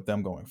happen with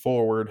them going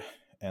forward.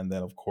 And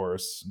then, of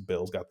course,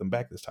 Bills got them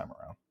back this time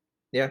around.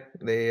 Yeah,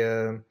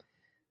 they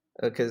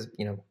because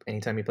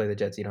anytime you play the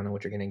Jets, you don't know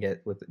what you're going to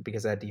get with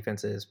because that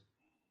defense is,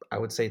 I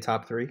would say,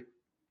 top three.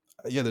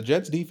 Yeah, the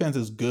Jets defense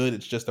is good.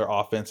 It's just their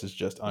offense is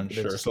just They're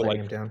unsure. just So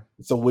letting like, him down.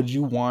 so would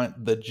you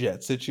want the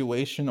Jet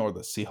situation or the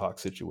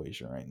Seahawks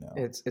situation right now?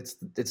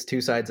 It's two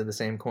sides of the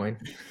same coin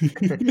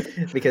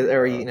because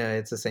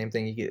it's the same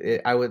thing.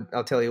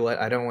 I'll tell you what,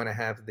 I don't want to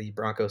have the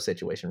Broncos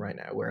situation right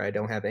now where I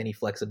don't have any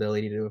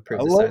flexibility to I improve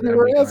the love side that I'm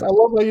weak your ass. on. I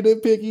love how you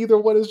didn't pick either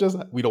one. It's just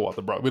we don't want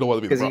we don't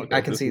want to be the Because I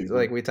Broncos can this see, season.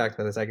 like we talked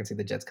about this, I can see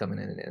the Jets coming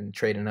in and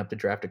trading up to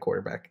draft a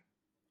quarterback.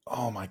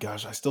 Oh my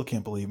gosh, I still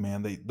can't believe,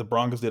 man. The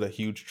Broncos did a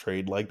huge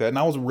trade like that. And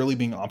I was really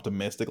being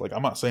optimistic. Like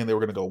I'm not saying they were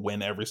gonna go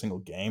win every single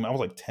game. I was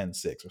like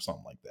 10-6 or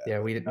something like that. Yeah,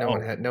 But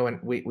no one.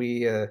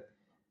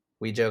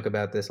 We joke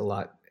about this a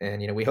lot,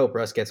 and we hope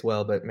Russ gets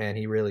well, but man,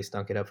 he really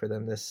stunk it up for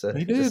them this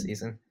he this did.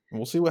 season.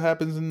 We'll see what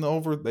happens in the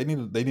over. They need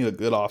a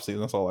good offseason.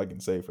 That's all I can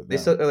say for They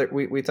them. still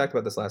we talked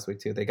about this last week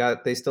too.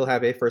 They still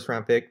have a first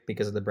round pick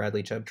because of the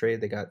Bradley Chubb trade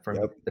they got from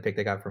Yep. the pick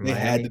they got from They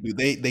had Miami. to do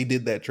they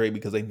did that trade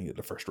because they needed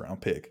a first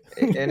round pick.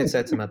 And it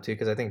sets him up too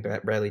because I think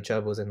Bradley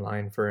Chubb was in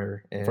line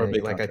for For a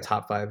big like a contract.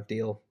 top 5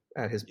 deal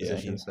at his Yeah,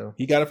 position. So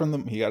he got it from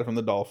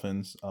the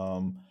Dolphins.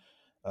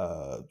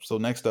 So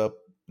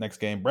next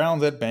game,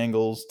 Browns at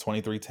Bengals,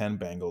 23-10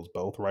 Bengals,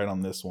 both right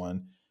on this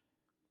one.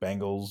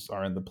 Bengals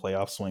are in the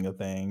playoff swing of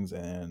things,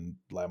 and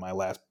like my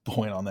last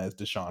point on that is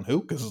Deshaun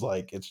Hook, because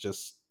like it's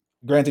just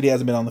granted he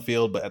hasn't been on the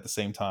field, but at the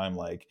same time,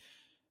 like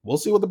we'll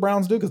see what the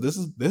Browns do because this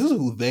is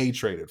who they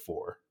traded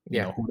for.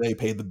 yeah, Who they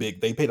paid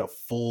they paid a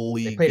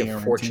fully they paid a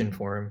guaranteed fortune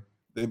for him.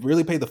 They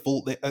really paid the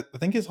full. I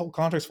think his whole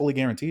contract's fully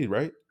guaranteed,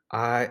 right?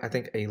 I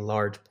think a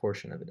large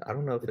portion of it. I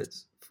don't know if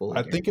it's fully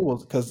I think guaranteed. it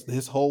was because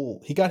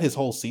he got his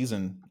whole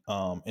season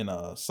in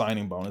a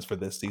signing bonus for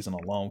this season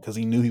alone because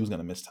he knew he was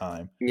going to miss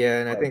time. Yeah,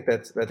 and I Like,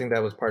 think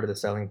that was part of the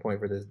selling point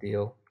for this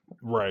deal.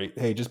 right.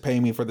 Hey, just pay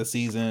me for the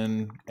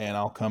season and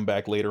I'll come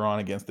back later on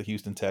against the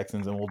Houston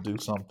Texans and we'll do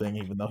something,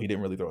 even though he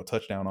didn't really throw a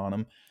touchdown on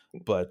him.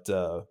 But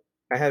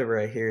I have it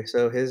right here.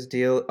 So his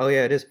deal, oh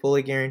yeah, it is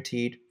fully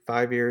guaranteed,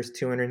 5 years,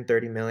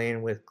 230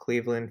 million with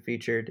Cleveland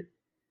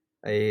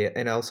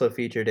and also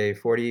featured a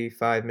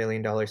 $45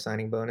 million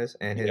signing bonus,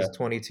 and yeah, his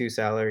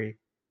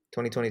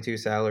 2022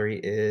 salary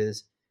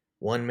is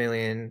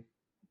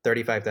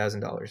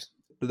 $1,035,000.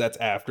 that's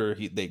after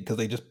because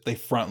they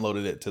front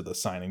loaded it to the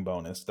signing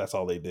bonus. That's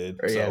all they did.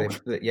 Or So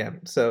yeah.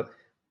 So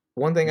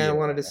one thing I yeah,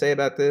 wanted to say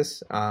about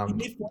this, he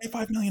made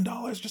 $45 million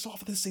just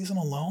off of this season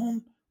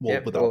alone. Well,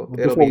 yep, well,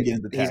 before we get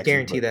into he's taxes, but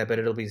guaranteed that, but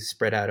it'll be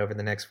spread out over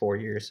the next 4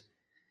 years.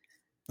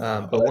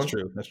 But that's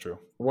true. That's true.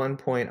 one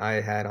point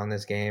I had on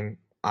this game,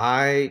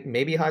 I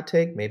maybe hot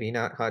take, maybe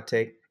not hot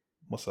take.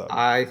 What's up?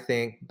 I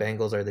think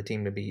Bengals are the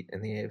team to beat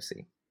in the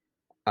AFC.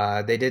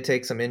 They did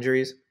take some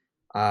injuries,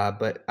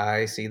 but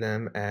I see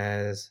them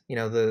as you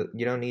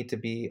don't need to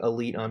be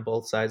elite on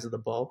both sides of the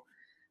ball,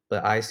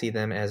 but I see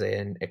them as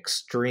an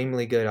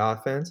extremely good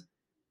offense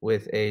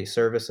with a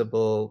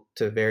serviceable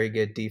to very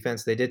good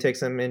defense. They did take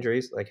some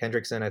injuries, like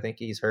Hendrickson. I think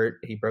he's hurt;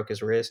 he broke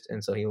his wrist,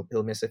 and so he'll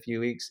miss a few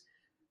weeks.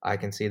 I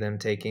can see them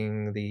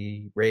taking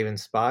the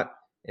Ravens spot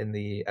at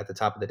the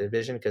top of the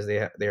division because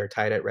they are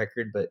tied at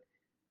record, but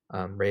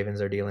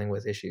Ravens are dealing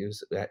with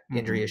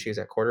injury issues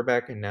at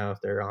quarterback, and now if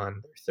they're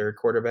on their third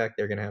quarterback,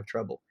 they're going to have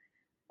trouble.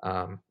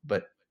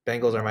 But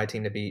Bengals are my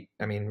team to beat.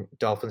 I mean,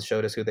 Dolphins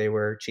showed us who they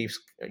were. Chiefs,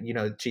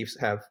 Chiefs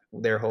have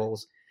their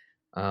holes.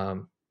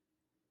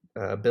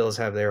 Bills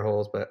have their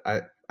holes, but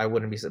I I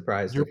wouldn't be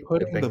surprised You're if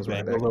putting the Bengals were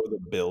in Bengals there. over the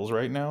Bills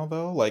right now,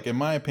 though. Like in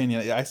my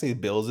opinion, I say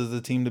Bills is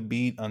the team to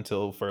beat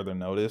until further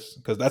notice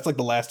because that's like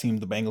the last team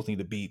the Bengals need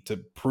to beat to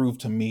prove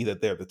to me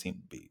that they're the team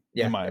to beat.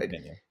 In Yeah, my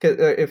opinion. because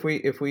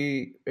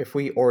if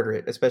we order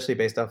it, especially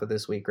based off of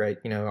this week, right?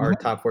 You know, our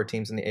Mhm. top four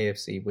teams in the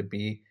AFC would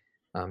be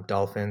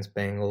Dolphins,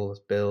 Bengals,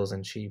 Bills,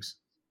 and Chiefs.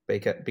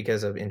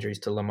 Because of injuries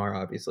to Lamar,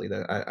 obviously,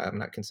 that I'm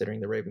not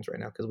considering the Ravens right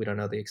now because we don't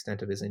know the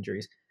extent of his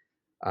injuries.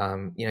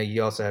 You know,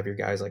 you also have your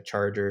guys like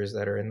Chargers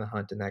that are in the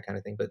hunt and that kind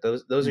of thing. But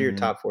those are your Mhm.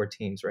 top four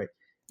teams, right?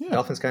 Yeah,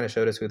 Dolphins kind of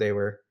showed us who they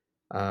were.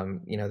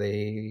 You know,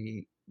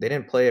 they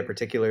didn't play a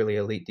particularly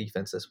elite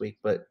defense this week,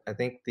 but I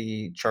think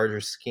the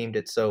Chargers schemed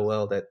it so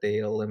well that they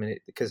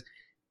eliminated because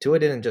Tua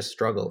didn't just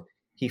struggle;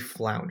 he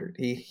floundered.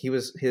 He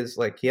was his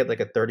like he had like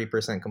a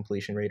 30%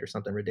 completion rate or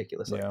something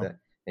ridiculous like yeah. that.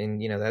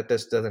 And you know that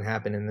just doesn't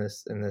happen in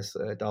this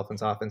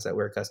Dolphins offense that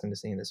we're accustomed to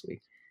seeing this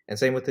week. And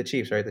same with the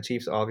Chiefs, right? The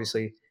Chiefs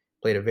obviously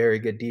played a very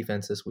good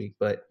defense this week,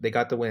 but they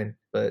got the win,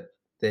 but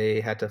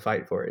they had to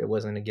fight for it. It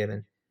wasn't a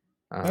given.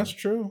 That's Um,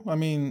 true. I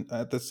mean,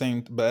 at the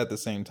same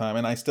time,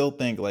 and I still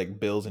think like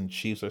Bills and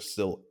Chiefs are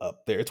still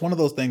up there. It's one of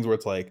those things where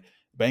it's like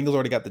Bengals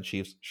already got the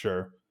Chiefs,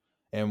 sure,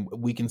 and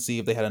we can see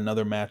if they had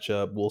another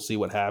matchup. We'll see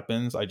what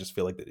happens. I just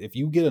feel like that if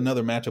you get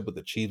another matchup with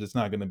the Chiefs, it's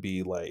not going to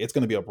be like it's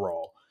going to be a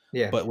brawl.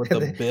 yeah, But with the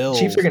the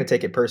Chiefs are Bills, going to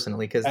take it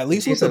personally because at the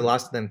least with Chiefs have the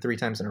lost to them 3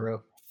 times in a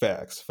row.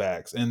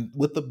 facts, and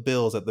with the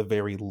Bills at the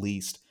very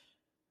least,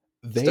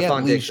 they at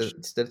Stephon Diggs,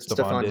 least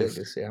Stephon Diggs.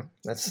 Diggs, yeah,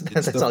 that's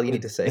It's that's all you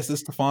need to it's say. the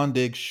Stephon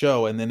Diggs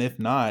show, and then if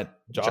not,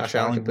 Josh Josh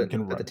Allen can Allen can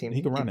put the run. team.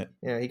 He can run it.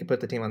 Yeah, he can put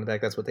the team on the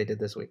back. That's what they did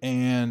this week.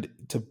 And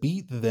to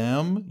beat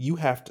them, you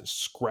have to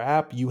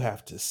scrap, you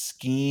have to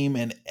scheme,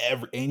 and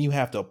you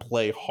have to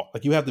play hard.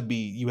 Like you have to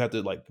be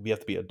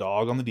a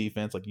dog on the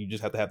defense. Like you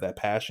just have to have that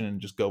passion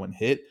and just go and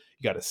hit.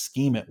 You got to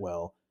scheme it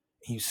well.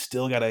 You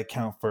still got to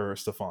account for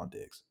Stephon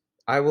Diggs.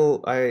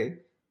 I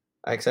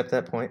accept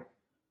that point,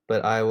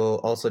 but I will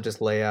also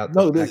just lay out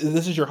the No, fact.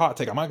 this is your hot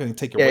take. I'm not going to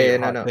take Yeah, away yeah, your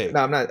no, hot no, no. take.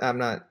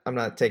 I'm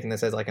not taking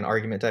this as like an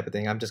argument type of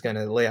thing. I'm just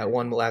gonna lay out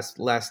one last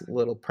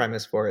little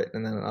premise for it,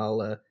 and then I'll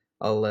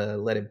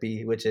let it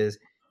be. Which is,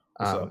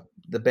 What's up?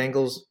 the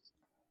Bengals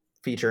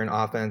feature an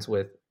offense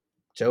with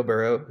Joe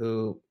Burrow,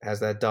 who has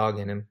that dog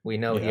in him. We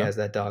know he Yeah, has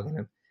that dog in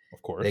him.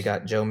 of They course.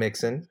 got Joe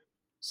Mixon,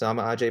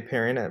 Sama Ajay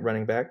Perrin at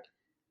running back,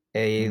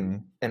 a Hmm.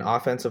 an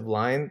offensive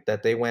line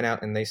that they went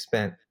out and they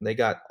spent. They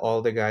got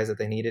all the guys that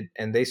they needed,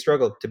 and they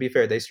struggled. To be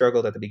fair, they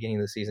struggled at the beginning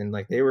of the season.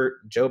 Like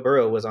Joe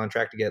Burrow was on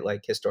track to get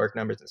like historic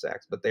numbers in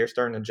sacks, but they're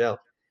starting to gel.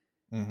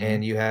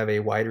 And Hmm. you have a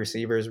wide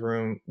receivers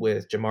room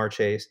with Jamar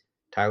Chase,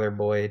 Tyler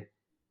Boyd,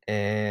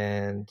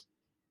 and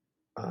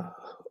uh,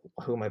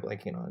 who am I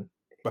blanking on?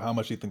 But how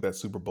much do you think that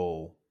Super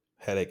Bowl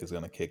headache is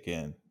going to kick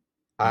in?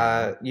 You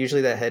know,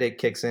 Usually that headache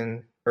kicks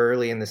in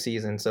early in the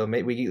season, so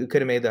we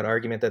could have made that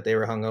argument that they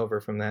were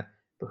hungover from that.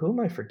 But who am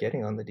I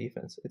forgetting on the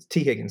defense? It's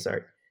T Higgins.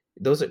 Sorry,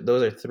 those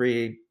are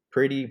three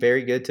pretty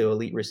very good to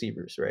elite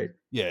receivers, right?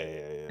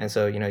 yeah. And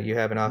so you know you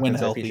have an When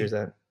offense that features healthy,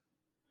 that.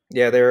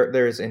 Yeah,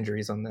 there's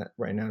injuries on that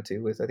right now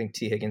too. With I think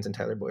T Higgins and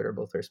Tyler Boyd are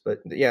both hurt. But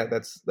yeah,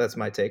 that's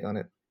my take on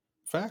it.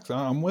 facts.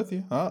 I'm with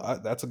you.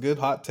 That's a good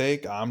hot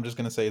take. I'm just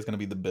gonna say it's gonna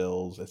be the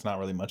Bills. It's not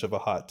really much of a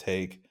hot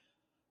take.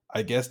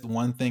 I guess the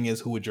one thing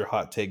is, who would your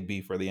hot take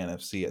be for the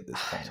NFC at this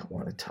I point? don't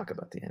want to talk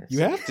about the You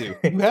NFC. have to.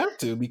 You have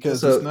to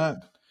because it's So not.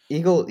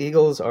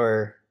 Eagles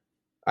are.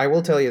 I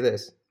will tell you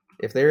this: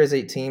 if there is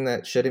a team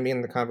that shouldn't be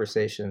in the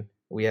conversation,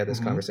 we had this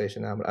Mhm.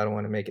 conversation now, but I don't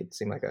want to make it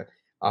seem like a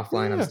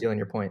offline. I'm Yeah, stealing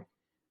your point.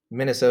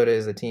 Minnesota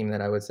is the team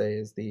that I would say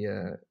is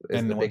the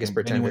biggest anyone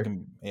pretender.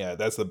 can. Yeah,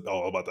 that's the.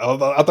 Oh, about that.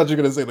 I thought you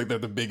were gonna say like they're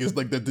the biggest.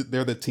 Like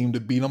they're the team to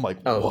beat. I'm like,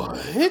 Oh,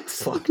 what?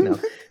 fuck no!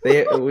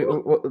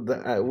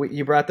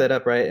 You brought that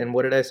up, right? And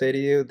what did I say to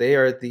you? They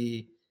are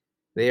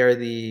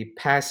the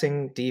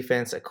passing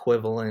defense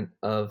equivalent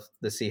of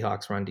the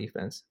Seahawks run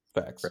defense.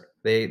 Facts.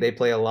 They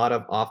play a lot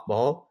of off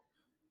ball,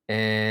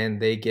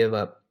 and they give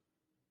up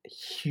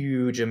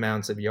huge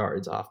amounts of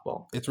yards off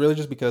ball. It's really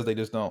just because they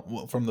just don't.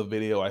 Well, from the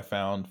video I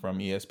found from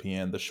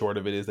ESPN, the short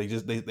of it is they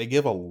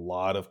give a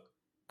lot of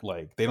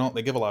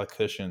they give a lot of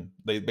cushion.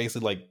 They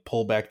basically like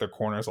pull back their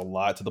corners a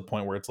lot to the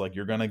point where it's like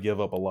you're gonna give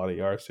up a lot of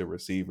yards to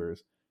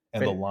receivers.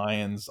 And the Right?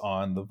 Lions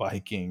on the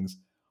Vikings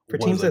For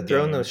was teams a that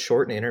throw in those game.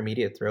 short and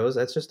intermediate throws,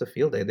 that's just a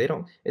field day. They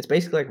don't. It's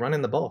basically like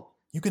running the ball.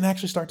 You can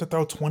actually start to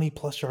throw 20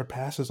 plus yard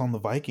passes on the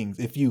Vikings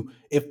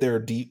if their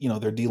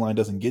their D line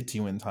doesn't get to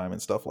you in time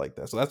and stuff like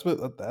that. So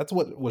that's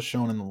what was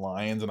shown in the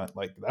Lions, and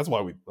that's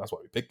why we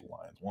picked the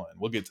Lions one.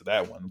 We'll get to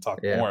that one and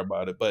talk Yeah, more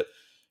about it. But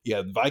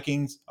yeah, the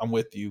Vikings, I'm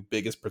with you,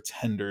 biggest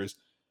pretenders.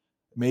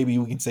 Maybe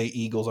we can say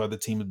Eagles are the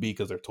team to beat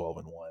because they're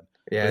 12-1.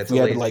 yeah. But if It's a we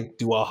had to lazy. like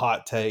do a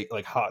hot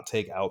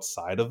take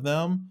outside of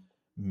them,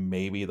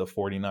 maybe the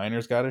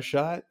 49ers got a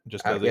shot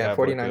just because they Yeah, have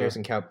like a 49ers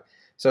and Cow.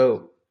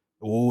 So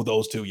oh,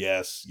 those two,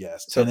 yes.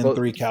 so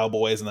 10-3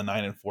 Cowboys and the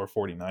 9-4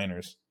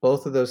 49ers.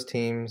 both of those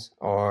teams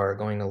are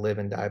going to live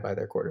and die by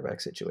their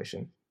quarterback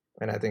situation.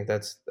 And I think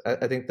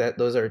that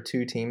those are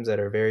two teams that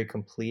are very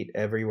complete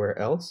everywhere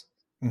else,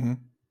 Hmm.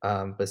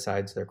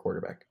 besides their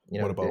quarterback. You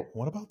know,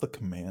 what about the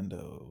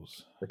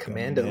Commandos the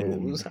coming in?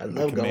 Commandos. I The love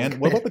going. command.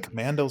 What about the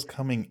Commandos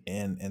coming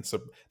in? And so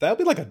that would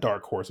be like a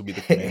dark horse. Would be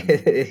the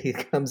Commandos. He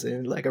comes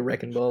in like a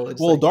wrecking ball. It's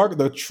Well, like,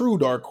 the true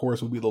dark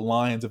horse would be the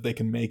Lions if they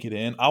can make it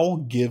in. I will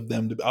give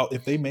them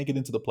if they make it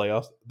into the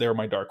playoffs. They're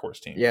my dark horse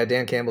team. yeah,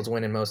 Dan Campbell's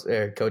winning most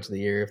coach of the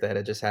year if that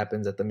had just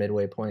happens at the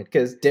midway point.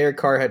 Because Derek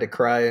Carr had to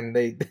cry and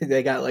they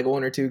they got like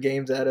 1 or 2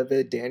 games out of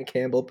it. Dan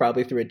Campbell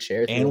probably threw a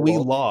chair through And a we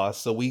wall.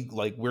 lost, so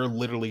we're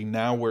literally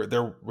now we're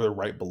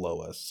right below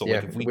us. So Yeah,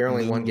 like if we we're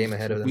only 1 game lose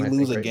ahead of if them, we I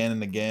lose think, right? again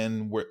and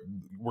again,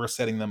 we're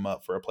setting them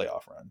up for a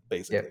playoff run Yep.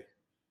 basically.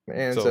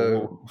 And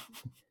So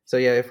so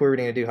yeah, if we were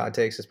going to do hot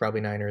takes, it's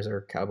probably Niners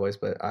or Cowboys,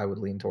 but I would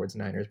lean towards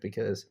Niners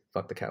because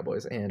fuck the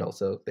Cowboys, and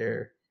also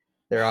they're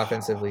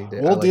offensively. I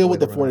we'll like the deal way with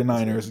they the run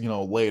offense.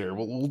 49ers, later.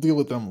 We'll deal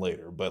with them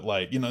later. But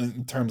like,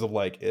 in terms of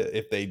like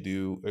if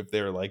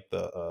they're like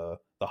the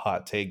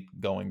hot take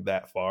going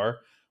that far,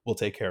 we'll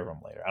take care of them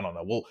later. I don't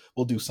know.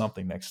 We'll do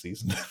something next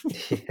season.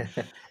 Yeah.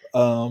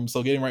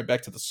 So getting right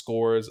back to the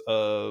scores,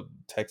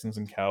 Texans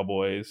and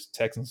Cowboys.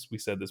 Texans, we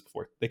said this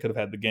before, they could have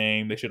had the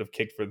game. They should have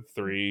kicked for the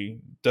 3.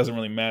 Doesn't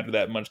really matter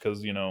that much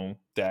because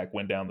Dak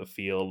went down the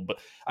field, but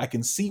I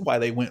can see why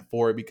they went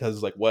for it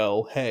because like,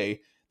 well,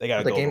 hey, they got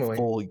to The go game the away.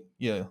 full,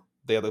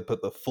 they had to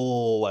put the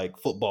full like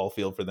football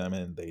field for them,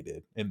 and they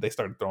did. And they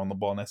started throwing the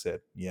ball, and I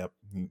said, "Yep,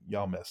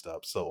 y'all messed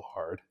up so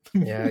hard."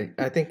 Yeah,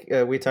 I think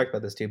we talked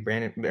about this too.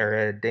 Brandon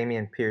or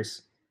Damian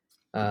Pierce.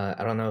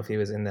 I don't know if he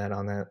was in that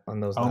on those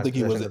I don't last think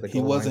he was. possessions of the He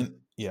goal line. wasn't.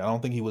 Yeah, I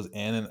don't think he was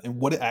in. And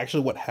what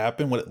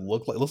happened? What it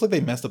looked like? It looks like they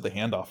messed up the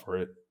handoff for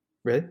it.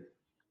 Really?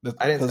 Because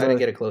I didn't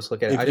get a close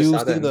look at it. I if just you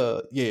saw see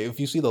that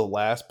if you see the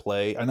last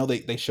play, I know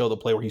they show the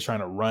play where he's trying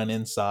to run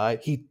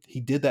inside. He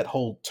did that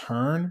whole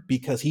turn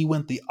because he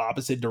went the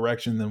opposite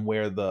direction than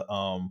where the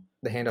handoff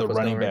the was going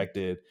running right. back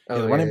did. Yeah, Oh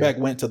the yeah, running yeah. back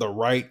went to the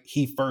right.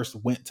 He first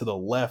went to the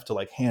left to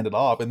like hand it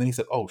off, and then he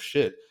said, "Oh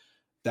shit."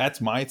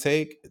 That's my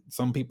take.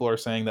 Some people are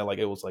saying that like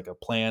it was like a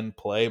planned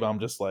play, but I'm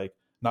just like,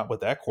 not with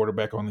that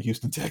quarterback on the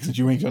Houston Texans.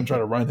 You ain't gonna try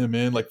to run him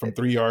in like from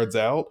 3 yards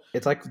out.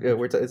 It's like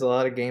it's a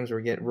lot of games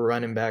we're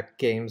running back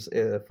games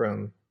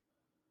from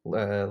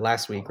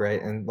last week,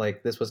 right? And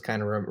like this was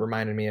kind of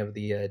reminded me of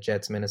the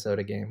Jets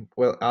Minnesota game.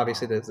 Well,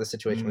 obviously the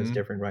situation was Mm-hmm.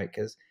 different, right?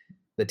 Because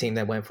the team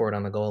that went for it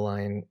on the goal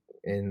line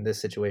in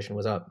this situation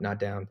was up, not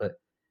down, but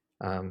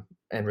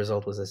end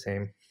result was the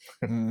same.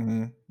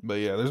 Mm-hmm. But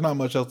yeah, there's not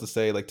much else to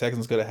say. Like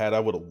Texans could have had. I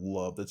would have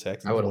loved the I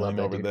Texans would have loved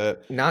winning that, over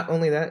dude. that. Not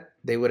only that,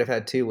 they would have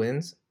had 2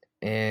 wins,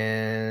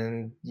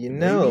 and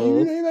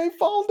Maybe they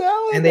fall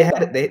down. and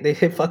they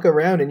fuck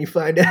around, and you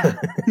find out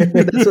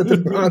that's what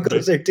the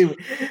Broncos are doing.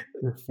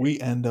 If we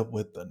end up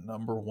with the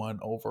number 1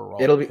 overall,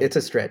 It's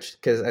a stretch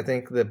because I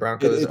think the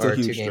Broncos it's a are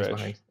 2 huge games stretch.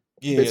 behind.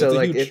 Yeah, But so it's a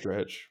like huge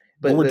stretch.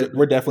 But but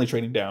we're definitely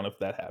trading down if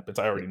that happens.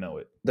 I already know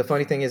it. the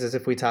funny thing is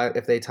if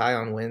they tie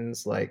on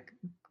wins, like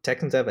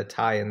Texans have a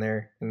tie in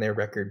their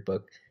record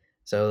book.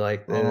 So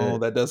like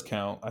That does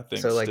count. I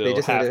think so like they still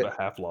just need half to,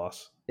 a half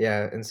loss.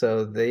 yeah, and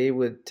so they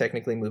would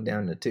technically move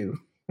down to 2.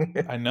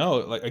 I know.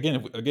 Like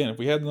if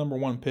we had the number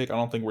 1 pick, I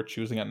don't think we're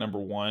choosing at number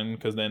 1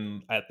 because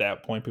then at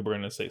that point people are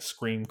going to say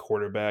scream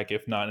quarterback,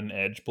 if not an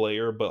edge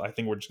player. But I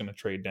think we're just going to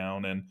trade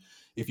down. And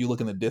if you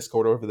look in the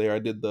Discord over there, I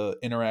did the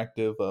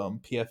interactive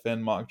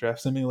PFN mock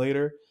draft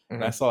simulator,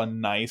 and I Mhm. saw a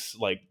nice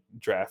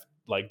draft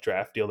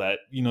deal that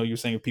you're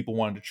saying if people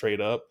wanted to trade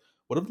up.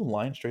 What if the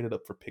Lions traded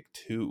up for pick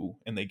 2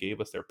 and they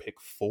gave us their pick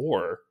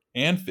 4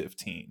 and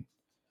 15?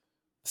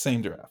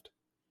 Same draft.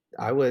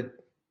 I would,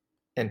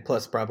 and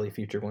plus probably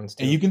future ones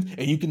too. And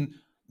you can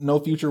no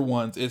future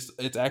ones.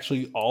 It's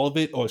actually all of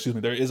it. Oh, excuse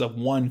me. There is a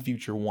 1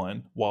 future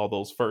one, while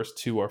those first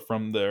 2 are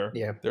from their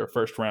Yeah.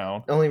 first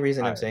round. The only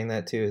reason I'm saying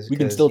that too is We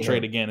can because, still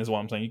trade again, is what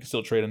I'm saying. You can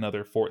still trade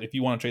another 4th if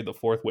you want to trade the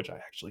 4th, which I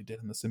actually did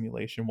in the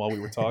simulation while we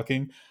were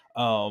talking.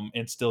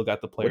 And still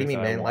got the players. What do you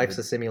mean, that I man? Life's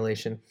wanted. a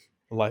simulation.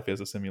 Life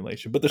is a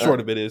simulation, but the short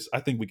of it is,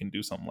 I think we can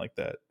do something like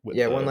that.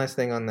 One last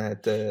thing on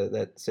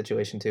that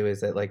situation too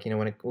is that like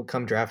when it will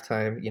come draft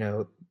time,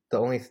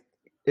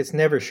 it's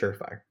never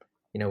surefire.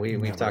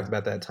 We've talked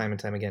about that time and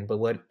time again. But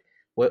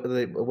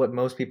what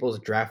most people's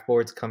draft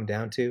boards come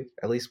down to,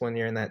 at least when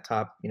you're in that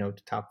top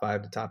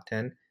 5 to top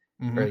 10,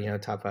 Mm-hmm. or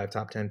top 5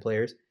 top 10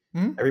 players,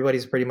 Mm-hmm.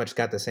 everybody's pretty much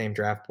got the same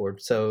draft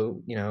board.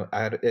 So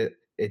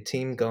a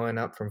team going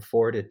up from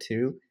 4 to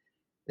 2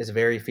 is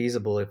very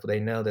feasible if they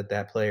know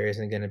that player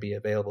isn't going to be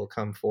available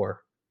come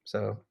 4.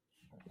 So,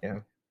 yeah.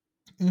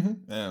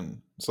 Mm-hmm.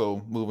 And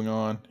so moving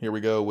on, here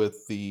we go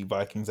with the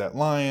Vikings at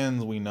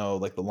Lions. We know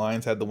like the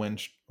Lions had the win.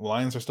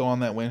 Lions are still on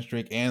that win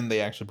streak, and they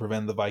actually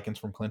prevented the Vikings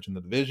from clinching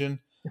the division,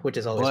 which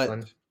is always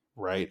fun,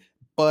 right?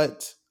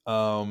 But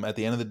at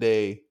the end of the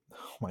day,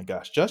 oh my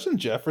gosh, Justin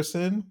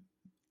Jefferson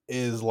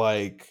is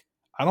like,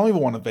 I don't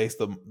even want to face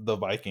the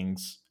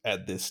Vikings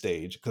at this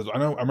stage, because I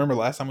remember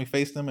last time we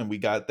faced them and we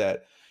got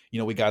that,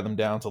 we got them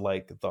down to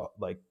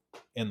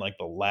in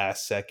the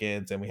last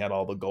seconds, and we had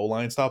all the goal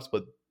line stops.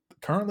 But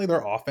currently their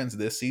offense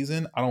this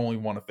season, I don't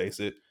even want to face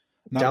it.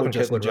 Not Dalvin with Cook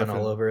Justin would run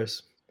Jefferson. all over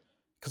us.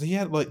 because he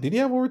had like, did he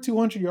have over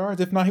 200 yards?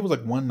 If not, he was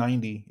like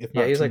 190, if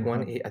Yeah, he not was like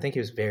 200. I think he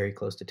was very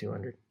close to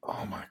 200.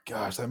 Oh my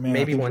gosh, that man! I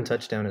Maybe think one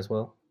touchdown as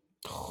well.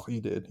 he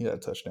did. He had a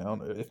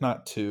touchdown, if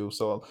not two.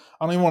 So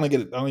I don't even want to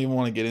get. I don't even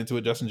want to get into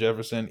it. Justin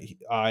Jefferson.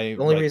 I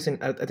The only like. reason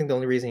I think the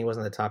only reason he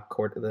wasn't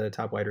the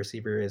top wide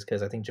receiver is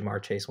because I think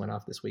Jamar Chase went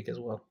off this week as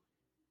well.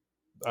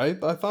 I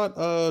thought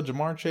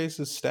Jamar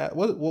Chase's stat.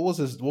 What was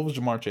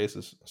Jamar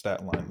Chase's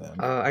stat line then?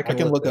 I I can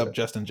can look look that up up.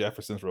 Justin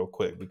Jefferson's real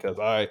quick because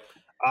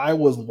I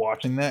was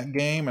watching that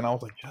game and I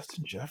was like,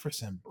 Justin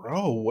Jefferson,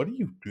 bro, what are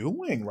you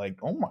doing? Like,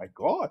 oh my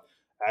god!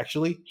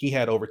 Actually, he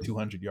had over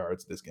 200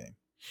 yards this game.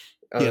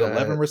 He had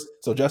Uh,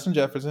 So Justin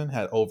Jefferson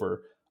had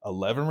over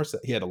 11.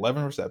 He had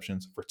 11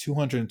 receptions for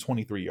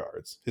 223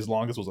 yards. His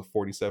longest was a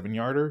 47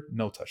 yarder.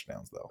 No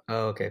touchdowns though.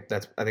 oh, okay.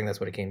 I think that's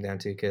what it came down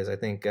to because I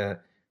think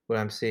what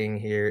I'm seeing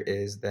here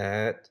is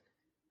that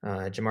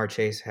Jamar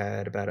Chase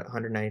had about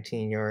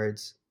 119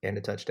 yards and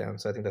a touchdown.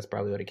 So I think that's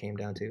probably what it came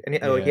down to. And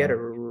Yeah. he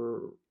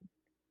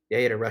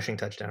had a rushing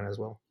touchdown as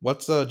well.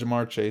 What's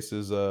Jamar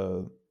Chase's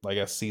I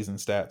guess season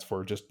stats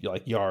for just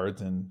like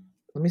yards and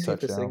Let me see if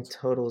this thing touchdowns?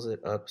 totals it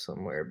up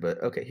somewhere.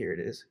 But okay, here it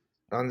is.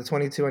 On the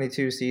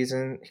 2022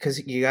 season,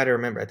 because you got to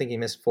remember, I think he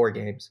missed 4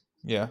 games.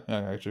 Yeah,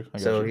 I got you. I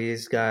got So you.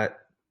 he's got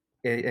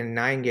in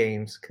 9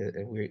 games, because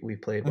we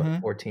played, what,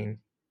 Mm-hmm. 14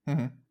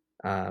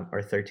 Mm-hmm.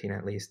 or 13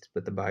 at least,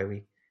 with the bye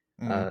week.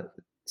 Mm-hmm. Uh,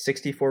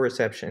 64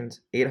 receptions,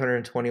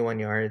 821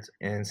 yards,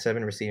 and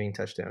 7 receiving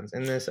touchdowns.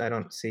 In this, I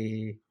don't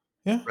see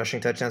Yeah.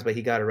 rushing touchdowns, but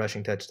he got a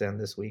rushing touchdown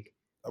this week.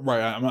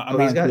 Right. I'm Oh, not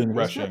including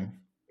rushing.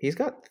 he's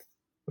got.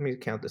 Let me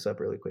count this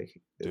up really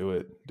quick. Do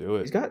it. Do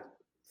He's it. got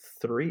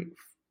 3.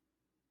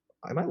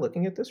 Am I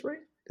looking at this right?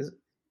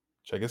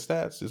 Check his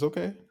stats. It's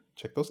okay.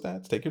 Check those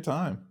stats. Take your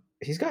time.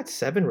 He's got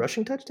 7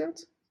 rushing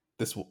touchdowns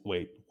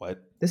Wait,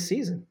 what? this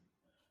season?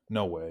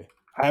 No way.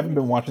 I haven't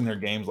been watching their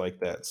games like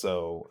that,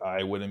 so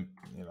I wouldn't,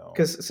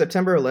 Because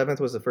September 11th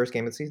was the first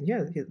game of the season.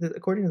 Yeah,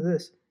 according to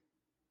this.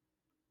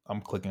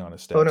 I'm clicking on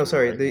his stats. Oh no,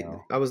 sorry. Right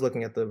now. I was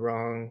looking at the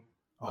wrong.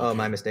 Okay. Oh,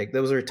 my mistake.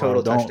 Those are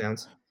total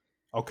touchdowns.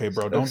 Okay,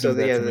 bro, don't do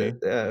that to me.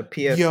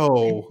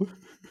 PF,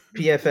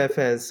 PFF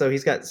has, so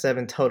he's got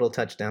 7 total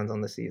touchdowns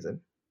on the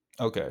season.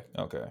 Okay.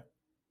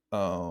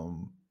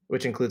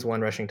 Which includes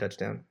 1 rushing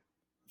touchdown.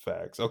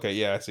 Facts. Okay,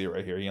 yeah, I see it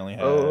right here. He only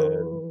had.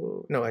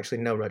 Oh no, actually,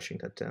 no rushing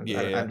touchdowns.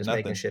 Yeah, I'm just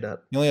making shit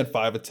up. He only had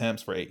 5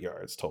 attempts for 8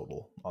 yards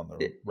total on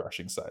the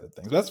rushing side of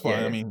things. That's fine.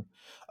 Yeah. I mean,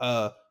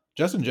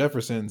 Justin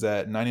Jefferson's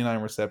at 99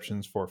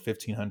 receptions for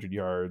 1,500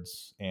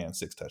 yards and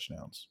 6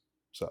 touchdowns.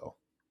 So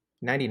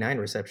 99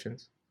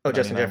 receptions. Oh,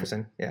 Justin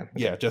Jefferson. Yeah. Okay.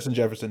 Yeah, Justin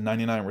Jefferson,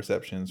 99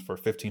 receptions for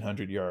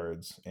 1,500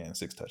 yards and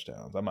 6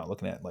 touchdowns. I'm not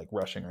looking at like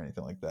rushing or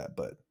anything like that,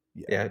 but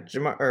yeah.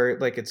 Jamar, or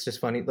like it's just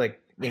funny, like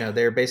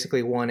they're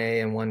basically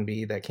 1A and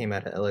 1B that came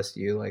out of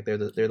LSU. Like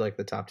they're like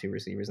the top 2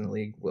 receivers in the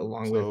league,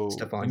 along with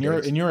Stephon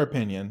Diggs. In your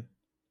opinion,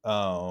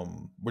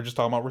 we're just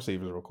talking about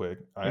receivers real quick.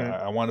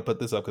 I want to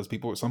put this up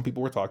because some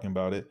people were talking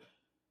about it.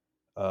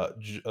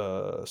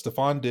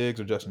 Stephon Diggs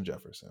or Justin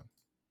Jefferson?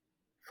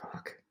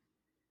 Fuck.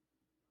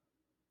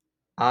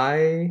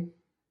 I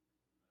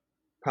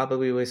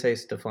probably would say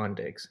Stephon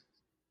Diggs.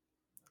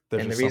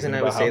 And the reason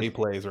I would say how he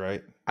plays,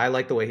 right? I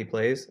like the way he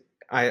plays.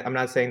 I'm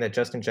not saying that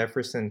Justin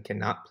Jefferson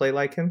cannot play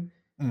like him.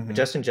 Mm-hmm. But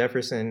Justin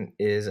Jefferson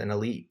is an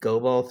elite go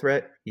ball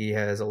threat. He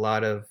has a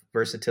lot of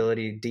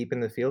versatility deep in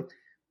the field.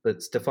 But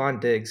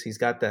Stephon Diggs, he's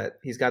got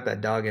that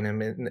dog in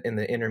him in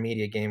the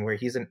intermediate game where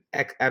he's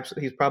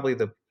he's probably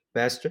the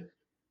best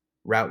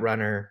route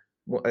runner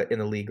in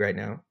the league right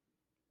now,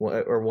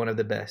 or one of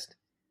the best.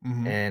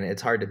 Mm-hmm. And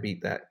it's hard to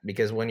beat that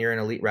because when you're an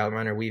elite route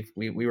runner, we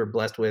were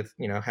blessed with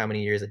how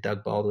many years of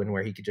Doug Baldwin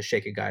where he could just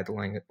shake a guy at the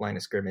line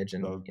of scrimmage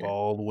and Doug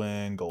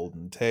Baldwin,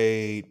 Golden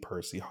Tate,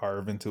 Percy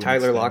Harvin, to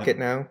Tyler Lockett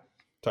now.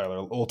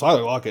 Tyler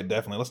Lockett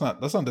definitely.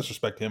 Let's not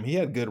disrespect him. He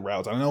had good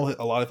routes. I know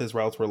a lot of his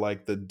routes were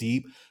like the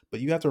deep,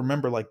 but you have to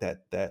remember like that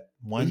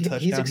one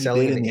touchdown he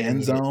did in the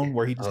end zone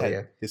where he just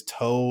had his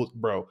toes,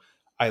 bro.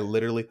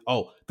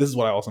 This is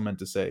what I also meant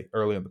to say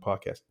earlier in the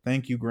podcast.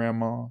 Thank you,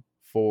 Grandma,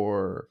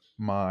 for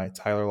my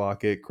Tyler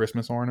Lockett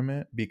Christmas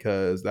ornament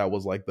because that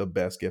was like the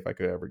best gift I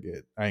could ever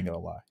get. I ain't gonna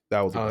lie,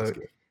 that was the best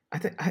gift.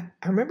 I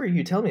remember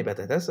you telling me about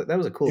that. That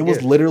was a cool. It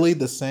was literally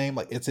the same.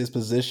 Like it's his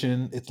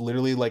position. It's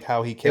literally like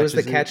how he catches. It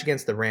was the catch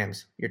against the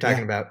Rams. You're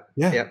talking about.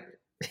 Yeah. Yep.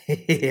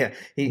 Yeah.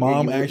 I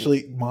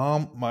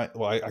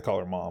call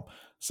her Mom.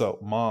 So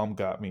Mom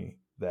got me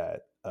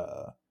that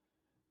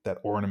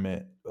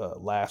ornament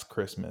last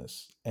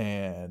Christmas,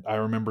 and I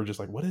remember just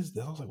like, what is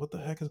this? I was like, what the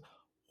heck is?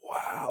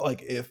 Wow.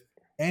 Like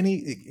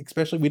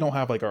especially we don't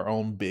have like our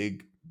own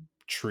big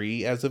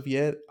tree as of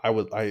yet.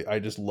 I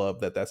just love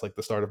that that's like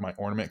the start of my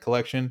ornament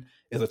collection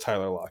is a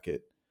Tyler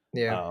Lockett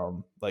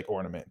like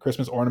ornament,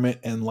 Christmas ornament,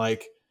 and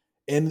like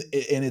and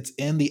it's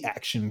in the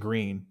action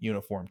green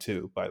uniform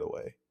too, by the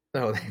way.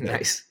 Oh,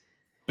 nice.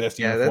 Best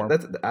uniform.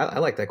 I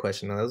like that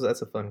question.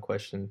 That's a fun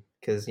question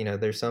because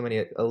there's so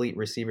many elite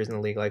receivers in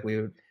the league. Like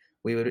we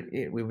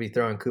would be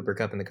throwing Cooper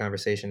Kupp in the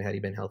conversation had he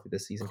been healthy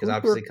this season because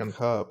obviously coming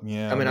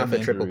off a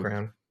triple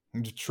crown.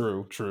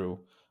 True.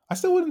 I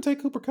still wouldn't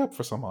take Cooper Cup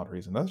for some odd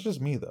reason. That's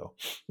just me though.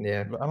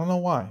 Yeah. I don't know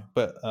why.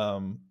 But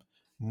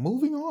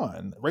moving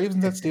on.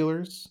 Ravens at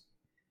Steelers.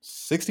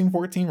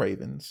 16-14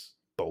 Ravens.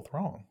 Both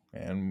wrong.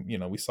 And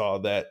we saw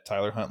that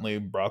Tyler Huntley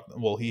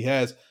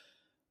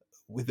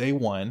they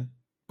won,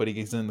 but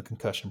he's in the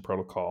concussion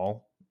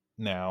protocol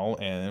now,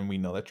 and we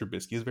know that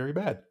Trubisky is very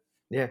bad.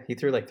 Yeah, he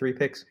threw like 3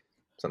 picks,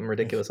 something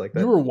ridiculous like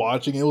You that. were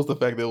watching. It was the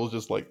fact that it was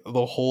just like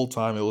the whole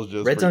time. It was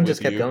just Red Zone just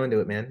with kept you. going to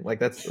it, man. Like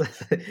that's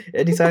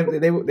anytime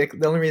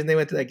the only reason they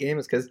went to that game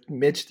is because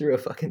Mitch threw a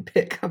fucking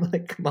pick. I'm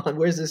like, come on,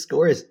 where's the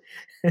scores?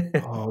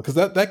 Oh, because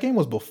that game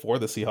was before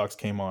the Seahawks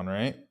came on,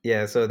 right?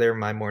 Yeah, so they're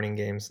my morning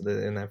games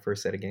in that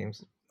first set of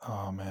games.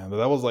 Oh man, but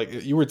that was like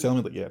you were telling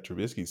me like, yeah,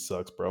 Trubisky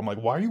sucks, bro. I'm like,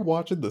 why are you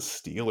watching the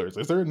Steelers?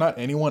 Is there not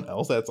anyone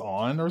else that's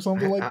on or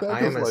something like that? I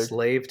am a Like,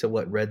 slave to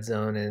what Red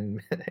Zone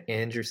and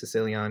Andrew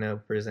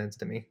Siciliano presents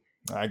to me.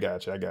 I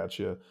got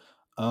you.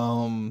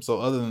 So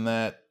other than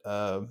that,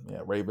 yeah,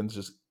 Ravens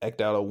just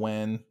eked out a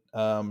win.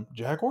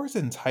 Jaguars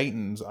and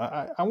Titans.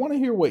 I want to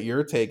hear what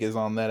your take is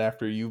on that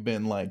after you've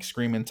been like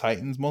screaming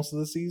Titans most of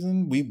the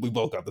season. We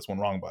both got this one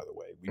wrong, by the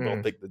way. We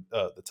both picked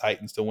the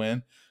Titans to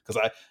win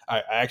because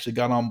I actually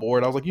got on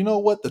board. I was like, you know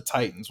what, the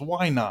Titans,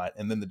 why not?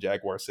 And then the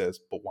Jaguar says,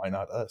 but why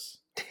not us?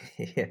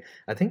 Yeah,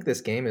 I think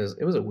this game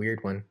was a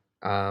weird one.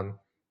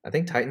 I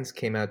think Titans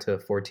came out to a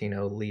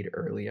 14-0 lead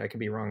early. I could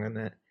be wrong on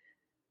that,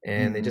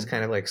 and they just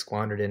kind of like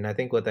squandered it. And I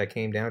think what that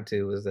came down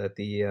to was that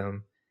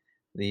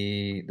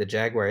the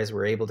Jaguars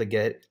were able to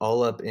get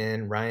all up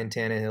in Ryan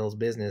Tannehill's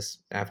business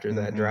after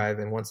that drive,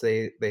 and once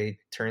they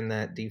turned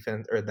that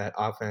defense or that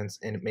offense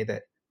and it made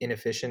that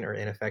inefficient or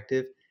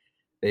ineffective,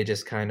 they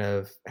just kind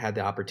of had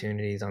the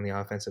opportunities on the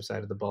offensive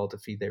side of the ball to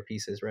feed their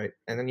pieces, right?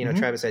 And then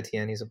Travis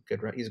Etienne, he's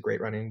a great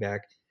running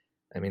back.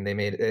 I mean, they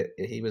made it.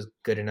 He was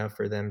good enough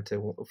for them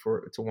to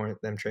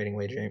warrant them trading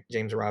away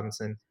James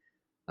Robinson.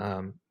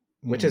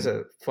 Which is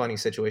a funny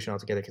situation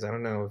altogether because I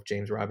don't know if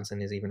James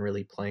Robinson is even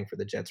really playing for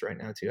the Jets right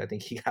now too. I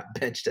think he got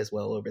benched as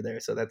well over there,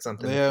 so that's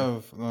something. They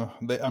have,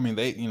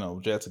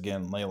 Jets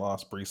again. They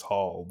lost Brees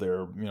Hall,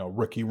 their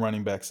rookie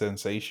running back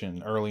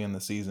sensation early in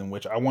the season.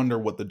 Which I wonder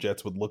what the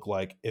Jets would look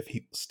like if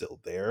he was still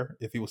there,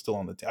 if he was still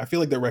on the team. I feel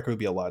like their record would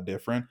be a lot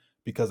different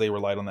because they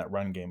relied on that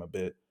run game a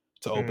bit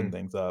to open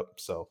things up.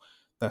 So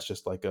that's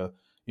just like a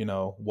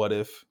what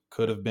if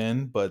could have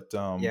been, but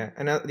yeah.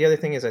 And the other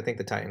thing is, I think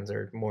the Titans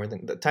are more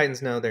than the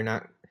Titans. No, they're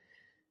not.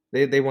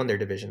 They won their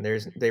division. They're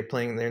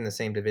in the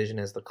same division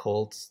as the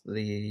Colts,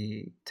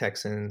 the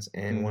Texans,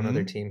 and one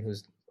other team who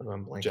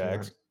I'm blanking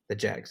Jags. on. The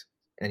Jags.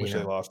 And which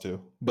they lost to,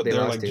 but they're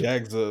like to.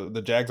 Jags.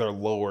 The Jags are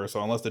lower,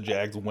 so unless the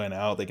Jags win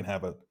out, they can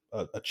have a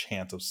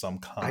chance of some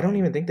kind. I don't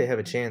even think they have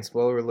a chance.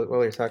 While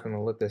you're talking,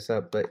 we'll look this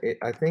up. But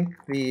I think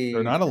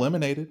they're not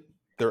eliminated.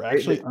 They're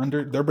actually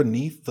they're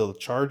beneath the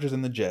Chargers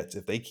and the Jets.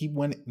 If they keep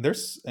winning, they're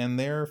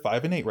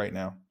 5-8 right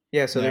now.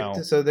 Yeah,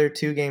 so they're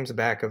 2 games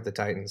back of the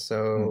Titans.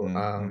 So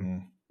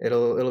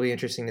it'll be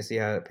interesting to see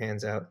how it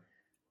pans out.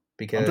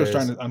 Because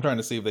I'm trying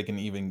to see if they can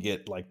even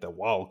get like the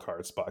wild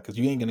card spot because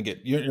you ain't gonna get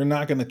you're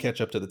not gonna catch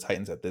up to the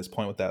Titans at this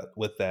point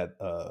with that.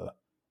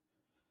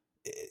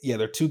 Yeah,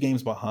 they're 2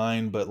 games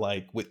behind, but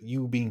like with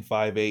you being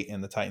 5-8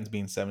 and the Titans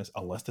being 7,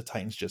 unless the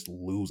Titans just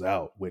lose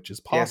out, which is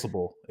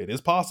possible. Yeah. It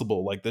is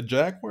possible. Like the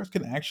Jaguars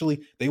can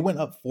actually they went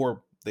up 4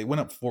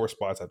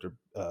 spots after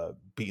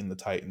beating the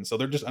Titans. So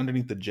they're just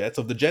underneath the Jets.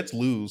 So if the Jets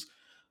lose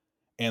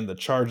and the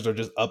Chargers are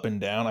just up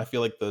and down, I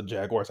feel like the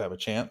Jaguars have a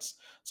chance.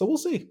 So we'll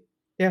see.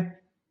 Yeah.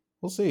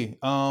 We'll see.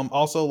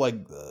 Also, like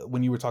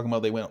when you were talking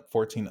about they went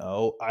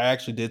 14-0, I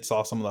actually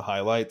saw some of the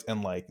highlights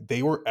and like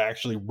they were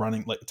actually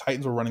running like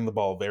Titans were running the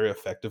ball very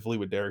effectively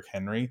with Derrick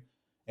Henry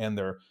and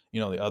their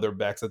the other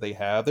backs that they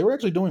have. They were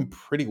actually doing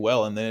pretty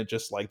well, and then it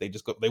just like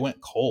they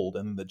went cold,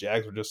 and the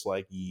Jags were just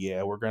like,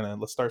 yeah,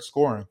 let's start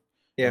scoring.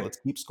 Yeah, let's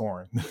keep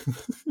scoring.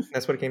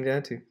 That's what it came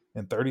down to.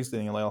 And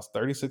 30 lost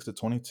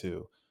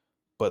 36-22,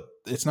 but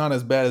it's not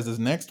as bad as this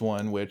next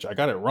one, which I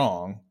got it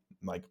wrong.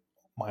 Like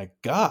my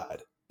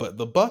God. But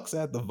the Bucks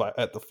at the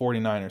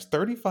 49ers,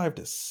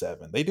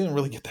 35-7. They didn't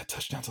really get that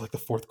touchdown to like the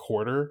 4th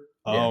quarter.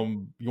 Yeah.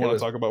 You want to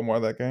talk about more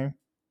of that game?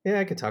 Yeah,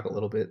 I could talk a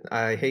little bit.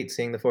 I hate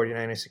seeing the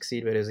 49ers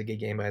succeed, but it was a good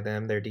game by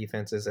them. Their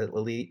defense is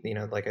elite.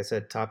 Like I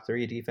said, top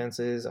 3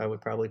 defenses. I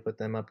would probably put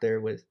them up there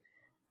with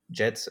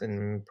Jets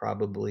and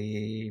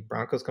probably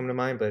Broncos come to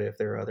mind. But if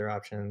there are other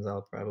options,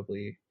 I'll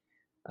probably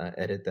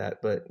edit that.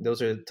 But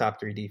those are the top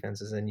 3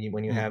 defenses. And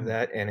when you have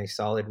that and a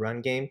solid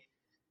run game,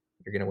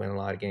 you're going to win a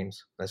lot of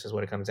games. That's just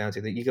what it comes down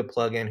to. That you could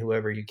plug in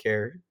whoever you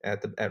care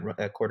at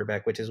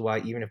quarterback, which is why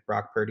even if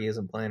Brock Purdy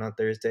isn't playing on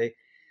Thursday,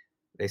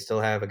 they still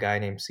have a guy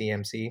named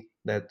CMC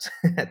that's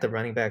at the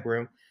running back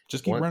room.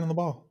 Just keep running the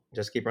ball.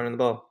 Just keep running the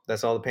ball.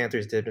 That's all the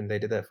Panthers did, and they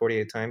did that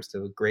 48 times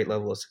to a great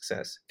level of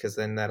success. Because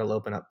then that'll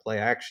open up play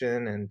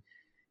action, and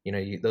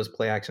those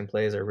play action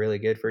plays are really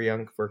good for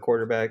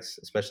quarterbacks,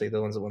 especially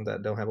the ones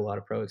that don't have a lot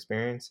of pro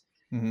experience.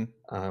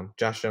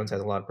 Josh Jones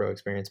has a lot of pro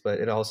experience, but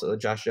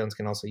Josh Jones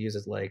can also use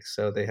his legs,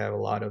 so they have a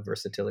lot of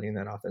versatility in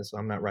that offense. So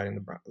I'm not writing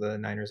the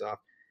Niners off.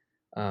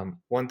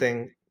 One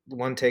thing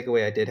one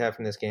takeaway I did have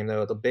from this game,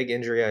 though, the big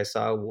injury I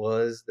saw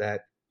was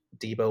that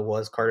Debo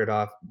was carted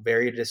off,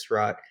 very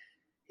distraught.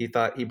 He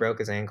thought he broke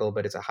his ankle,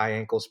 but it's a high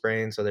ankle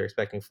sprain, so they're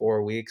expecting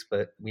 4 weeks.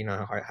 But we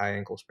know how high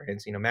ankle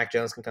sprains. Mac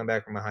Jones can come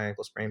back from a high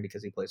ankle sprain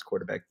because he plays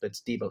quarterback, but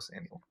it's Debo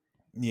Samuel.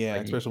 Yeah,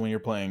 Like especially when you're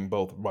playing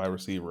both wide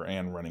receiver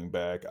and running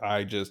back.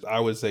 I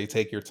would say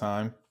take your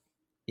time.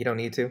 you don't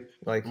need to.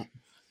 Like,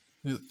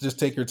 Just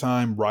take your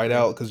time, ride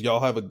yeah. out, because y'all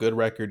have a good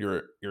record.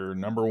 You're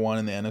number one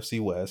in the NFC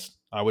West.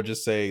 I would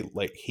just say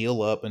like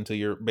heal up until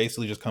you're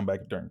basically just come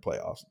back during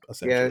playoffs,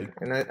 Yeah, essentially.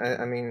 and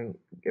I mean,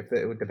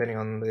 depending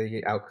on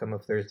the outcome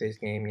of Thursday's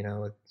game,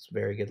 it's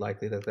very good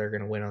likely that they're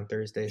going to win on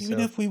Thursday. Even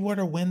So if we were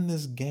to win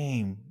this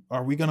game,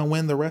 are we gonna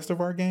win the rest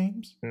of our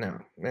games? no,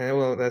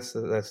 well, that's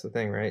the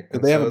thing, right? Because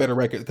And they have a so better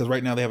record. Because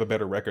right now they have a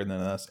better record than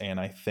us, and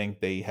I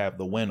think they have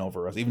the win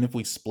over us. Even if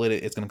we split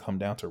it, it's gonna come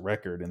down to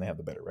record, and they have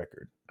the better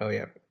record. oh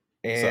yeah,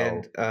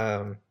 So,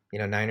 and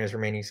Niners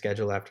remaining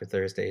schedule after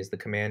Thursday is the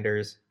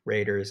Commanders,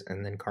 Raiders,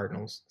 and then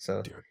Cardinals.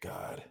 So dear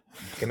God,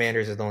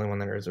 Commanders is the only one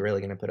that is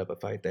really going to put up a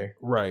fight there.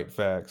 right?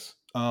 Facts.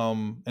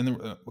 And then,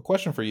 a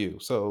question for you.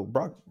 So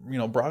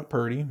Brock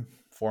Purdy,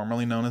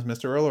 formerly known as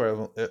Mr.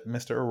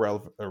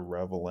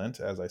 Irrelevant,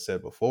 as I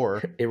said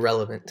before,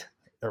 Irrelevant.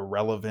 There we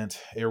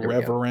go.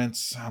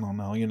 irreverence. I don't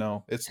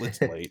know. It's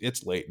late.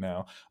 It's late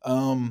now.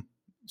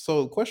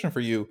 So question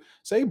for you: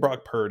 say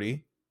Brock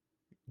Purdy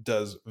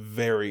does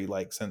very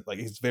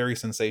he's very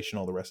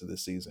sensational the rest of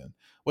this season.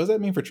 What does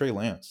that mean for Trey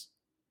Lance?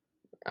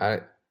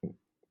 I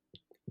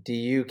do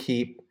you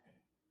keep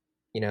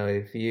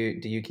if you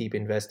do you keep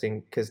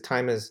investing, because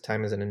time is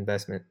an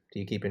investment. Do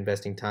you keep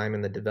investing time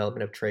in the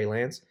development of Trey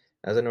Lance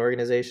as an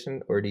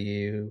organization, or do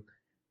you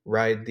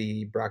ride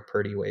the Brock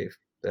Purdy wave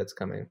that's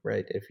coming,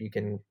 right? If you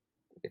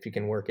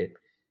can work it.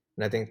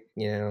 And I think,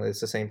 it's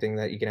the same thing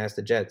that you can ask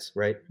the Jets,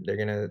 right? I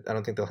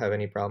don't think they'll have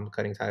any problem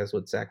cutting ties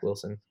with Zach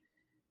Wilson.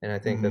 And I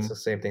think that's Mm-hmm. the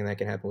same thing that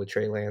can happen with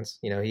Trey Lance.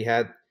 He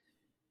had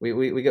we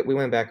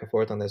went back and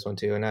forth on this one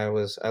too, and I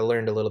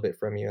learned a little bit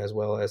from you as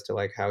well as to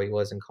like how he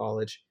was in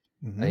college.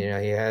 Mm-hmm.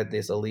 He had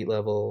this elite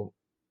level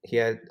He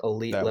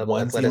only had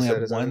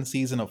athleticism. one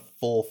season of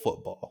full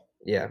football.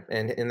 Yeah,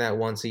 and in that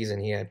one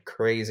season he had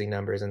crazy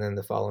numbers, and then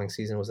the following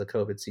season was the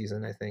COVID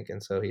season, I think,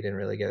 and so he didn't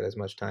really get as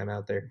much time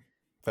out there.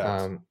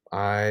 Facts.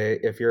 I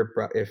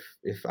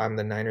if I'm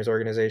the Niners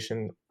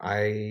organization,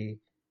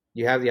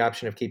 you have the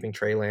option of keeping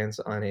Trey Lance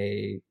on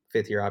a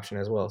 5th-year option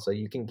as well, so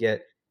you can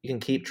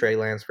keep Trey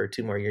Lance for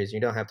 2 more years. You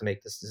don't have to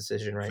make this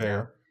decision right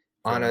now Fair.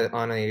 on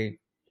Fair.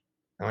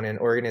 an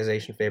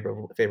organization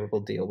favorable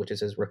deal, which is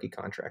his rookie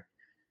contract.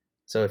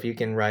 So if you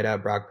can ride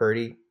out Brock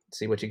Purdy,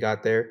 see what you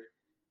got there.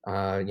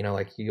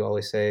 Like you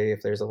always say,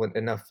 if there's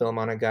enough film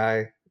on a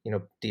guy,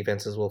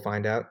 defenses will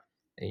find out,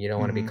 and you don't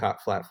want to be Mm-hmm.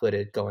 caught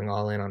flat-footed going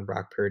all in on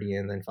Brock Purdy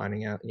and then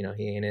finding out, he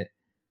ain't it.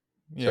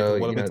 Yeah, because So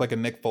what if it's like a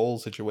Nick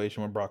Foles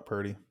situation with Brock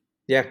Purdy?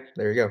 yeah,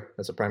 there you go.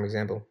 That's a prime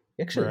example.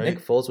 Actually, Right? Nick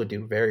Foles would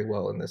do very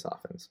well in this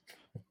offense.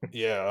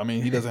 Yeah, I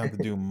mean, he doesn't have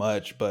to do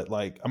much, but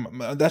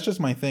that's just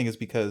my thing is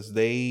because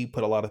they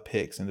put a lot of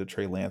picks into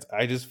Trey Lance.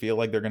 I just feel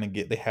like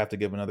they have to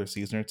give another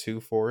season or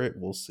two for it.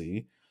 We'll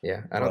see.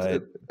 Yeah,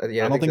 But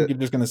yeah, I I don't think think that you're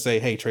just going to say,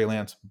 hey, Trey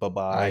Lance, bye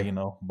bye, I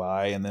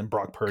bye, and then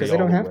Brock Purdy because they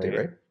all don't the have to, way.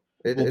 right?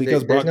 Well, because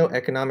There's Brock, no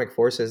economic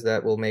forces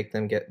that will make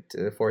them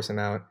force him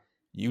out.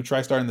 you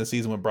try starting the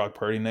season with Brock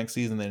Purdy next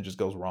season, then it just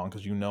goes wrong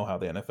because you know how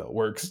the NFL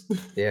works.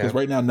 Because Yeah,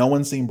 right now, no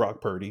one's seen Brock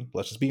Purdy.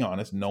 Let's just be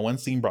honest. No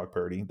one's seen Brock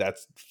Purdy.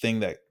 That's the thing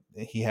that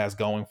he has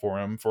going for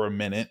him for a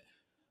minute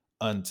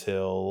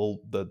until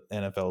the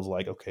NFL is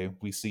like, okay,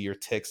 we see your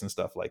ticks and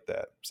stuff like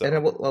that. and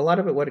So, a lot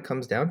of it, what it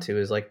comes down to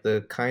is like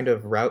the kind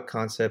of route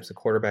concepts a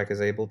quarterback is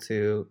able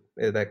to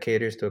that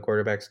caters to a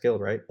quarterback skill,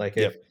 right? Like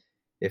yep.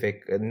 if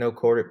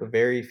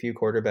very few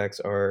quarterbacks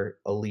are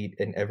elite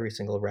in every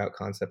single route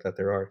concept that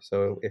there are.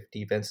 So if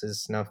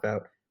defenses snuff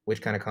out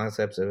which kind of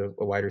concepts a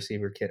wide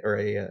receiver can or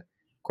a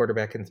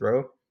quarterback can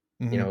throw,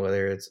 Mm-hmm.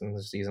 whether it's in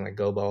the season like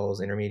go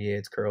balls,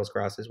 intermediates, curls,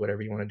 crosses,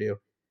 whatever you want to do,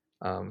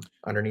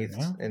 underneath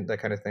Yeah. and that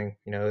kind of thing.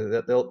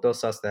 They'll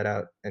suss that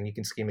out, and you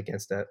can scheme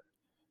against that.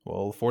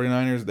 Well, the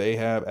 49ers, they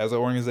have, as an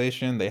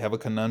organization, they have a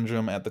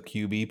conundrum at the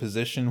QB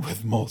position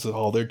with most of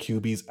all their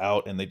QBs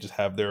out, and they just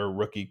have their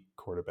rookie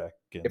quarterback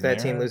If in that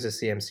team there. loses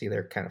CMC,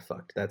 they're kind of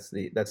fucked. That's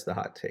the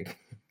hot take.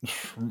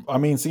 I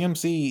mean,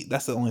 CMC,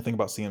 that's the only thing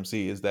about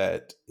CMC is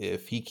that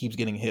if he keeps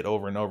getting hit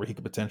over and over, he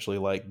could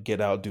potentially get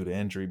out due to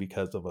injury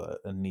because of a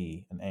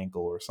knee, an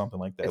ankle, or something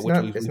like that, It's which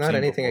not we've it's not seen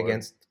anything before.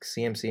 against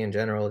CMC in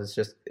general. It's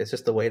just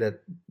the way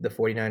that the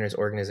 49ers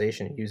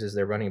organization uses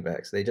their running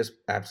backs. They just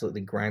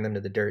absolutely grind them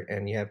to the dirt,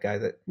 and you have guy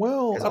that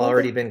Well, has I don't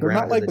already think been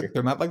ground to the dirt.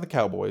 they're not like the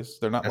Cowboys.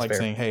 They're not That's like fair.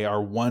 saying, "Hey,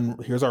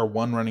 here's our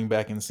one running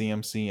back in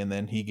CMC, and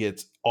then he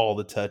gets all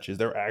the touches."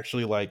 They're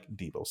actually like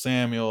Debo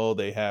Samuel.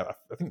 They have,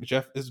 I think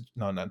Jeff is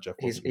no, not Jeff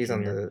He's Wilson he's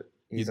on Jr. the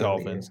He's he's on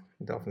the Dolphins.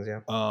 Dolphins. Yeah,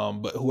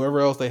 But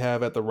whoever else they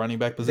have at the running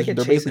back I think position,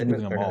 it's they're Chase basically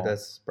using Edmonds them or no, all.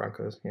 that's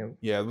Broncos. Yeah,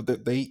 Yeah,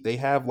 but they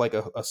have like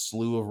a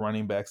slew of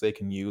running backs they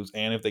can use,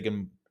 and if they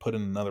can put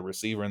in another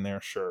receiver in there,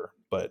 sure.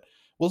 But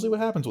we'll see what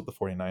happens with the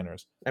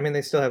 49ers. I mean,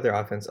 they still have their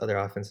other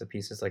offensive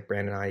pieces like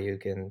Brandon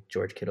Ayuk and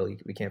George Kittle.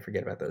 We can't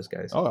forget about those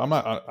guys. Oh, I'm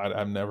not.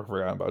 I've never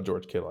forgotten about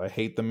George Kittle. I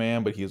hate the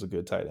man, but he's a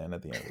good tight end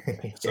at the end of the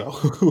day.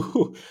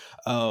 Yeah.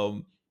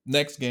 So,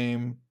 next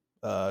game,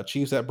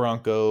 Chiefs at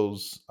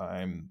Broncos.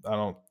 I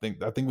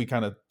think we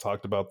kind of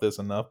talked about this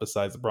enough.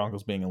 Besides the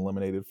Broncos being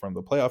eliminated from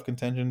the playoff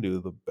contention due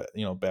to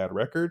the bad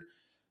record,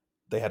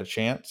 they had a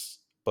chance,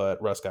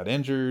 but Russ got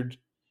injured,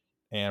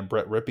 and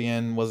Brett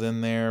Ripien was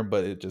in there.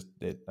 But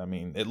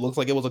it looks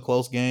like it was a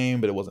close game,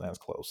 but it wasn't as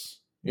close.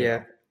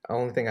 Yeah.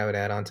 Only thing I would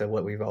add on to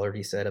what we've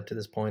already said up to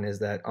this point is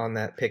that on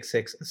that pick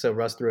six, so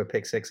Russ threw a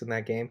pick six in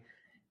that game,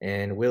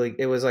 and Willie,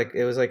 it was like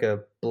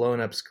a blown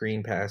up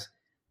screen pass,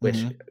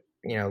 which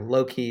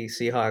low key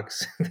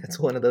Seahawks. That's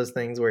one of those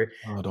things where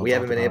we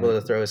haven't been able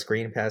to throw a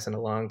screen pass in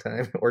a long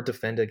time or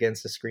defend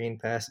against a screen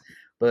pass.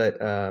 But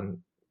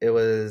it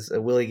was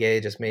Willie Gay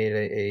just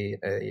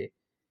made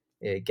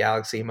a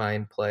galaxy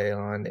mind play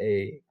on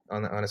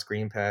a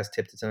screen pass,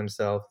 tipped it to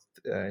himself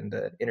and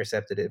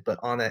intercepted it. But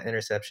on that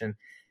interception,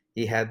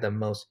 he had the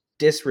most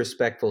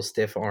disrespectful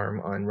stiff arm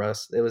on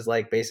Russ. It was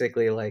like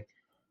basically like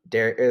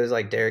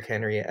Derrick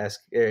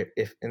Henry-esque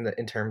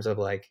in terms of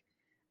like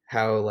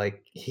how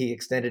like he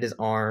extended his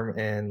arm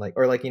and like,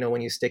 or like,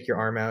 when you stick your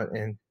arm out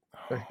and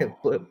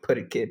put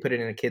it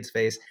in a kid's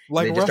face,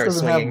 like and Russ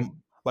doesn't have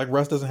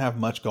Russ doesn't have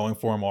much going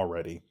for him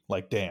already.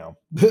 Like, damn.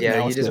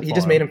 Yeah, he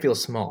just made him feel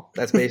small.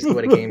 That's basically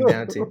what it came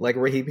down to. Like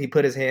where he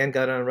put his hand,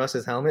 got on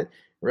Russ's helmet.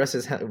 Russ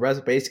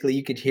basically,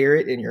 you could hear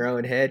it in your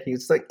own head. He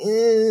was like,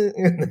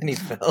 and then he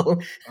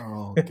fell.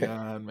 Oh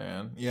God,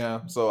 man.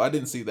 Yeah. So I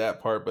didn't see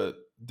that part, but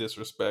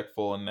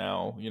disrespectful. And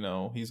now,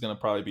 he's gonna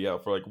probably be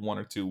out for like 1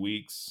 or 2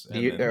 weeks.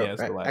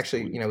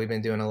 Actually, we've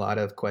been doing a lot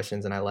of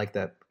questions, and I like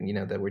that.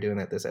 That we're doing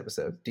that this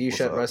episode. Do you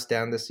shut Russ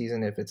down this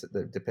season if it's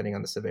depending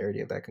on the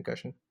severity of that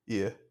concussion?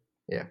 Yeah.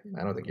 Yeah,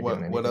 I don't think you're doing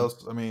anything. What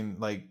else? I mean,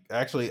 like,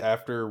 actually,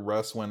 after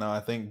Russ went out,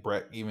 I think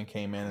Brett even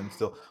came in and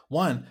still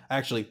won.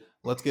 Actually,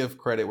 let's give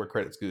credit where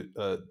credit's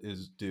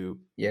is due.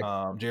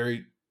 Yeah.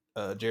 Jerry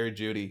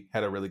Jeudy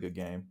had a really good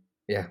game.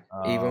 Yeah.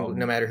 Even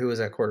no matter who was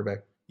at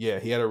quarterback. Yeah,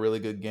 he had a really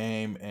good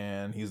game,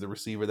 and he's the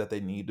receiver that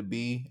they need to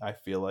be. I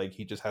feel like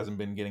he just hasn't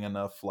been getting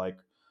enough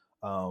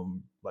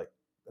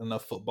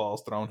enough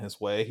footballs thrown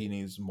his way. He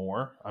needs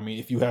more. I mean,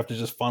 if you have to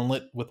just funnel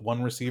it with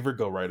one receiver,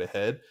 go right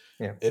ahead.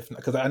 Yeah.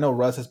 Because I know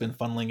Russ has been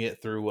funneling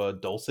it through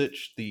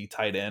Dulcich, the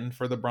tight end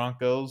for the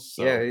Broncos.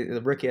 So. Yeah,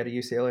 the rookie out of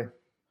UCLA.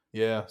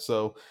 Yeah,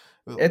 so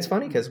it's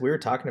funny because we were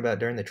talking about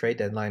during the trade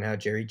deadline how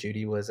Jerry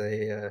Jeudy was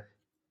a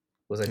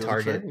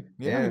target.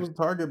 Yeah, he was a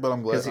target, but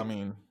I'm glad.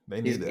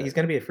 They need that. He's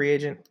going to be a free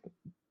agent,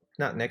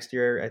 not next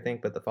year, I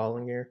think, but the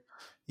following year.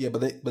 Yeah,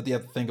 but you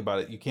have to think about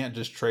it. You can't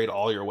just trade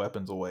all your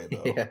weapons away,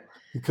 though. Yeah.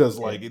 Because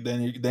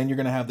then you're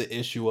gonna have the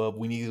issue of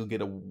we need to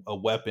get a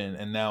weapon,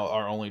 and now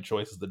our only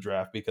choice is the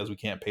draft because we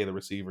can't pay the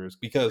receivers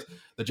because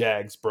the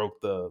Jags broke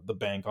the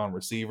bank on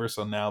receivers,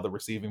 so now the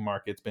receiving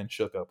market's been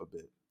shook up a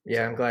bit.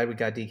 Yeah, I'm glad we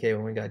got DK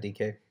when we got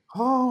DK.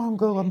 Oh,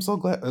 I'm so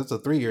glad. It's a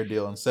 3-year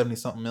deal and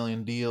 70-something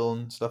million deal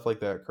and stuff like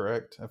that,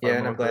 correct?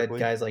 And I'm glad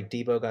guys like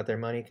Debo got their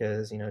money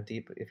because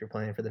if you're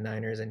playing for the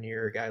Niners and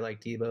you're a guy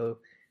like Debo,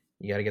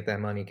 you got to get that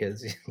money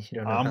because you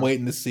don't know. I'm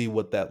waiting to see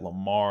what that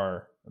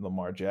Lamar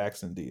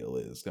Jackson deal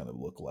is going to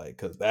look like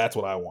because that's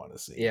what I want to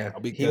see. Yeah,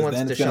 he wants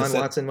Deshaun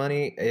Watson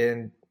money,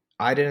 and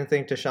I didn't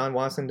think Deshaun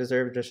Watson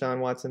deserved Deshaun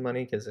Watson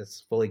money because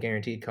it's fully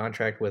guaranteed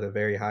contract with a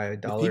very high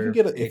dollar.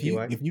 If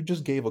you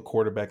just gave a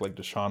quarterback like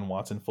Deshaun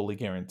Watson fully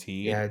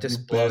guaranteed, it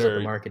just blows up the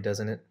market,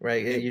 doesn't it?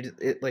 Right?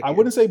 I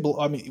wouldn't say.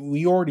 I mean,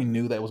 we already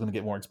knew that it was going to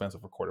get more expensive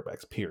for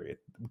quarterbacks. Period.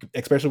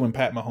 Especially when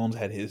Pat Mahomes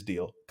had his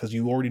deal, because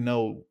you already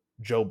know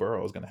Joe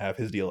Burrow is going to have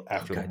his deal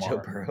after Lamar. Joe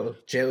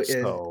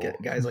Burrow.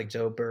 Guys like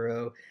Joe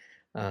Burrow.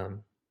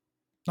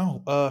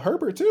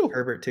 Herbert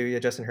too. Yeah,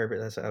 Justin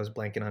Herbert. I was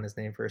blanking on his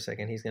name for a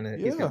second.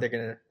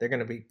 They're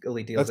gonna be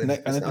elite deals. I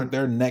think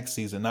they're next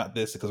season, not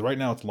this, because right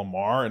now it's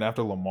Lamar, and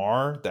after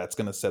Lamar, that's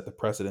gonna set the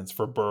precedence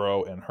for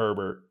Burrow and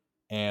Herbert.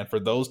 And for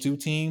those two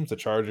teams, the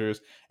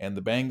Chargers and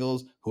the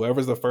Bengals,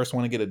 whoever's the first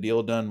one to get a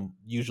deal done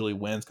usually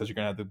wins because you're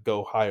gonna have to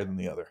go higher than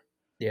the other.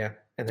 Yeah.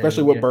 And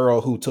especially with Burrow,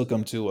 who took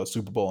him to a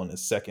Super Bowl in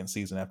his second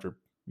season after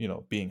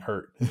being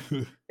hurt.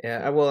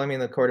 Yeah, well, I mean,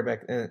 the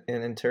quarterback, and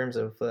in terms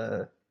of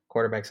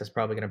quarterbacks, that's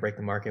probably going to break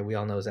the market. We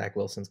all know Zach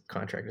Wilson's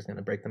contract is going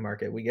to break the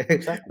market. We got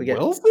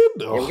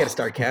to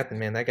start capping,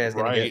 man. That guy's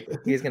going to get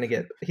he's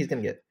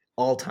going to get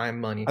all-time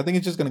money. I think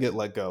it's just going to get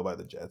let go by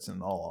the Jets,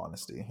 in all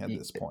honesty, at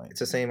this point. It's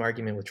the same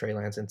argument with Trey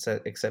Lance,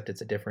 except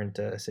it's a different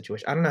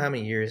situation. I don't know how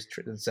many years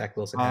Zach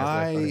Wilson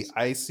has left.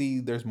 I see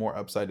there's more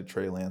upside to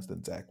Trey Lance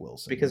than Zach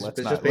Wilson. Because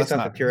it's just based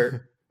off of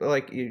pure,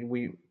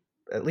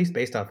 at least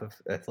based off of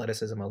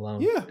athleticism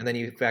alone. Yeah. And then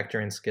you factor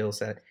in skill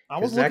set. I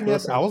was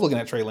looking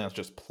at Trey Lance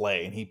just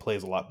play, and he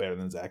plays a lot better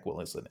than Zach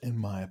Wilson, in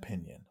my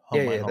opinion.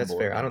 Yeah, that's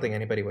fair. I don't think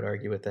anybody would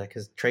argue with that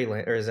because Trey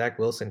Lance or Zach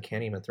Wilson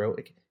can't even throw.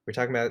 We're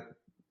talking about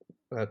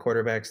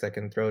quarterbacks that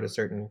can throw to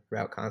certain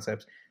route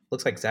concepts.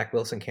 Looks like Zach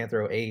Wilson can't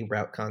throw a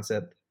route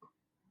concept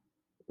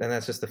And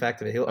that's just the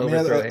fact of it. He'll I mean,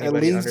 overthrow at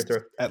anybody, least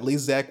underthrow. at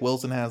least Zach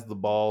Wilson has the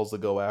balls to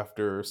go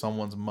after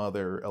someone's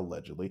mother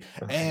allegedly,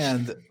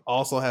 and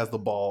also has the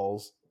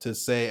balls to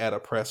say at a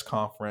press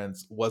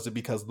conference, "Was it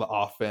because of the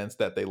offense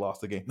that they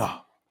lost the game?" No,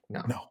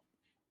 No, no,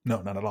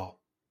 no, not at all.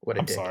 what a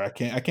I'm dick. sorry, I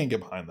can't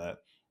get behind that.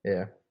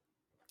 Yeah.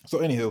 So,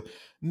 anywho,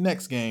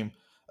 next game,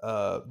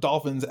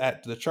 Dolphins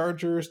at the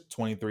Chargers,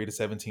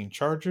 23-17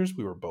 Chargers.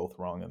 We were both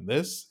wrong in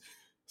this.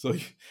 So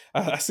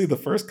I see the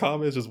first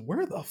comment is just,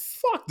 where the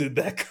fuck did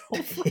that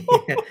come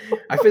Yeah.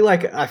 I feel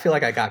like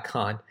I got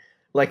conned.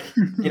 Like,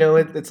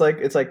 it's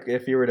like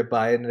if you were to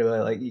buy into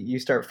like you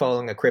start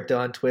following a crypto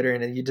on Twitter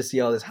and then you just see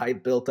all this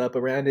hype built up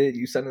around it.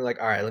 You suddenly like,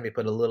 all right, let me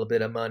put a little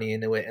bit of money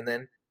into it, and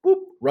then whoop,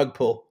 rug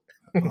pull.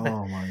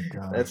 Oh my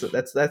that's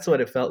gosh. that's what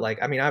it felt like.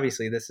 I mean,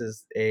 obviously,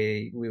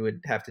 we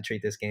would have to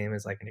treat this game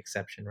as like an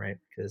exception, right?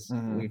 Because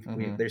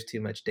Mm-hmm. there's too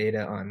much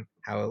data on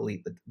how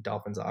elite the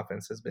Dolphins'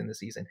 offense has been this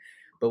season.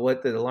 But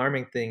what the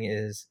alarming thing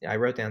is, I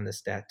wrote down this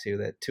stat too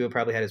that Tua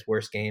probably had his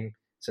worst game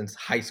since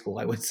high school.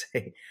 I would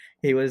say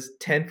he was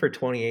 10 for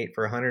 28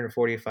 for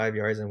 145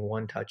 yards and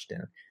one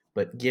touchdown.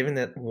 But given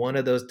that one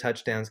of those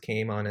touchdowns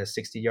came on a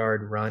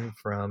 60-yard run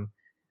from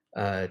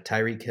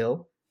Tyreek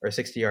Hill, or a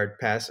 60-yard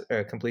pass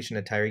completion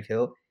to Tyreek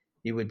Hill,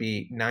 he would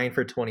be 9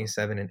 for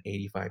 27 and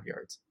 85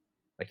 yards.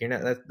 Like you're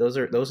not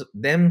those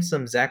them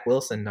some Zach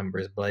Wilson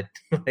numbers, but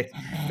like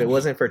if it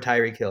wasn't for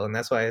Tyreek Hill, and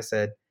that's why I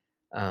said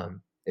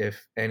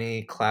if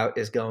any clout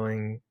is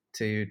going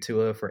to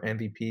Tua for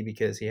MVP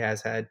because he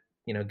has had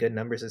good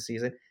numbers this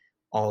season,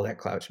 all that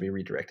clout should be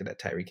redirected at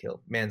Tyreek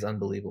Hill. Man's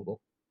unbelievable.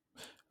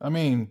 I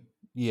mean,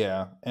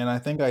 yeah, and I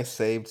think I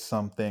saved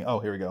something. Oh,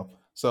 here we go.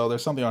 So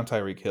there's something on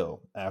Tyreek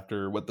Hill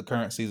after what the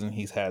current season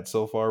he's had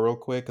so far, real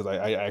quick, because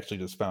I actually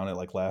just found it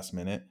like last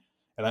minute,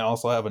 and I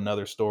also have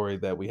another story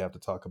that we have to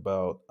talk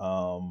about.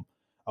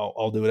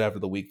 I'll do it after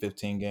the Week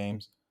 15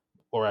 games,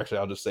 or actually,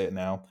 I'll just say it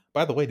now.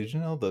 By the way, did you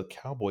know the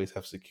Cowboys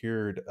have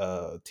secured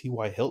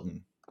T.Y.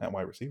 Hilton at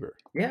wide receiver?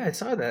 Yeah, I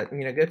saw that.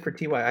 Good for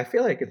Ty. I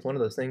feel like it's one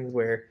of those things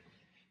where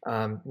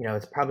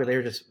it's probably they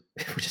were just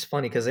which is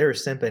funny because they were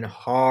simping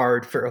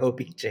hard for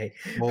OBJ.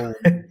 Well,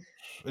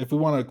 if we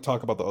want to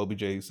talk about the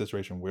OBJ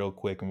situation real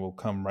quick, and we'll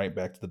come right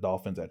back to the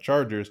Dolphins at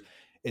Chargers,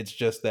 it's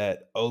just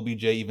that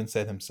OBJ even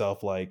said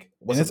himself, like,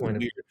 What's and the it's point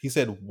of? weird. He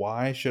said,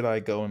 "Why should I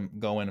go in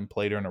and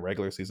play during a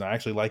regular season? I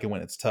actually like it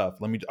when it's tough.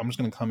 I'm just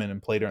going to come in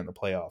and play during the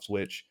playoffs."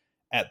 Which,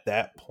 at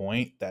that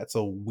point, that's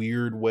a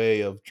weird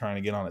way of trying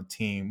to get on a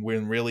team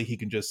when really he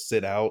can just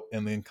sit out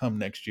and then come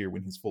next year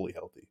when he's fully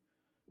healthy.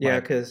 Yeah, My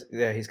because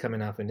he's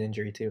coming off an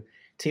injury too.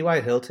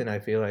 T.Y. Hilton, I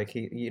feel like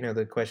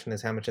the question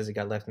is how much has he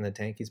got left in the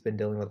tank? He's been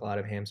dealing with a lot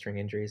of hamstring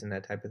injuries and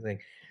that type of thing.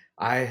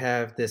 I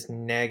have this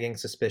nagging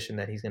suspicion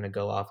that he's going to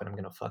go off and I'm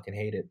going to fucking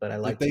hate it. But I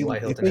like T.Y.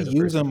 if Hilton they as a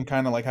use person. him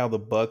kind of like how the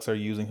Bucks are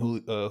using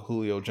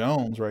Julio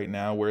Jones right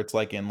now, where it's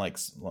like in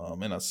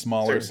a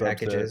smaller Certain subset,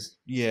 packages.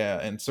 yeah,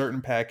 and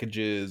certain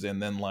packages, and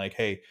then like,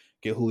 hey,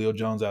 get Julio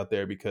Jones out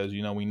there because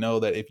we know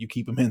that if you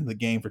keep him in the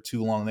game for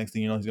too long, next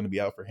thing you know he's going to be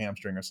out for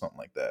hamstring or something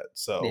like that.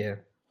 So Yeah.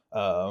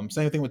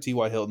 same thing with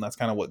T.Y. Hilton. That's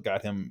kind of what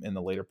got him in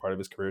the later part of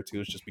his career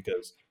too. It's just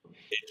because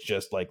it's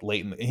just like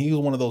late and he was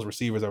one of those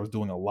receivers that was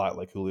doing a lot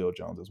like Julio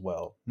Jones as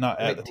well,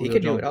 not I at mean, the he Julio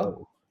could do it Jones all.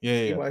 level. Yeah, yeah,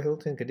 yeah. T.Y.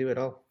 Hilton could do it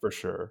all. For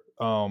sure.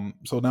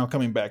 So now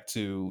coming back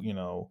to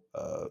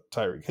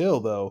Tyreek Hill,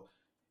 though,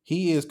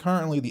 he is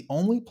currently the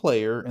only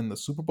player in the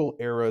Super Bowl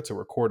era to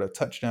record a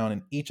touchdown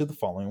in each of the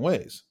following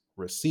ways: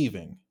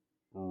 receiving,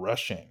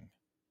 rushing,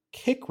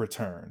 kick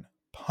return,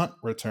 punt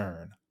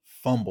return,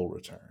 fumble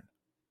return.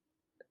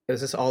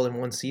 Is this all in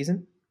one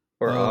season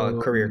or Um,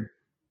 career?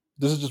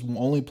 this is just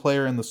only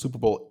player in the Super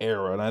Bowl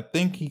era, and I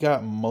think he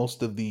got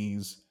most of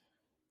these.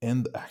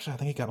 And actually, I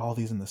think he got all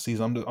these in the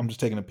season. I'm just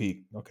taking a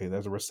peek. Okay,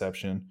 there's a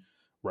reception,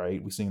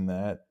 right? We've seen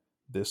that.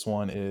 This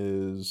one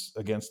is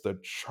against the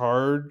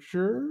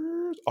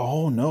Chargers.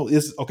 Oh no,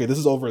 this okay. This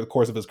is over the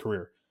course of his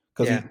career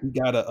because Yeah. he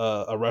got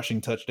a rushing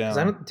Because I touchdown.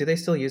 don't. Do they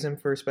still use him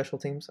for special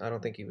teams? I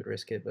don't think he would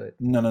risk it, but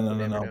No, no, no, you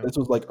no, never no. know. This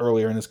was like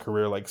earlier in his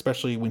career, like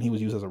especially when he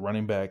was used as a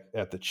running back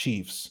at the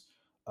Chiefs,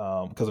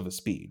 because of his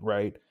speed,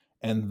 right?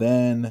 And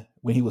then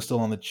when he was still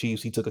on the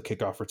Chiefs, he took a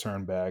kickoff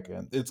return back,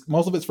 and it's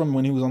most of it's from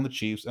when he was on the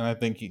Chiefs, and I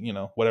think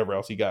whatever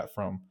else he got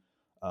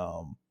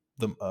um,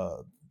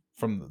 the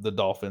from the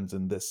Dolphins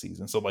in this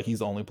season. So like he's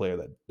the only player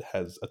that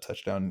has a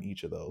touchdown in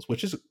each of those,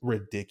 which is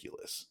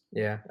ridiculous.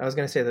 Yeah, I was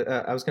gonna say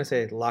that. I was gonna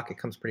say Lockett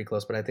comes pretty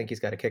close, but I think he's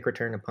got a kick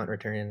return, a punt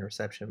return, and a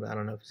reception. But I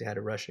don't know if he had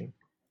a rushing.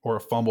 Or a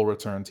fumble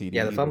return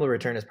Yeah, the TD. fumble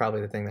return is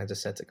probably the thing that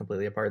just sets it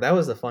completely apart. That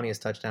was the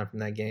funniest touchdown from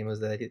that game. Was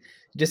that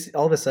just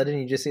all of a sudden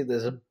you just see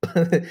this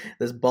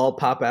this ball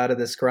pop out of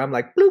the scrum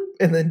like bloop,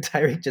 and then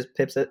Tyreek just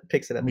picks it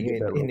Let up. me get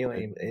that real Knew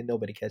quick. ain't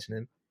nobody catching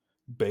him.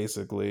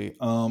 Basically,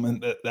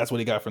 and that's what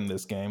he got from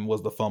this game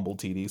was the fumble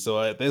TD. So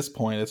at this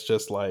point, it's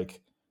just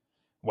like,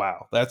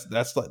 wow, that's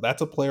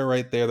a player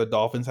right there. The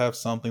Dolphins have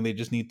something. They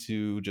just need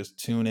to just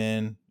tune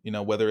in.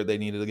 Whether they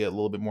needed to get a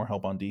little bit more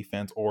help on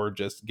defense or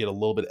just get a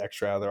little bit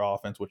extra out of their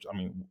offense. Which I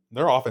mean,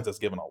 their offense has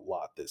given a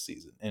lot this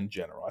season in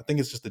general. I think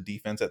it's just the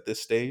defense at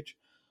this stage.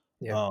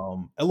 Yeah.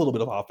 A little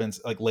bit of offense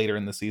like later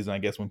in the season, I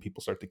guess, when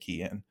people start to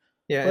key in.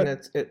 Yeah, and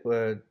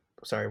But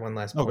sorry, one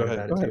last no, go point ahead.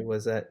 about Go it ahead. too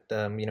was that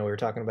we were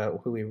talking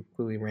about who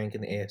we rank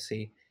in the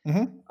AFC.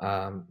 Hmm.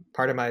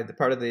 Part of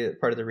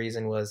the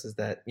reason is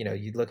that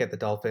you look at the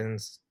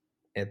Dolphins,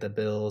 at the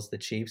Bills, the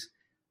Chiefs.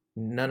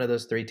 None of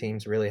those three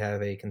teams really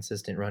have a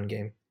consistent run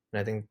game, and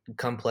I think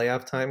come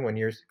playoff time,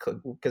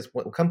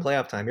 come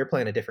playoff time, you're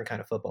playing a different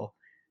kind of football.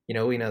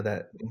 We know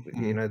that.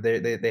 Hmm.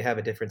 They have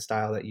a different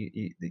style that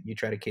you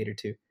try to cater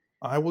to.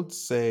 I would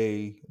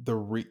say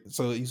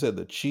so you said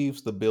the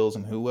Chiefs, the Bills,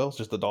 and who else?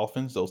 Just the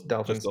Dolphins? Just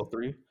Dolphins, those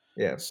three?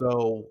 yeah,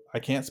 So I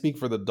can't speak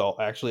for the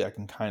Actually, I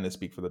can kind of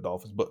speak for the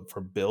Dolphins, but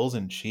for Bills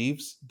and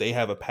Chiefs, they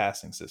have a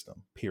passing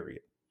system.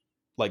 Period.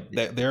 Like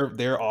that,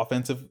 their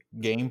offensive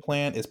game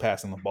plan is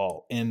passing the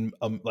ball, and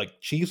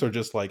like Chiefs are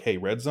just like, hey,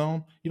 red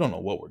zone, you don't know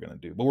what we're gonna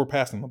do, but we're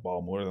passing the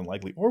ball more than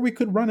likely, or we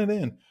could run it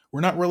in.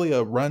 We're not really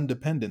a run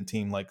dependent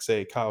team like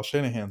say Kyle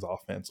Shanahan's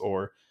offense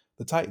or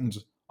the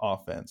Titans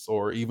offense,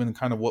 or even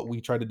kind of what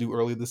we tried to do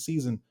early this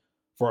season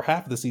for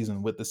half of the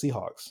season with the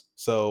Seahawks.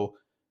 So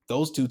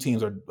those two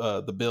teams are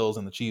the Bills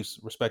and the Chiefs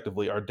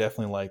respectively are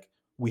definitely like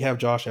we have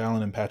Josh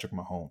Allen and Patrick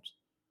Mahomes.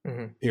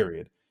 hmm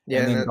Period. yeah,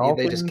 And and then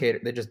they just Dolphins, cater.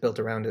 They just built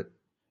around it.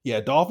 yeah,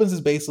 Dolphins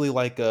is basically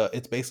like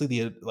it's basically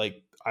the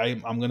like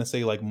I'm gonna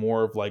say like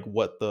more of like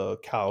what the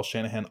Kyle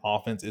Shanahan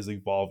offense is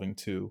evolving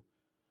to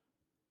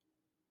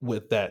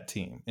with that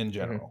team in hmm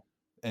general.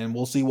 And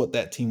we'll see what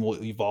that team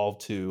will evolve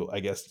to,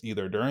 I guess,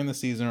 either during the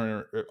season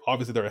or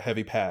obviously they're a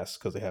heavy pass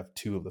because they have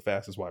two of the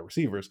fastest wide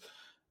receivers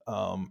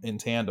in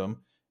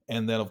tandem.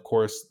 And then of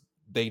course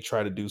they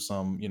try to do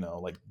some,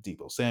 like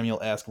Debo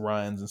Samuel-esque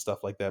runs and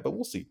stuff like that. But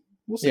we'll see.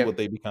 We'll see Yeah, what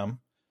they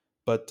become.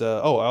 But I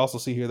also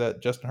see here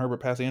that Justin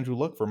Herbert passed Andrew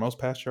Luck for most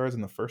pass yards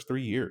in the first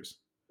 3 years.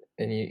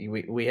 and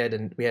we had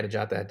to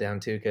jot that down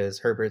too because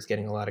Herbert's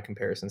getting a lot of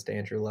comparisons to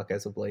Andrew Luck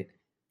as of late.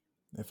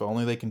 If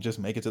only they can just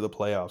make it to the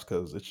playoffs,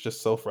 because it's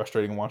just so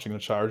frustrating watching the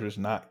Chargers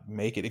not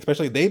make it.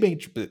 Especially they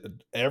made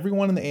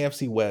everyone in the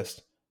AFC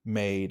West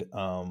made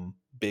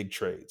big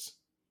trades.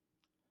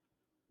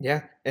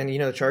 Yeah, and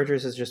the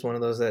Chargers is just one of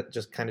those that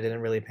just kind of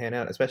didn't really pan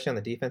out, especially on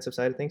the defensive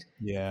side of things.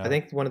 I Yeah,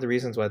 think one of the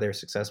reasons why they're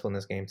successful in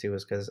this game too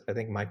is because I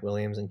think Mike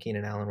Williams and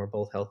Keenan Allen were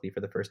both healthy for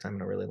the first time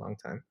in a really long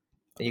time,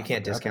 and you I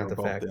can't forgot they discount were the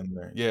both fact in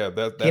there. Yeah,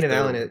 that's Keenan their.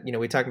 Allen.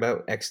 We talk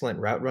about excellent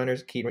route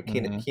runners.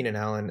 Mhm. Keenan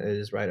Allen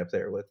is right up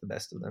there with the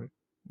best of them.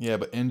 Yeah,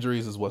 but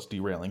injuries is what's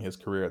derailing his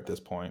career at this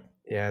point.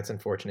 Yeah, it's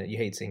unfortunate. You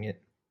hate seeing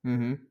it.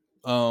 Hmm.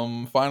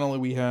 Finally,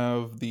 we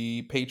have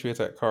the Patriots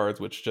at Cards,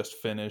 which just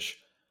finished.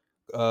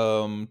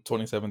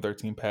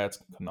 27-13 Pats.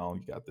 Canal,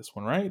 you got this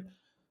one right.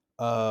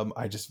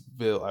 I just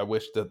feel I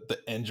wish that the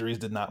injuries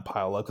did not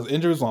pile up because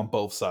injuries on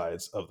both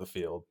sides of the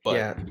field. But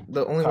Yeah,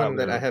 the only one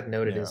that I Kyler, have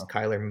noted yeah, is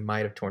Kyler might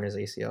have torn his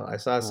ACL.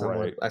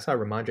 right. I saw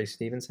Ramondre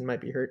Stevenson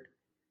might be hurt.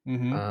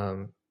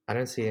 Hmm. I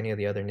don't see any of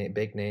the other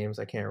big names.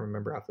 I can't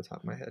remember off the top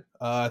of my head.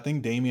 I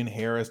think Damian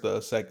Harris,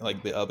 the second,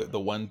 like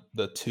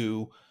the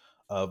two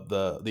of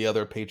the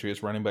other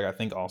Patriots running back, I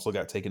think also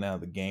got taken out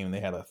of the game. They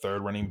had a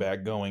third running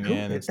back going Who in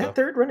and that stuff.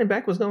 third running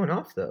back was going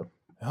off though?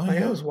 Oh Like that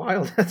yeah, was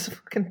wild. This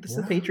is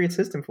the yeah. Patriot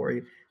system for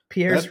you.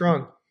 Pierre That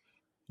Strong.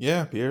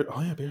 Yeah, Pierre.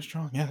 Oh yeah, Pierre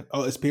Strong. Yeah.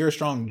 Oh, it's Pierre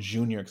Strong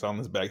Jr. Because on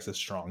this bag it says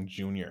Strong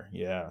Jr.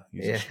 Yeah,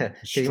 he's a Yeah,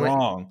 'cause he went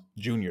strong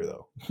Junior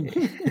though.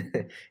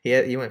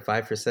 he went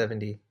 5 for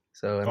 70.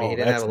 So I mean he Oh,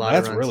 didn't have a lot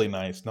of that's runs. really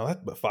nice. No,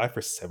 that but 5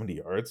 for 70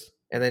 yards.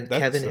 And then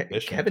That's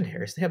sufficient. Kevin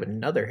Harris. They have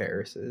another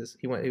Harris.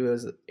 He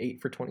was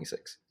 8 for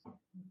 26.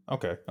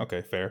 Okay,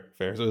 okay, fair.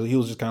 So he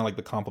was just kind of like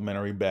the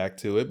complimentary back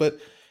to it. But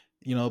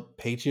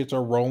Patriots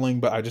are rolling,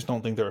 but I just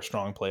don't think they're a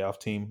strong playoff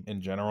team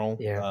in general.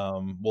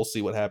 Yeah. We'll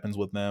see what happens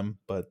with them.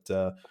 But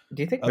Do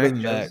you think other Mac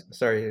than that, Jones?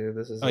 Sorry,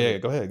 this is oh yeah,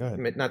 go ahead, go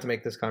ahead. not to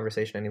make this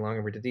conversation any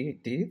longer, but do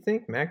you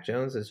think Mac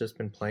Jones has just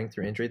been playing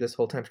through injury this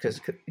whole time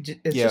because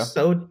it's Yeah, just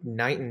so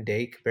night and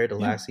day compared to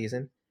yeah. last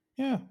season?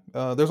 Yeah,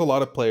 there's a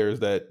lot of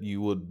players that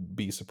you would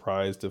be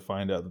surprised to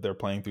find out that they're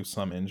playing through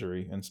some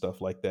injury and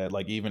stuff like that.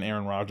 Like even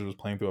Aaron Rodgers was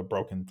playing through a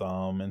broken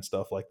thumb and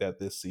stuff like that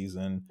this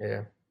season,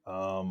 Yeah,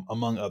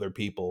 among other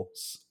people.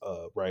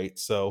 Right,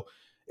 so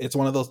it's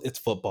one of those. It's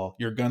football.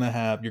 You're gonna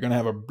have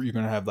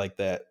like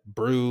that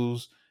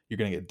bruise. You're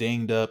gonna get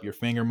dinged up. Your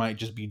finger might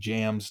just be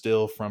jammed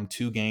still from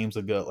 2 games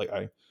ago. Like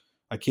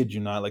I kid you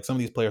not. Like some of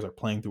these players are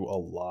playing through a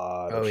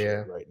lot oh of shit yeah.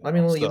 right I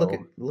mean, now. well, you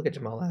So look at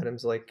Jamal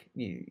Adams. Like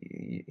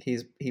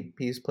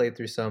he's played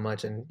through so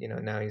much, and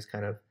now he's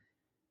kind of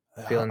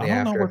feeling I the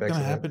don't know after what's effects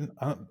gonna of it.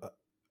 happen.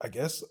 I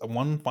guess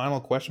one final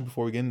question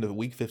before we get into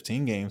Week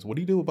 15 games. What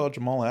do you do about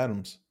Jamal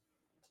Adams?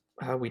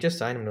 We just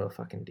signed him to a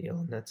fucking deal,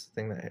 and that's the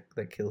thing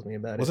that kills me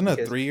about it Wasn't it a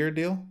because 3-year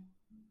deal?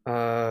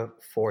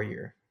 4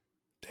 year.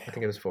 I think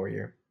Damn. it was 4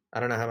 year. I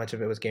don't know how much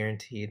of it was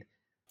guaranteed.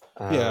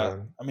 Yeah,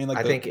 Um, I mean, like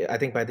I the think I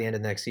think by the end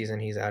of next season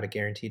he's out of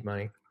guaranteed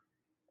money,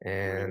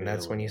 and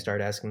that's when you really.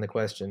 start asking the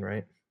question,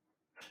 right?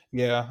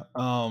 Yeah.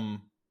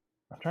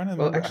 I'm trying to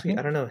Well, remember. I actually, I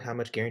think don't know how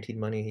much guaranteed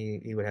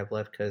money he would have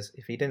left because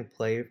if he didn't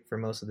play for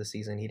most of the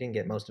season, he didn't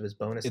get most of his it's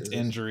bonuses.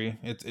 injury.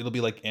 It'll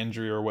be like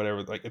injury or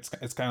whatever. Like it's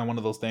kind of one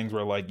of those things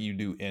where like you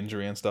do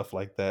injury and stuff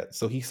like that.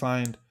 So he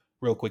signed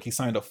real quick. He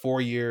signed a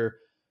 4 year,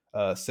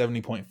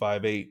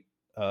 $70.58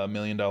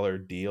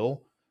 million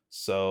deal.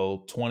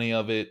 So 20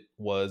 of it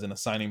was in a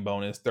signing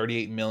bonus.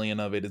 38 million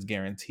of it is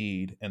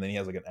guaranteed, and then he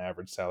has like an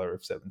average salary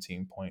of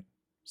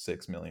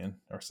 17.6 million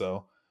or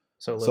so.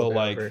 So So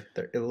like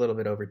a little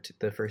bit over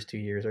the first 2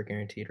 years are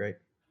guaranteed, right?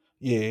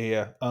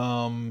 yeah. Is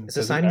the Because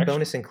he signing actually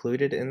bonus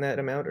included in that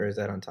amount, or is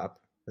that on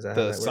top? Is that how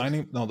the that works?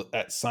 signing no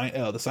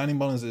the signing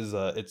bonus is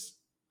it's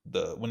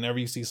the whenever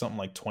you see something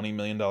like $20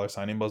 million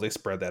signing bonus, they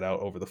spread that out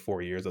over the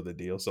 4 years of the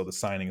deal. So the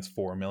signing is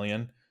 4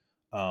 million.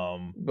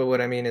 Um, But what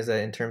I mean is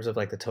that in terms of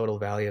like the total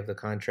value of the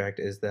contract,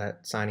 is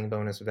that signing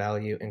bonus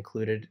value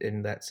included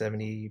in that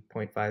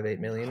 70.58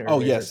 million, oh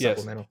or is it yes,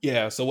 supplemental?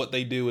 yeah. So what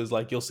they do is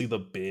like you'll see the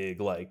big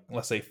like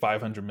let's say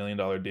 $500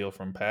 million deal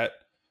from Pat,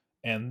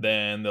 and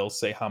then they'll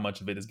say how much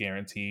of it is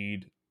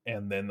guaranteed,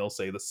 and then they'll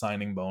say the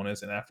signing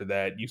bonus, and after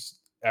that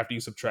after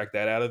you subtract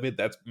that out of it,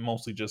 that's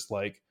mostly just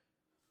like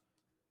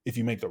if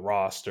you make the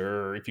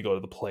roster, or if you go to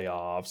the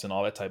playoffs and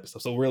all that type of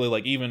stuff. So really,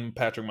 like even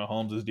Patrick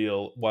Mahomes'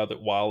 deal,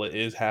 while it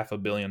is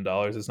 $500 million,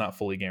 it's not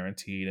fully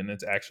guaranteed, and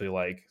it's actually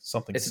like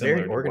something It's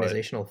very similar to what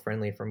organizational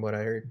friendly, from what I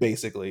heard.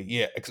 basically,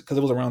 yeah, because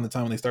it was around the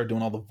time when they started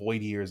doing all the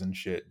void years and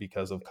shit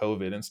because of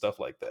COVID and stuff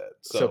like that.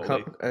 So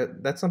So they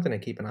that's something to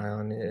keep an eye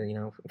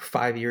on.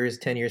 5 years,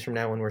 10 years from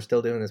now, when we're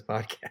still doing this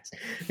podcast,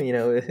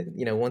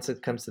 once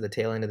it comes to the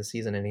tail end of the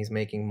season and he's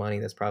making money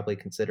that's probably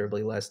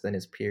considerably less than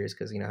his peers,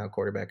 because you know how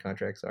quarterback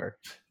contracts are.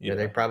 They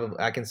yeah. probably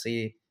I can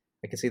see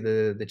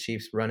the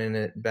Chiefs running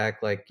it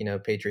back like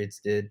Patriots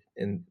did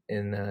in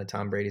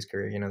Tom Brady's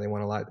career. They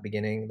won a lot at the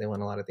beginning, they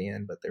won a lot at the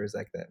end, but there was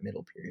like that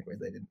middle period where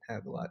they didn't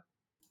have a lot.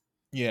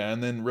 Yeah,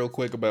 and then real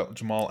quick about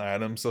Jamal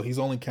Adams. So he's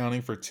only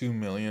counting for $2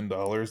 million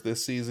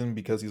this season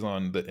because he's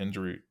on the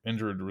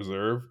injured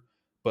reserve.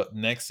 But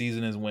next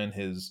season is when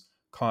his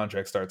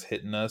contract starts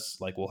hitting us.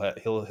 Like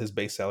his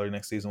base salary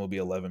next season will be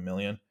 11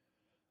 million.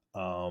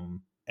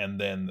 And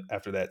then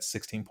after that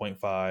 16.5,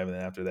 and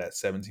then after that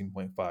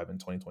 17.5 in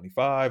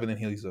 2025, and then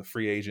he's a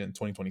free agent in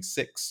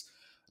 2026.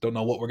 Don't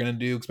know what we're gonna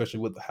do,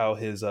 especially with how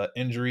his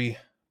injury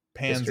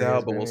pans History has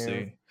out, but we'll been,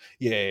 see.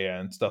 Yeah,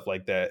 and stuff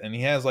like that. And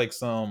he has like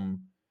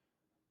some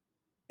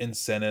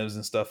incentives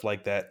and stuff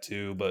like that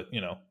too. But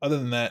other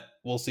than that,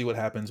 we'll see what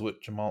happens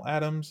with Jamal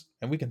Adams,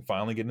 and we can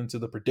finally get into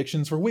the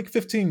predictions for Week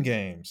 15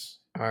 games.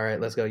 all right,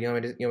 let's go. You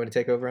want me to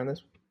take over on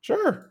this?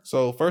 Sure.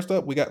 So first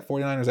up, we got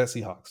 49ers at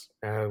Seahawks.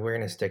 We're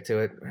gonna stick to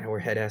it. We're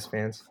head ass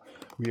fans.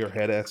 We are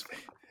head ass.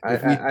 I,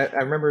 If we, I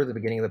remember the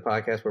beginning of the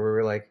podcast where we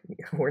were like,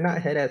 we're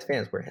not head ass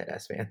fans, we're head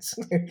ass fans.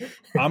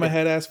 I'm a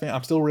head ass fan.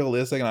 I'm still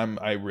realistic, and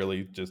I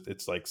really just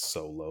it's like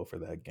so low for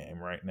that game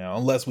right now.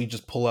 Unless we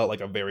just pull out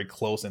like a very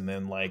close and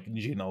then like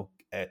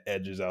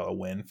edges out a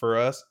win for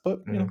us. But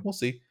we'll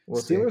see.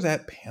 We'll see. Steelers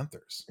at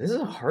Panthers. This is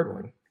a hard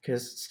one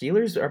because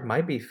Steelers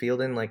might be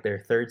fielding like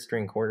their third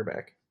string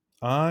quarterback.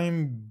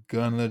 I'm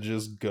gonna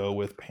just go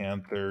with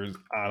Panthers.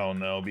 I don't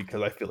know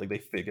because I feel like they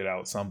figured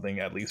out something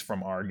at least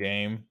from our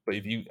game. But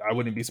I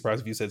wouldn't be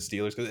surprised if you said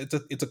Steelers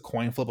because it's a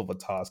coin flip of a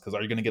toss. Because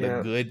are you gonna get a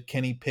Yeah. good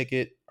Kenny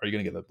Pickett? Are you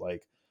gonna get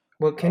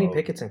Well, Kenny oh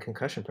Pickett's in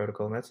concussion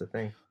protocol, and that's the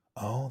thing.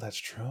 that's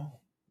true.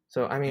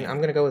 So I mean, Yeah. I'm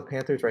gonna go with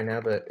Panthers right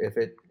now, but if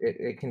it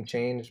can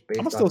change I'm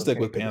gonna based still off of stick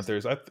Kenny with Pickett's.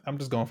 Panthers. I'm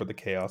just going for the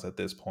chaos at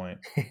this point.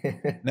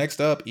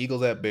 Next up,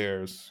 Eagles at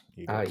Bears.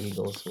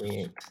 Eagles. We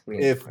ain't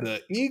If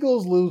the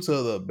Eagles lose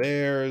to the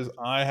Bears,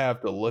 I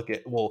have to look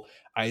at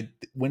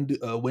when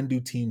do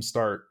teams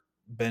start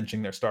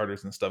benching their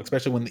starters and stuff,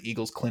 especially when the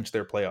Eagles clinch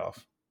their playoff.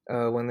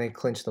 when they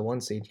clinch the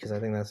 1 seed, because I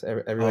think that's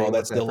everybody Oh, that's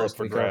wants that still up first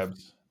for week off.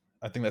 grabs.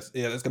 I think that's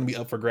going to be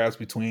up for grabs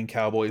between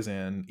Cowboys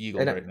and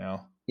Eagles And right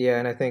now. yeah,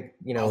 and I think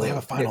Oh, they have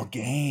a final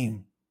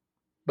game.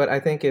 But I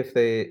think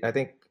I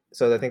think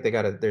so. I think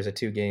there's a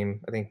 2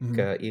 game. I think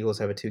Mhm. Eagles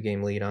have a 2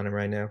 game lead on them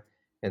right now,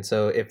 and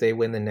so if they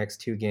win the next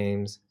 2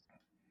 games,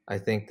 I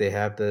think they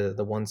have the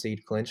 1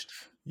 seed clinched,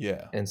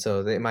 Yeah. and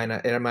so they might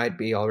not. It might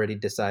be already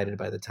decided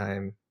by the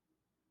time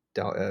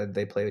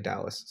they play with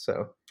Dallas.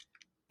 So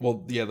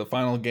Well, yeah, the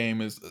final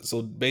game is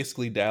so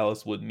basically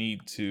Dallas would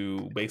need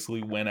to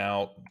basically win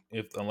out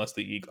unless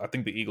I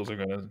think the Eagles are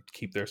going to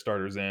keep their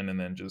starters in and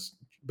then just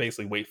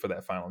basically wait for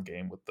that final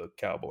game with the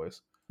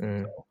Cowboys.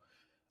 mm,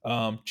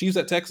 Chiefs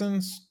at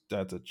Texans.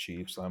 That's a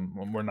Chiefs.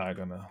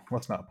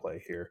 Let's not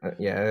play here.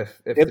 yeah,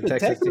 if If the the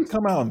Texans, Texans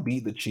come out and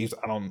beat the Chiefs,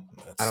 I don't.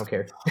 I don't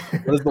care.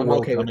 What is the I'm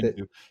world okay with coming it.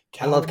 to?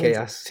 I love Cowboys.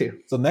 chaos too.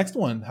 So next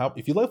one,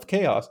 if you love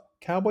chaos,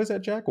 Cowboys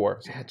at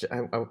Jaguars.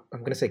 I'm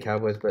gonna say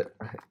Cowboys, but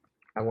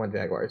I want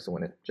Jaguars to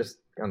win it just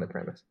on the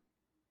premise.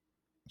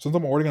 Since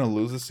I'm already going to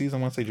lose this season,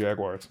 I'm going to say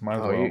Jaguars. Might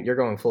as well. You're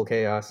going full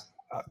chaos.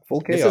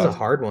 Full chaos. This is a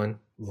hard one.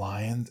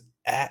 Lions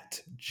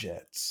at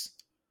Jets.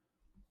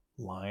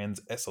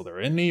 So they're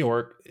in New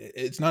York.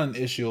 It's not an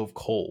issue of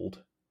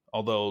cold,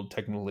 although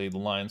technically the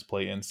Lions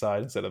play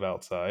inside instead of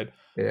outside.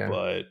 Yeah.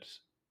 But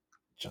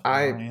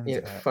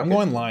Lions. Fuck I'm it,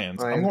 going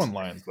Lions. I'm Lions. going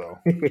Lions though.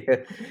 Yeah,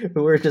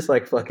 we're just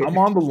like fuck it. I'm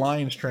on the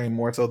Lions train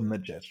more so than the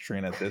Jets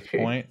train at this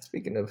point.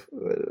 Speaking of,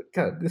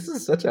 God, this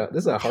is a hard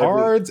week.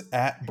 Cards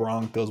at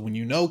Broncos. When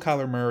you know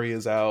Kyler Murray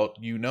is out,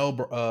 you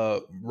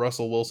know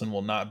Russell Wilson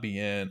will not be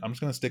in. I'm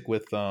just gonna stick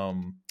with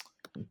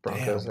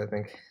Broncos. I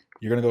think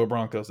you're gonna go with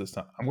Broncos this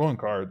time. I'm going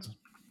Cards.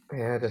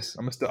 Yeah,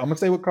 I'm gonna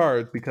stay with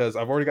Cards because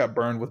I've already got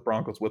burned with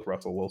Broncos with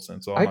Russell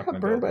Wilson. So I got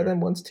burned by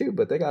them once too,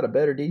 but they got a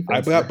better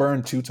defense. I got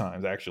burned 2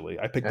 times actually.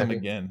 I picked them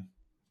again,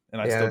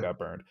 and I still got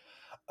burned.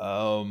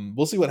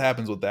 We'll see what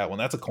happens with that one.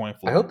 That's a coin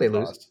flip. I hope they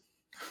lose.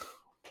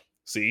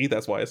 See,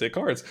 that's why I say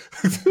Cards.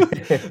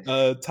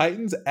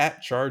 Titans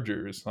at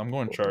Chargers. I'm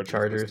going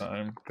Chargers. This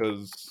time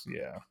because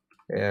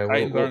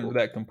Titans aren't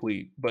that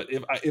complete. But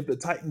if the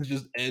Titans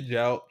just edge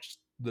out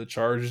the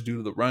Chargers due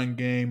to the run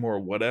game or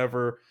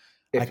whatever,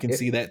 I can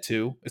see that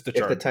too. It's the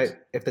Chargers.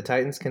 If the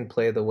Titans can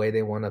play the way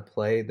they want to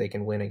play, they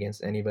can win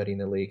against anybody in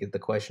the league. The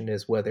question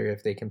is whether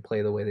if they can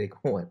play the way they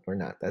want or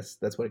not. That's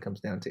what it comes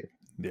down to.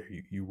 There,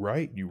 you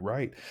right.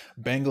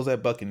 Bengals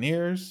at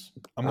Buccaneers.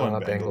 I'm going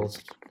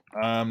Bengals.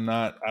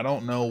 I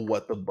don't know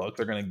what the Bucs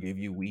are going to give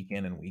you week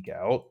in and week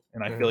out,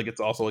 and I feel like it's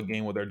also a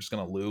game where they're just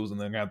going to lose and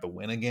they're going to have to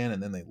win again,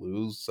 and then they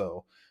lose.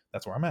 So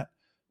that's where I'm at.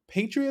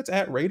 Patriots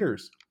at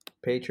Raiders.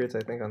 Patriots, I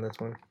think, on this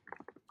one.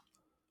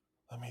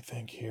 Let me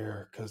think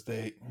here, because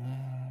I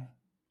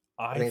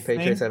think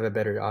Patriots have a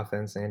better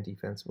offense and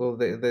defense. Well,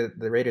 the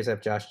Raiders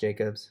have Josh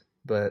Jacobs,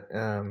 but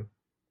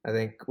I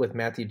think with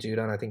Matthew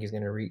Judon, I think he's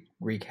going to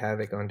wreak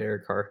havoc on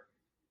Derek Carr.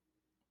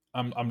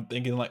 I'm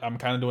thinking like I'm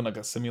kind of doing like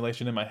a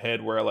simulation in my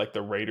head where like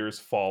the Raiders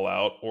fall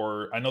out,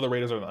 or I know the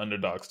Raiders are the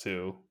underdogs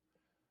too.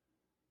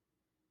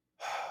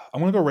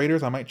 I'm gonna go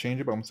Raiders. I might change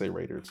it, but I'm gonna say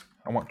Raiders.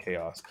 I want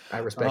chaos. I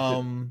respect it.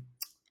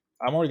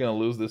 I'm already gonna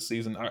lose this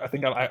season. I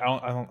think I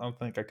don't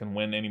think I can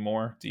win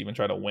anymore to even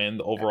try to win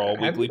the overall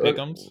weekly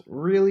pick'ems.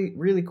 Really,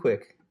 really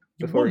quick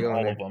before we go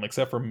all of them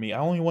except for me. I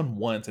only won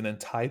once and then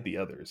tied the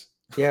others.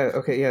 Yeah.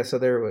 Okay. Yeah. So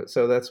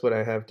that's what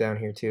I have down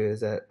here too. Is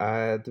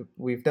that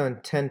we've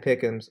done 10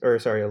 pick'ems, or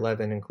sorry,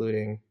 11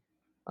 including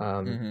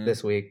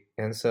this week,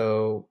 and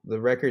so the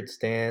record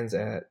stands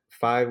at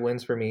 5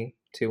 wins for me,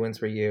 2 wins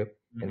for you,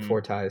 and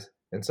 4 ties.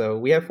 And so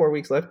we have 4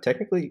 weeks left.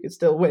 Technically, you could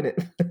still win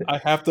it. I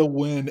have to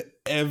win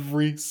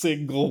every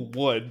single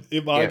one.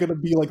 Am I going to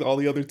be like all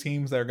the other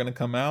teams that are going to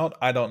come out?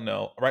 I don't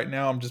know. Right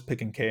now, I'm just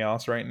picking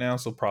chaos right now,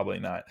 so probably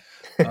not.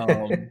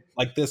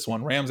 Like this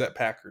one, Rams at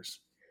Packers.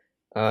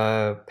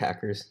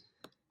 Packers.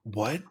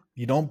 What?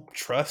 You don't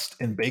trust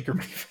in Baker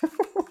Mayfield?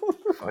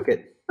 Fuck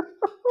it.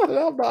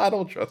 I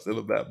don't trust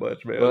him that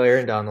much, man. Well,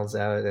 Aaron Donald's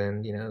out,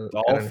 and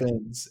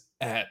Dolphins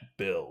at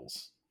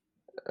Bills.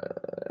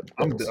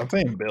 I'm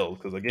saying Bills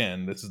because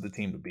again, this is the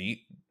team to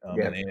beat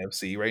in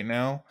AFC right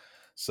now.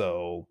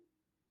 So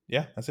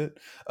yeah, that's it.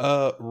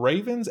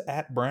 Ravens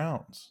at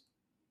Browns.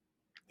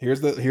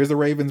 Here's the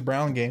Ravens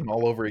Brown game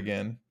all over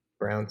again.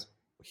 Browns.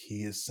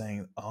 He is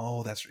saying,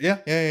 "Oh, that's yeah."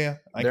 They're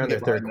on their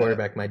third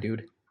quarterback, my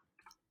dude.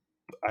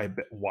 I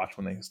bet watch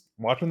when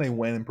they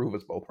win and prove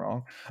us both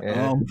wrong.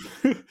 Yeah.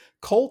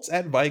 Colts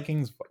at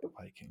Vikings.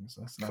 Vikings.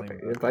 That's not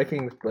even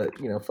Vikings, but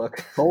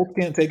fuck. Colts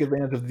can't take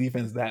advantage of the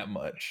defense that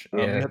much. You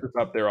have to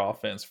stop their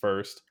offense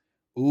first.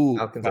 Ooh,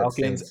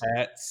 Falcons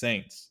at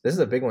Saints. This is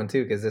a big one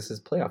too because this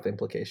is playoff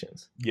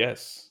implications.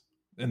 Yes,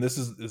 and this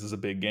is a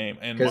big game.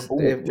 And if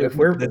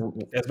we're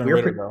Desmond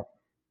Ridder, though.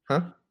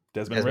 Huh?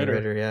 Desmond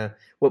Ridder, yeah.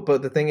 Well,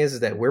 but the thing is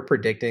that we're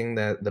predicting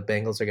that the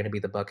Bengals are going to be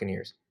the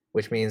Buccaneers,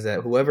 which means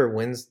that whoever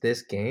wins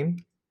this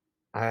game,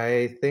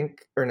 I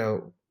think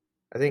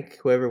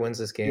whoever wins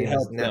this game it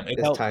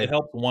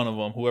helps one of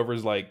them.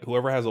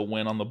 Whoever has a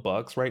win on the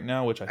Bucks right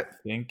now, which I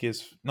think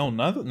is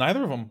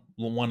neither of them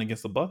won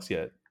against the Bucks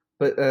yet.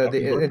 But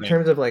in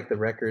terms of like the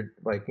record,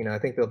 I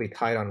think they'll be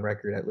tied on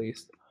record at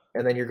least.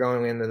 And then you're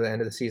going into the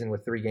end of the season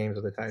with 3 games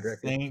with a tied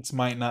record. Saints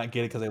might not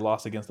get it because they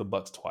lost against the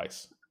Bucks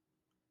twice.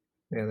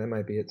 Yeah, that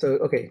might be it. So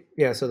okay,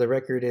 yeah. So the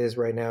record is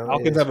right now.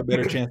 Falcons have a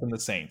better chance than the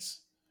Saints.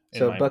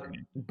 So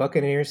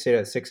Buccaneers sit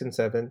at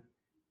 6-7.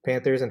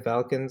 Panthers and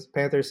Falcons.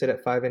 Panthers sit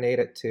at 5-8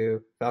 at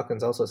 2.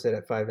 Falcons also sit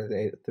at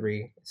 5-8 at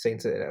 3.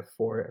 Saints sit at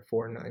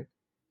 4-9.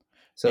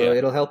 So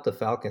it'll help the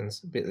Falcons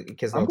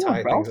because they'll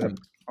tie things up.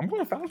 I'm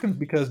going to Falcons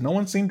because no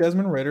one's seen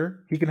Desmond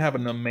Ridder. He can have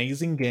an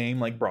amazing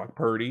game like Brock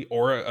Purdy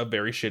or a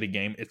very shitty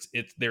game.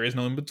 There is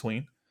no in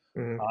between.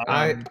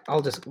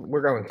 Mm-hmm.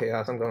 We're going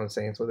chaos. I'm going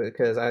Saints with it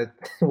because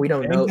we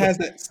don't know.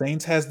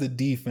 Saints has the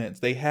defense.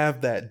 They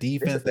have that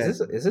defense.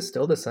 Is this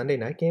still the Sunday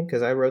night game?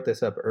 Because I wrote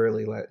this up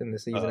early in the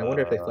season. I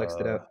wonder if they flexed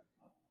it up.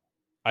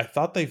 I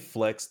thought they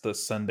flexed the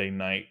Sunday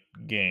night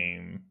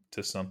game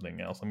to something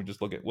else. Let me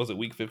just look at. Was it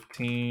Week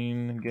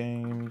 15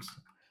 games?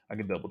 I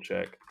can double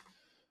check.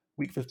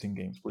 Week 15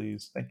 games,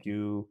 please. Thank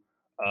you.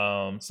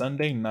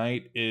 Sunday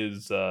night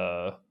is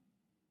what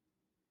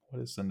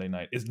is Sunday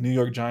night? It's New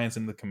York Giants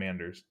and the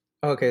Commanders.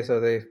 Okay, so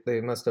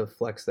they must have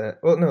flexed that.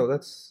 Well, no,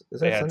 is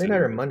that Sunday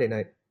night or Monday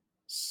night?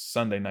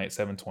 Sunday night,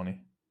 7:20.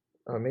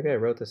 Oh, maybe I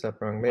wrote this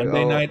up wrong.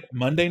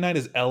 Monday night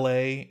is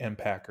LA and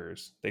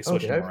Packers. They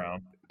switched them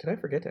around. Did I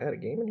forget to add a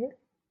game in here?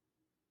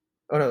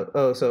 Oh no.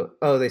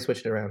 Oh, they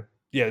switched it around.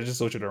 Yeah, they just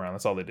switched it around.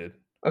 That's all they did.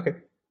 Okay.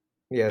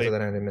 Yeah, so They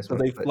then I didn't miss so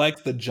much. they But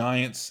flexed the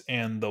Giants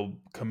and the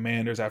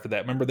Commanders after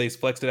that. Remember, they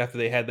flexed it after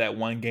they had that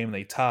one game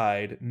they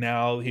tied.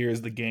 Now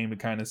here's the game to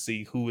kind of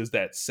see who is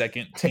that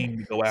second team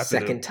to go after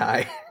the. second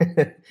tie.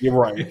 You're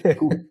right.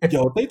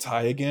 Yo, if they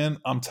tie again,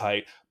 I'm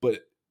tight. But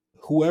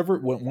whoever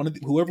Isn't that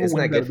wins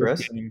out good of for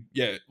this us? game,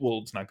 yeah. Well,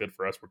 it's not good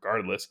for us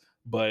regardless,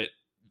 but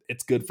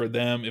it's good for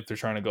them if they're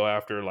trying to go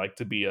after like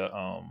to be a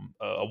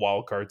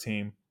wild card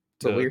team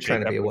But to we're chase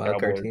trying to be after a the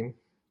wild card Cowboys. team.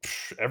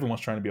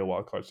 Everyone's trying to be a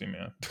wild card team,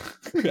 man,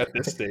 at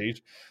this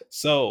stage.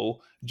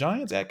 So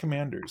Giants at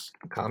Commanders.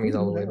 Commies Who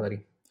all do the you way, have?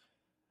 buddy.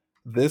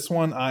 This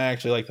one, I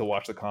actually like to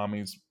watch the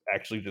commies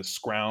actually just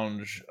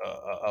scrounge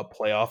a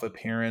playoff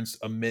appearance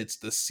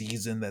amidst the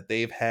season that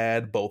they've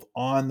had, both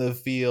on the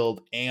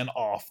field and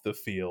off the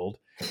field.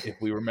 If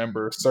we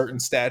remember certain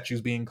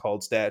statues being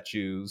called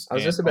statues I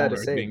was and just about to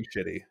owners say. being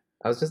shitty.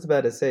 I was just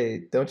about to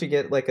say, don't you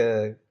get like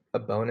a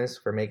bonus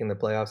for making the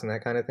playoffs and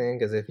that kind of thing?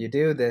 Because if you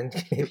do, then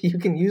if you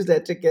can use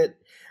that to get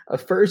a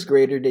first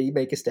grader to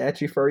make a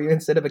statue for you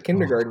instead of a Oh.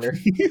 kindergartner.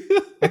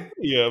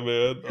 Yeah,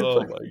 man.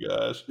 Oh my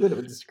gosh. Bit of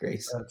a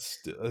disgrace.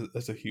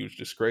 That's a huge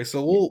disgrace.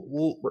 So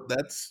we'll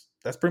that's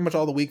pretty much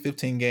all the week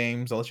 15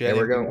 games. Unless you Yeah, had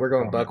anything else we're to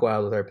going comment. buck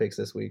wild with our picks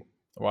this week.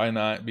 Why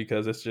not?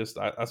 Because it's just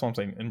that's what I'm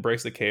saying.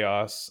 Embrace the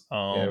chaos.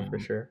 Yeah, for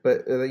sure.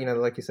 But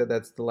like you said,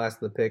 that's the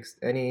last of the picks.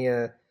 Any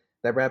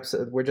that wraps.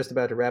 We're just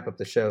about to wrap up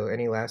the show.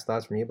 Any last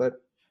thoughts from you, bud?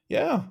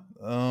 Yeah.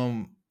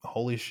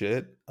 Holy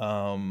shit.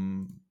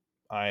 The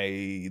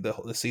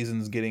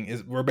season's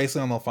we're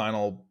basically on the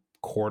final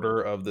quarter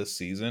of the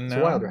season It's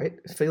now. wild, right?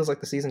 It feels like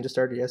the season just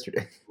started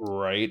yesterday.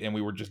 Right. And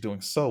we were just doing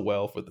so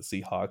well for the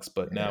Seahawks,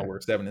 but now Yeah. we're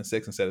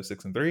 7-6 instead of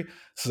 6-3.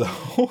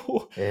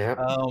 So Yeah.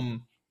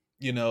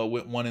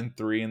 went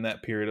 1-3 in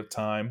that period of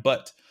time.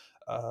 But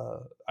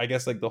I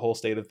guess like the whole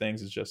state of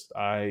things is just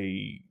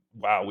we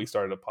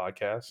started a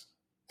podcast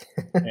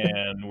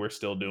and we're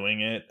still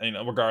doing it,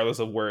 regardless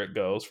of where it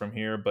goes from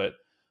here. But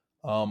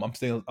I'm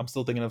still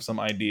thinking of some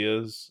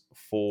ideas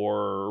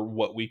for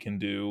what we can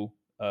do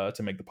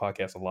to make the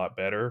podcast a lot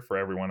better for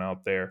everyone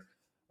out there.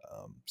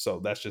 So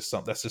that's just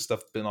stuff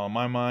that's been on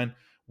my mind.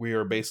 We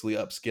are basically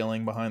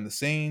upskilling behind the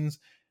scenes,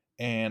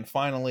 and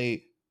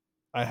finally,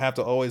 I have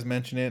to always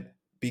mention it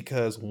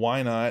because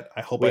why not?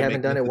 I hope We I haven't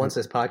make done it this. once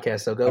this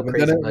podcast, so I go haven't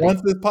crazy, done it buddy.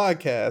 once this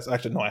podcast.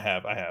 Actually, no, I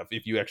have.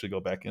 If you actually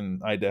go back,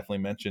 and I definitely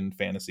mentioned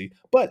fantasy,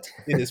 but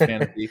it is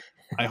fantasy.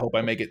 I hope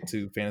I make it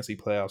to fantasy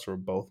playoffs for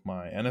both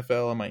my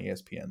NFL and my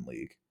ESPN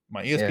league.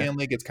 My ESPN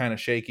league, it's kind of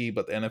shaky,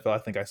 but the NFL, I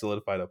think I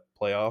solidified a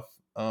playoff.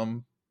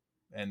 And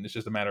it's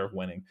just a matter of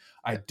winning.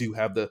 I do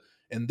have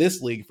in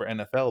this league for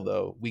NFL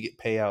though, we get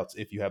payouts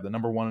if you have the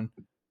number one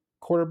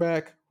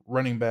quarterback,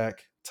 running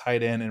back,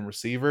 tight end, and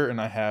receiver, and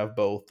I have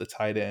both the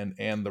tight end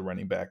and the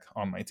running back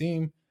on my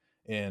team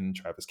in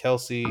Travis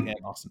Kelce and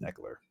Austin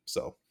Eckler.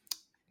 So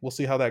we'll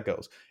see how that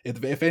goes.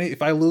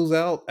 If I lose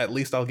out, at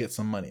least I'll get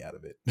some money out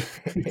of it.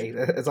 Hey,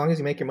 as long as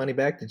you make your money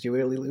back, did you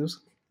really lose?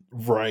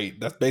 Right.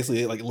 That's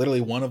basically it. Like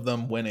literally one of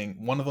them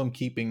winning, one of them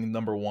keeping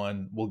number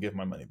one will give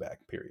my money back,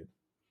 period.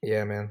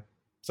 Yeah, man.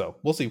 So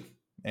we'll see.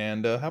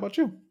 And how about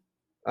you?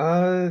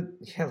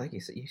 Yeah, like you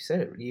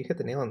said it. You hit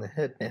the nail on the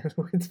head, man.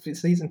 The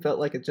season felt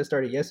like it just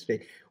started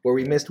yesterday, where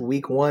we missed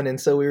week 1, and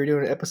so we were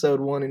doing episode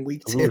 1 in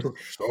week 2. We were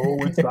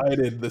so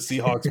excited. The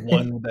Seahawks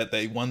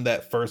won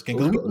that first game.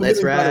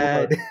 Let's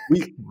ride.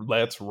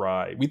 Let's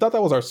ride. We thought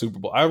that was our Super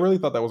Bowl. I really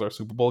thought that was our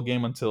Super Bowl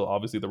game until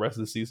obviously the rest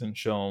of the season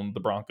shown the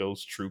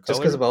Broncos' true colors.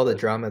 Just because of all the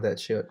drama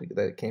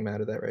that came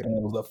out of that, right? And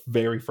it was the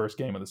very first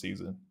game of the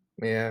season.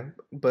 Yeah,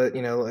 but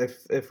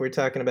if we're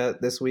talking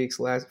about this week's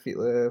last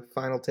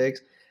final takes,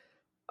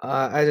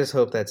 I just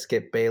hope that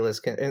Skip Bayless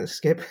can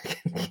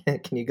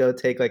you go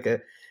take like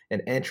an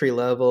entry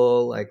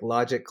level like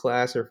logic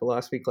class or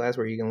philosophy class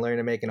where you can learn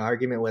to make an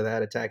argument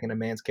without attacking a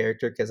man's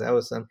character, because that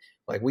was some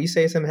we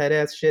say some head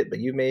ass shit, but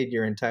you made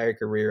your entire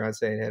career on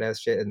saying head ass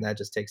shit, and that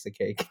just takes the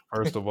cake.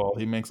 First of all,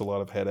 he makes a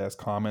lot of head ass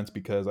comments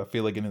because I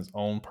feel like in his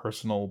own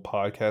personal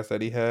podcast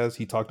that he has,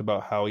 he talked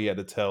about how he had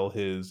to tell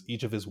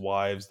each of his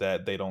wives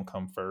that they don't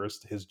come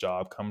first, his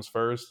job comes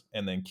first,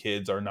 and then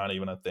kids are not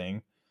even a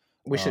thing.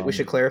 We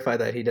should clarify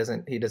that he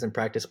doesn't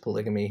practice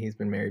polygamy. He's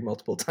been married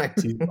multiple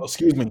times.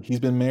 Excuse me, he's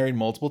been married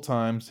multiple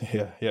times.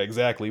 Yeah,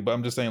 exactly. But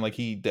I'm just saying, like,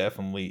 he's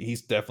definitely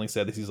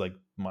said this. He's like,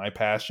 my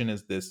passion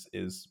is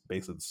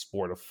basically the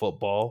sport of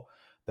football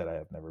that I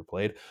have never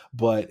played.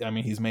 But I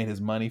mean, he's made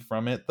his money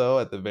from it though,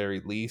 at the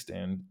very least,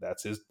 and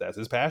that's his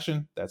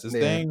passion. That's his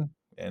thing.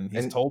 And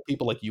he's told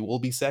people like, you will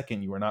be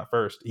second, you are not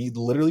first. He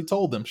literally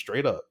told them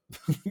straight up.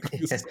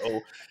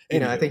 So,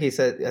 I think he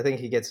says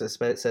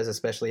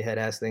especially head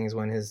ass things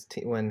when his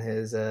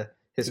triggers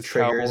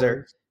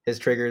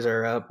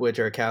are up, which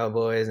are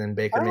Cowboys and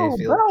Baker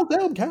Mayfield. How about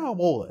them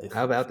Cowboys?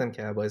 How about them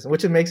Cowboys?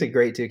 Which makes it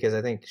great too, because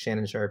I think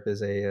Shannon Sharp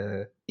is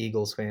a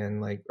Eagles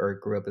fan, or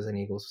grew up as an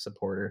Eagles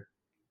supporter.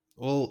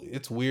 Well,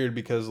 it's weird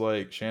because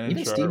like Shannon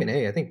even Sharp, Stephen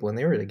A. I think when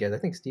they were together, I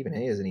think Stephen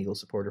A. is an Eagles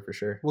supporter for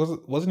sure.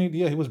 Wasn't he?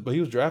 Yeah, he was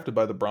drafted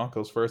by the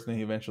Broncos first, and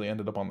he eventually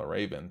ended up on the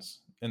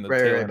Ravens. in the Right,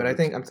 tail right. end But of I the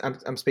think season.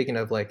 I'm speaking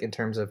of like in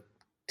terms of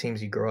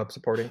teams you grow up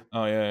supporting.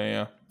 Oh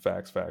yeah.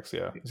 Facts.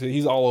 Yeah, so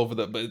he's all over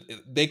but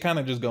they kind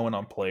of just go in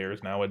on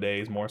players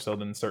nowadays more so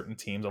than certain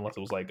teams, unless it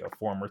was like a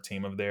former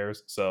team of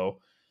theirs. So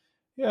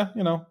yeah,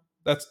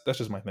 that's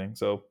just my thing.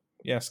 So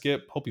yeah,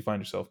 Skip. Hope you find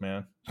yourself,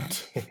 man.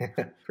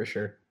 For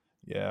sure.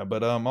 Yeah,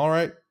 but all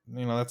right.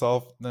 That's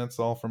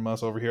all from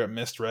us over here at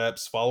Missed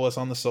Reps. Follow us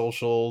on the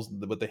socials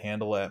with the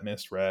handle at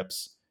Missed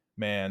Reps.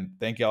 Man,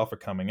 thank y'all for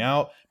coming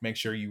out. Make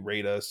sure you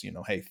rate us,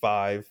 hey,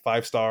 five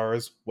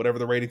stars, whatever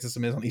the rating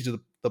system is on each of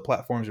the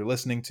platforms you're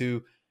listening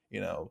to.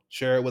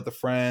 Share it with a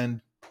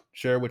friend,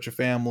 share it with your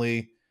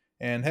family,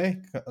 and hey,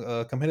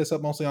 come hit us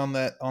up mostly on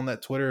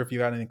that Twitter if you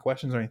got any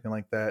questions or anything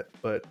like that.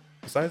 But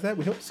besides that,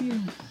 we hope to see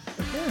you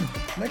again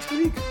next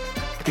week.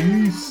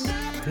 Peace.